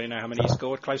does anybody know how many he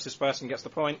scored? Closest person gets the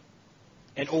point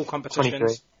in all competitions.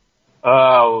 23.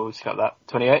 Oh, we'll got that.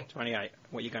 28. 28.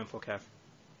 What are you going for, Kev?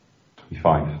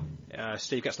 25.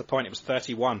 Steve gets the point. It was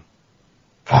 31.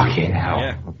 Fucking hell.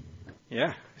 Yeah.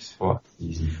 Yeah. What?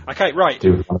 Easy. Okay, right.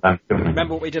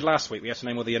 Remember what we did last week? We had to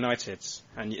name all the Uniteds,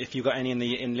 and if you got any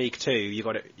in League 2, you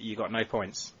got no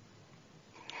points.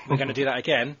 We're going to do that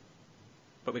again,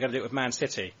 but we're going to do it with Man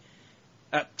City.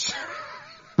 How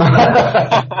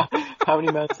many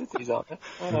Man Cities are there?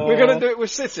 We're going to do it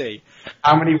with City.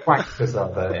 How many wankers are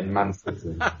there in Man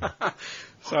City?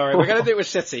 Sorry, we're going to do it with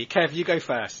City. Kev, you go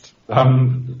first.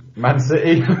 Man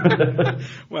City.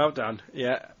 Well done.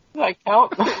 Yeah. Does that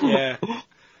count? Yeah.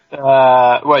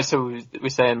 Right, so we're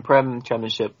saying Prem,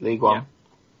 Championship, League One. Yeah.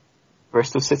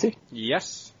 Bristol City?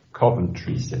 Yes.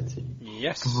 Coventry City.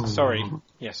 Yes. Sorry.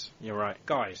 Yes, you're right.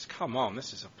 Guys, come on.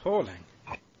 This is appalling.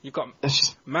 You've got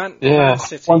Man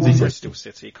City, Swansea Bristol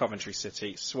City, Coventry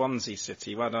City, Swansea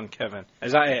City. Well done, Kevin.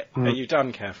 Is that it? Are you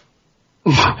done, Kev?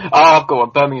 I've got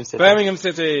one. Birmingham City. Birmingham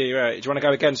City. Right. Do you want to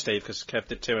go again, Steve? Because Kev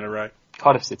did 2 in a row.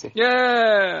 Cardiff City.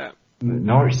 Yeah.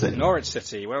 Norwich City. Norwich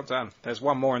City. Well done. There's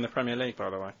one more in the Premier League, by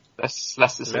the way.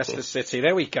 Leicester City. Leicester City.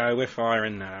 There we go. We're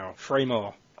firing now. 3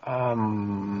 more.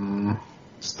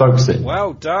 Stoke City.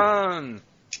 Well done.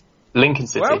 Lincoln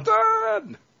City. Well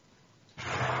done.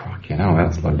 Fucking hell,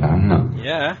 that's low down, isn't it?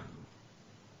 Yeah.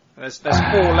 There's 4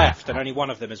 left, and only one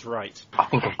of them is right. I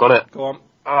think I've got it. Go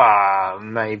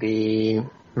on. Maybe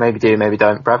do, maybe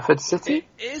don't. Bradford City?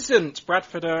 It isn't.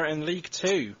 Bradford are in League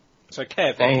 2. So,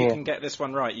 Kev, if you can get this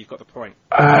one right, you've got the point.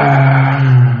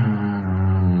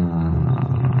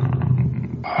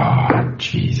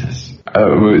 Jesus.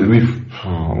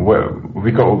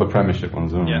 We got all the Premiership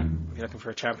ones, haven't we? Yeah. You're looking for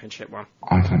a Championship one.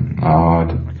 I don't know.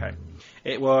 Okay.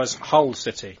 It was Hull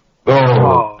City.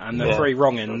 Oh. And the 3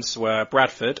 wrong-ins were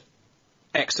Bradford,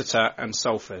 Exeter, and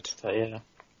Salford. So,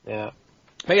 yeah.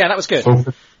 But yeah, that was good.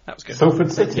 Salford. That was good.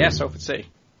 Salford City? Yeah, Salford City.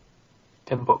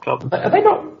 Timbuk Club. Are they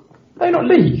not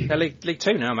League? They're League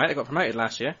 2 now, mate. They got promoted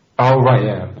last year. Oh, right,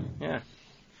 yeah.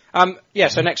 Yeah.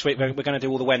 So next week we're going to do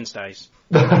all the Wednesdays.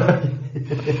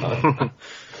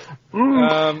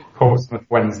 Portsmouth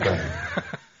Wednesday.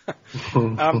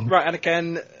 Right, and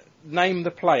again, name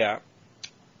the player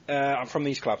from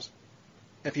these clubs.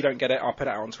 If you don't get it, I'll put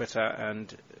it out on Twitter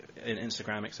and in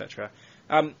Instagram, etc.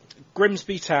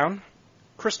 Grimsby Town,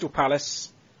 Crystal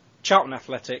Palace, Charlton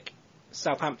Athletic,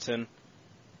 Southampton,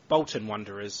 Bolton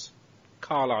Wanderers,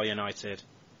 Carlisle United,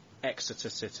 Exeter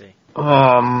City. No,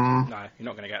 you're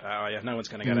not going to get that, are you? No one's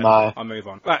going to get it. I'll move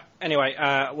on. But anyway,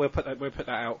 we'll put that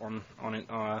out on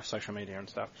our social media and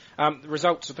stuff. The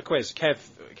results of the quiz.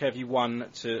 Kev, you won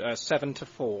to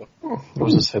 7-4. It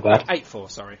wasn't so bad. 8-4.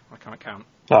 Sorry, I can't count.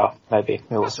 Oh, maybe.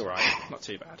 That's all right. Not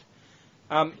too bad.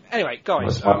 Anyway,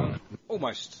 guys,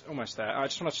 almost there. I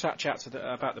just want to chat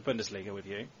about the Bundesliga with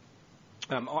you.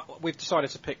 We've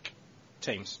decided to pick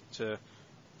teams to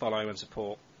follow and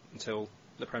support until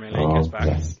the Premier League gets back.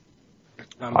 Yes.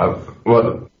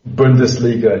 Well,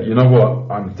 Bundesliga, you know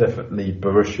what? I'm definitely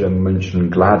Borussia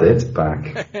Mönchengladbach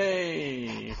back.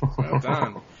 Hey, well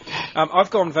done. I've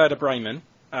gone Werder Bremen,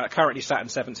 currently sat in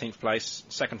 17th place,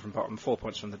 second from bottom, 4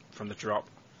 points from the drop.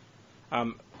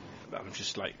 I'm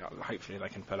just like, hopefully they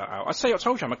can pull it out. I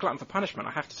told you, I'm a glutton for punishment.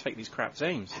 I have to take these crap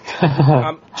teams.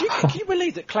 Can you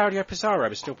believe that Claudio Pizarro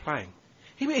is still playing?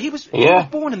 He was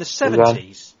born in the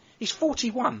 70s. He's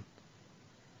 41.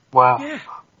 Wow. Yeah.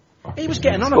 He was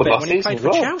getting on a bit when he played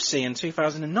for Chelsea in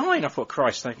 2009. I thought,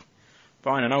 Christ, they're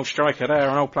buying an old striker there,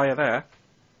 an old player there.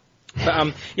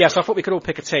 But, so I thought we could all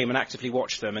pick a team and actively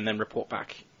watch them and then report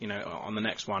back, on the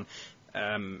next one.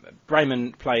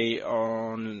 Bremen play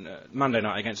on Monday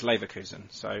night against Leverkusen.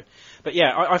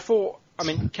 I thought,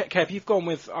 Kev, you've gone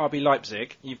with RB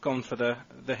Leipzig. You've gone for the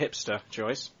hipster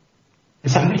choice.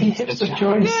 Is that really hipster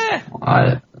choice?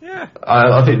 Yeah.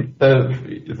 I think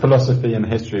the philosophy and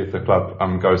history of the club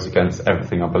goes against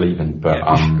everything I believe in, but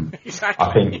exactly.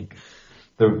 I think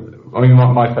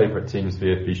my favourite team is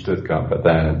VfB Stuttgart, but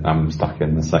they're stuck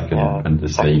in the second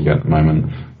Bundesliga at the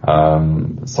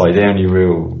moment. So the only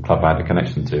real club I had a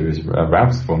connection to is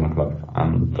Ralph's former club,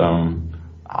 and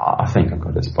I think I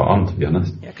got it spot on, to be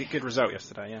honest. Yeah, good result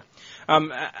yesterday, yeah.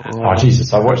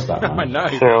 Jesus, I watched that, man. I know.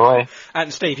 Throw away.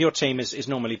 And Steve, your team is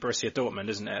normally Borussia Dortmund,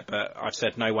 isn't it? But I've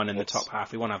said no one in the top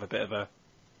half. We want to have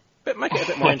make it a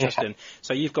bit more interesting.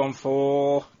 So you've gone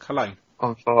for Cologne.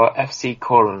 Gone for FC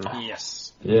Cologne.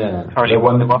 Yes. Yeah. They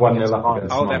won 1-0 up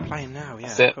against Oh, they're playing now,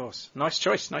 yeah, of course. Nice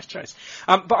choice.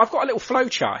 But I've got a little flow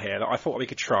chart here that I thought we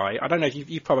could try. I don't know if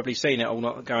you've probably seen it all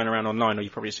not going around online, or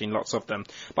you've probably seen lots of them.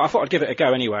 But I thought I'd give it a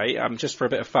go anyway, just for a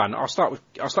bit of fun. I'll start with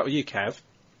you, Kev.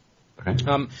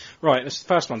 Okay. Right, this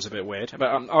first one's a bit weird, but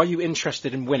are you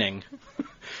interested in winning?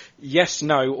 Yes,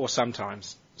 no, or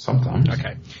sometimes? Sometimes.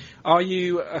 Okay. Are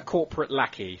you a corporate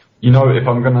lackey? If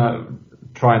I'm going to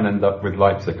try and end up with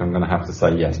Leipzig, I'm going to have to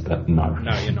say yes, but no.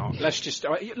 No, you're not. Let's just...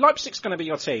 Leipzig's going to be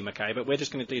your team, okay, but we're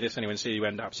just going to do this anyway and see who you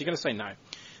end up. So you're going to say no.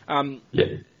 Yeah.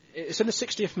 It's in the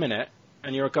 60th minute,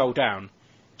 and you're a goal down.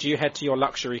 Do you head to your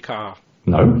luxury car?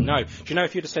 No. No. Do you know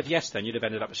if you'd have said yes then, you'd have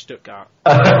ended up at Stuttgart?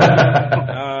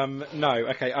 No.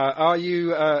 Okay. Are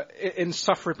you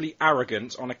insufferably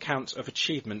arrogant on account of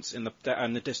achievements in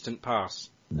the distant past?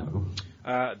 No.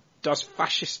 Does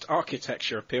fascist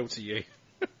architecture appeal to you?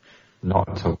 Not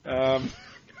at all.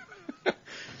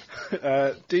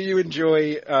 Do you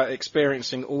enjoy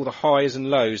experiencing all the highs and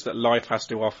lows that life has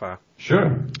to offer?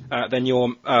 Sure. Then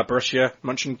you're Borussia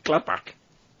Mönchengladbach.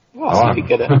 Well, you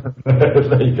get it.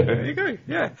 There you go.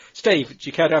 Yeah. Steve, do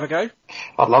you care to have a go?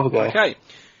 I'd love a go. Okay.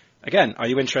 Again, are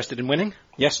you interested in winning?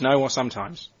 Yes, no, or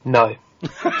sometimes? No.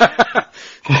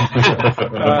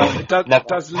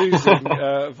 Does losing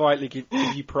vitally give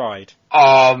you pride?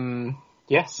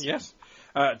 Yes. Yes.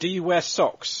 Do you wear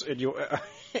socks in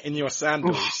your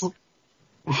sandals?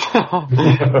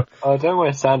 I don't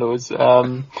wear sandals.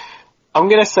 I'm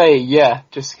going to say yeah,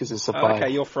 just because it's a play. Okay,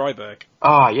 you're Freiburg.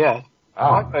 Yeah.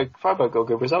 Freiburg got a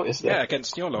good result yesterday. Yeah,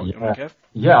 against your lot, Kev.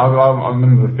 Yeah, I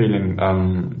remember feeling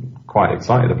quite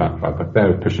excited about Freiburg. They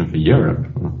were pushing for Europe.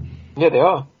 Yeah, they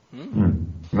are.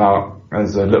 Now,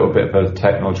 there's a little bit of a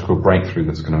technological breakthrough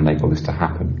that's going to enable this to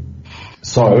happen.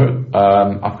 So,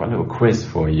 I've got a little quiz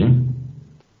for you.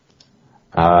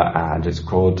 And it's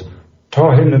called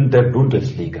Torhymnen der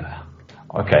Bundesliga.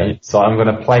 Okay, so I'm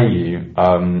going to play you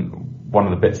one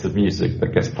of the bits of music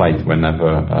that gets played whenever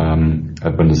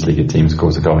a Bundesliga team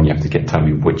scores a goal, and you have to tell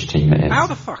me which team it is. How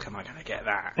the fuck am I going to get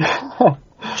that?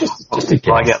 just a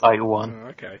guess. I get like one. Oh,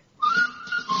 okay.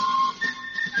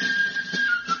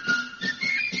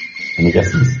 Any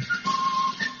guesses?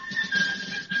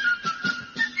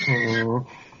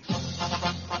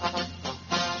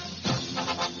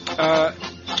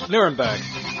 Nuremberg.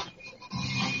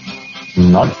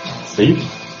 No. Steve?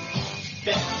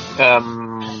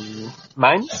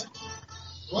 Mainz?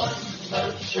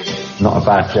 Not a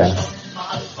bad guess.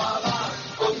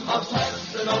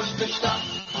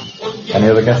 Any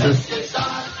other guesses?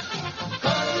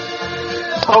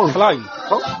 Cologne.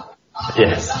 Oh.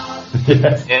 Yes.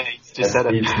 Yes. Yeah, you just said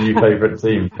it. Steve's new favourite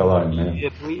team, Cologne. Yeah. Yeah,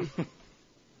 please.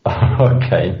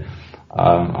 Okay.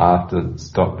 I have to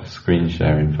stop screen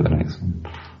sharing for the next one.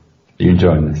 Are you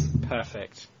enjoying this?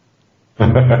 Perfect.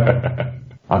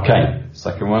 Okay,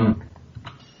 second one.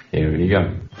 Here we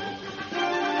go.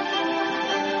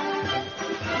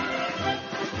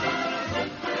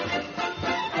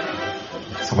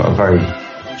 It's got a very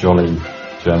jolly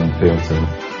German feel to it.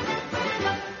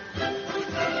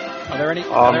 Are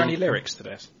there any lyrics to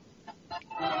this?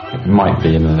 It might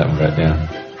be in a little bit, yeah.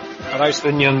 Are those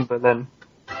Union Berlin?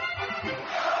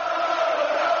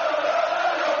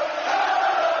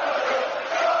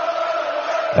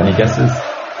 Any guesses?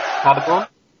 Paderborn?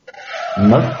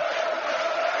 No.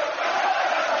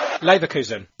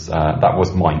 Leverkusen. That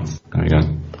was Mainz. There we go.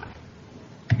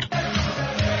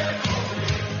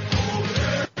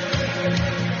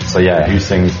 So yeah, who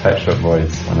sings Pet Shop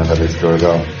Boys whenever they score a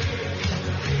goal?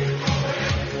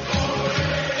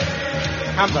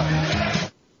 Hamburg.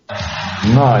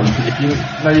 No, if you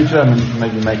know your German, you can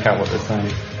maybe make out what they're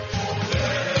saying.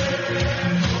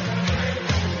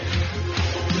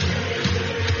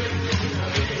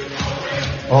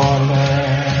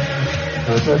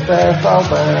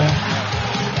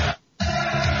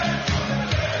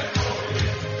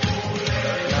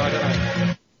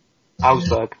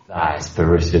 Augsburg. That's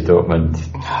Borussia Dortmund.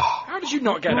 How did you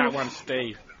not get that one,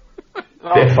 Steve?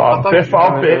 Biff off Don't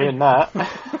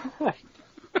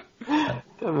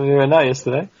remember hearing that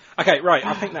yesterday. Okay, right.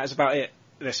 I think that's about it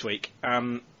this week.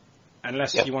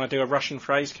 Unless you want to do a Russian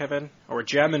phrase, Kevin, or a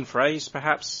German phrase,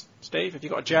 perhaps, Steve. Have you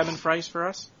got a German phrase for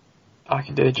us? I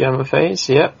can do a German phrase.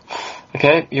 Yep.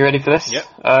 Okay, you ready for this? Yep.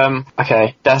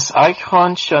 Okay. Das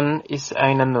Eichhörnchen ist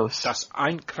eine Nuss. Das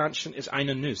Eichhörnchen ist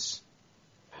eine Nuss.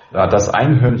 Das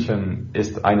Einhörnchen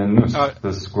ist eine Nuss.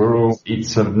 The squirrel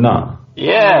eats a nut.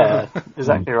 Yeah,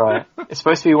 exactly right. It's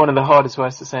supposed to be one of the hardest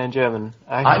words to say in German.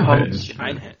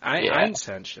 Einhörnchen.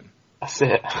 That's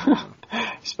it.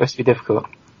 It's supposed to be difficult.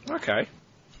 Okay.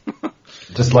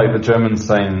 Just like the Germans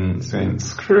saying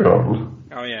squirrel.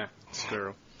 Oh yeah,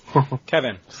 squirrel.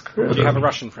 Kevin, do you have a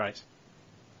Russian phrase?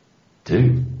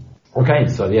 Do. Okay,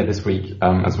 so yeah, this week,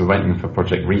 as we're waiting for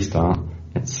Project Restart,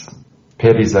 it's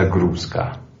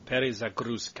Perizagruska.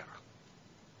 Perizagruska.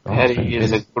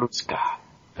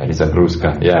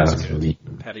 Perizagruska, yeah, that's really...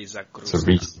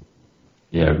 Perizagruska.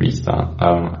 Restart.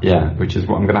 Which is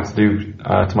what I'm going to have to do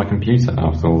to my computer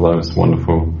after all those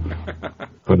wonderful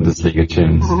Bundesliga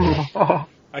tunes.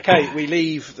 Okay, we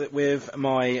leave with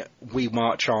my "We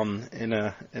March On" in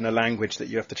a language that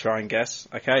you have to try and guess.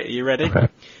 Okay, are you ready? Okay.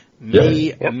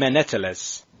 Me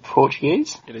meneteles.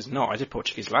 Portuguese? It is not. I did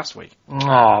Portuguese last week.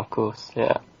 Ah, of course,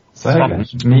 yeah. Say again.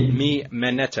 Me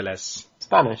meneteles.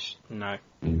 Spanish? No.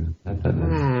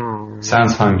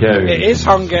 Sounds Hungarian. It is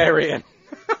Hungarian.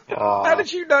 How did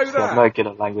you know that? I'm no good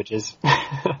at languages.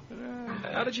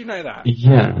 How did you know that?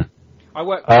 Yeah. I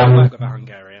work with a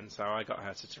Hungarian, so I got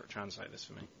her to translate this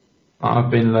for me. I've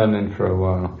been learning for a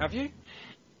while. Have you?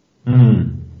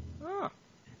 Ah,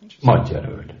 interesting. My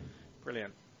German.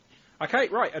 Brilliant. Okay,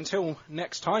 right, until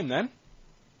next time then.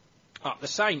 Up the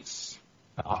Saints.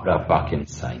 Up the fucking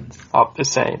Saints. Up the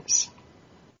Saints.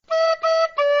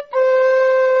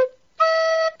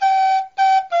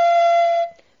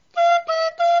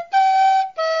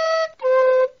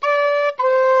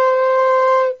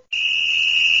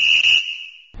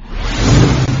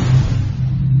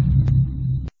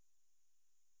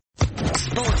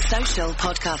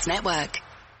 Podcast Network.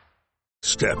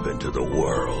 Step into the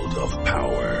world of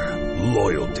power,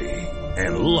 loyalty,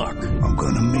 and luck. I'm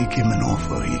gonna make him an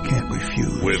offer he can't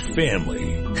refuse. With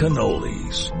family,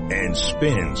 cannolis, and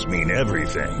spins mean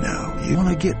everything. Now, you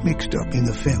wanna get mixed up in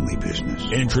the family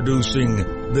business. Introducing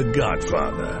The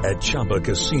Godfather at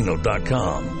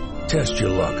ChumbaCasino.com. Test your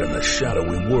luck in the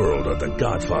shadowy world of The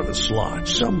Godfather slot.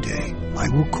 Someday, I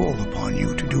will call upon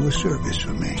you to do a service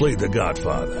for me. Play The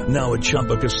Godfather, now at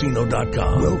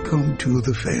ChumbaCasino.com. Welcome to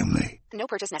the family. No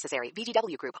purchase necessary.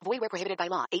 VGW Group. Void where prohibited by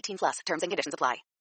law. 18+. Terms and conditions apply.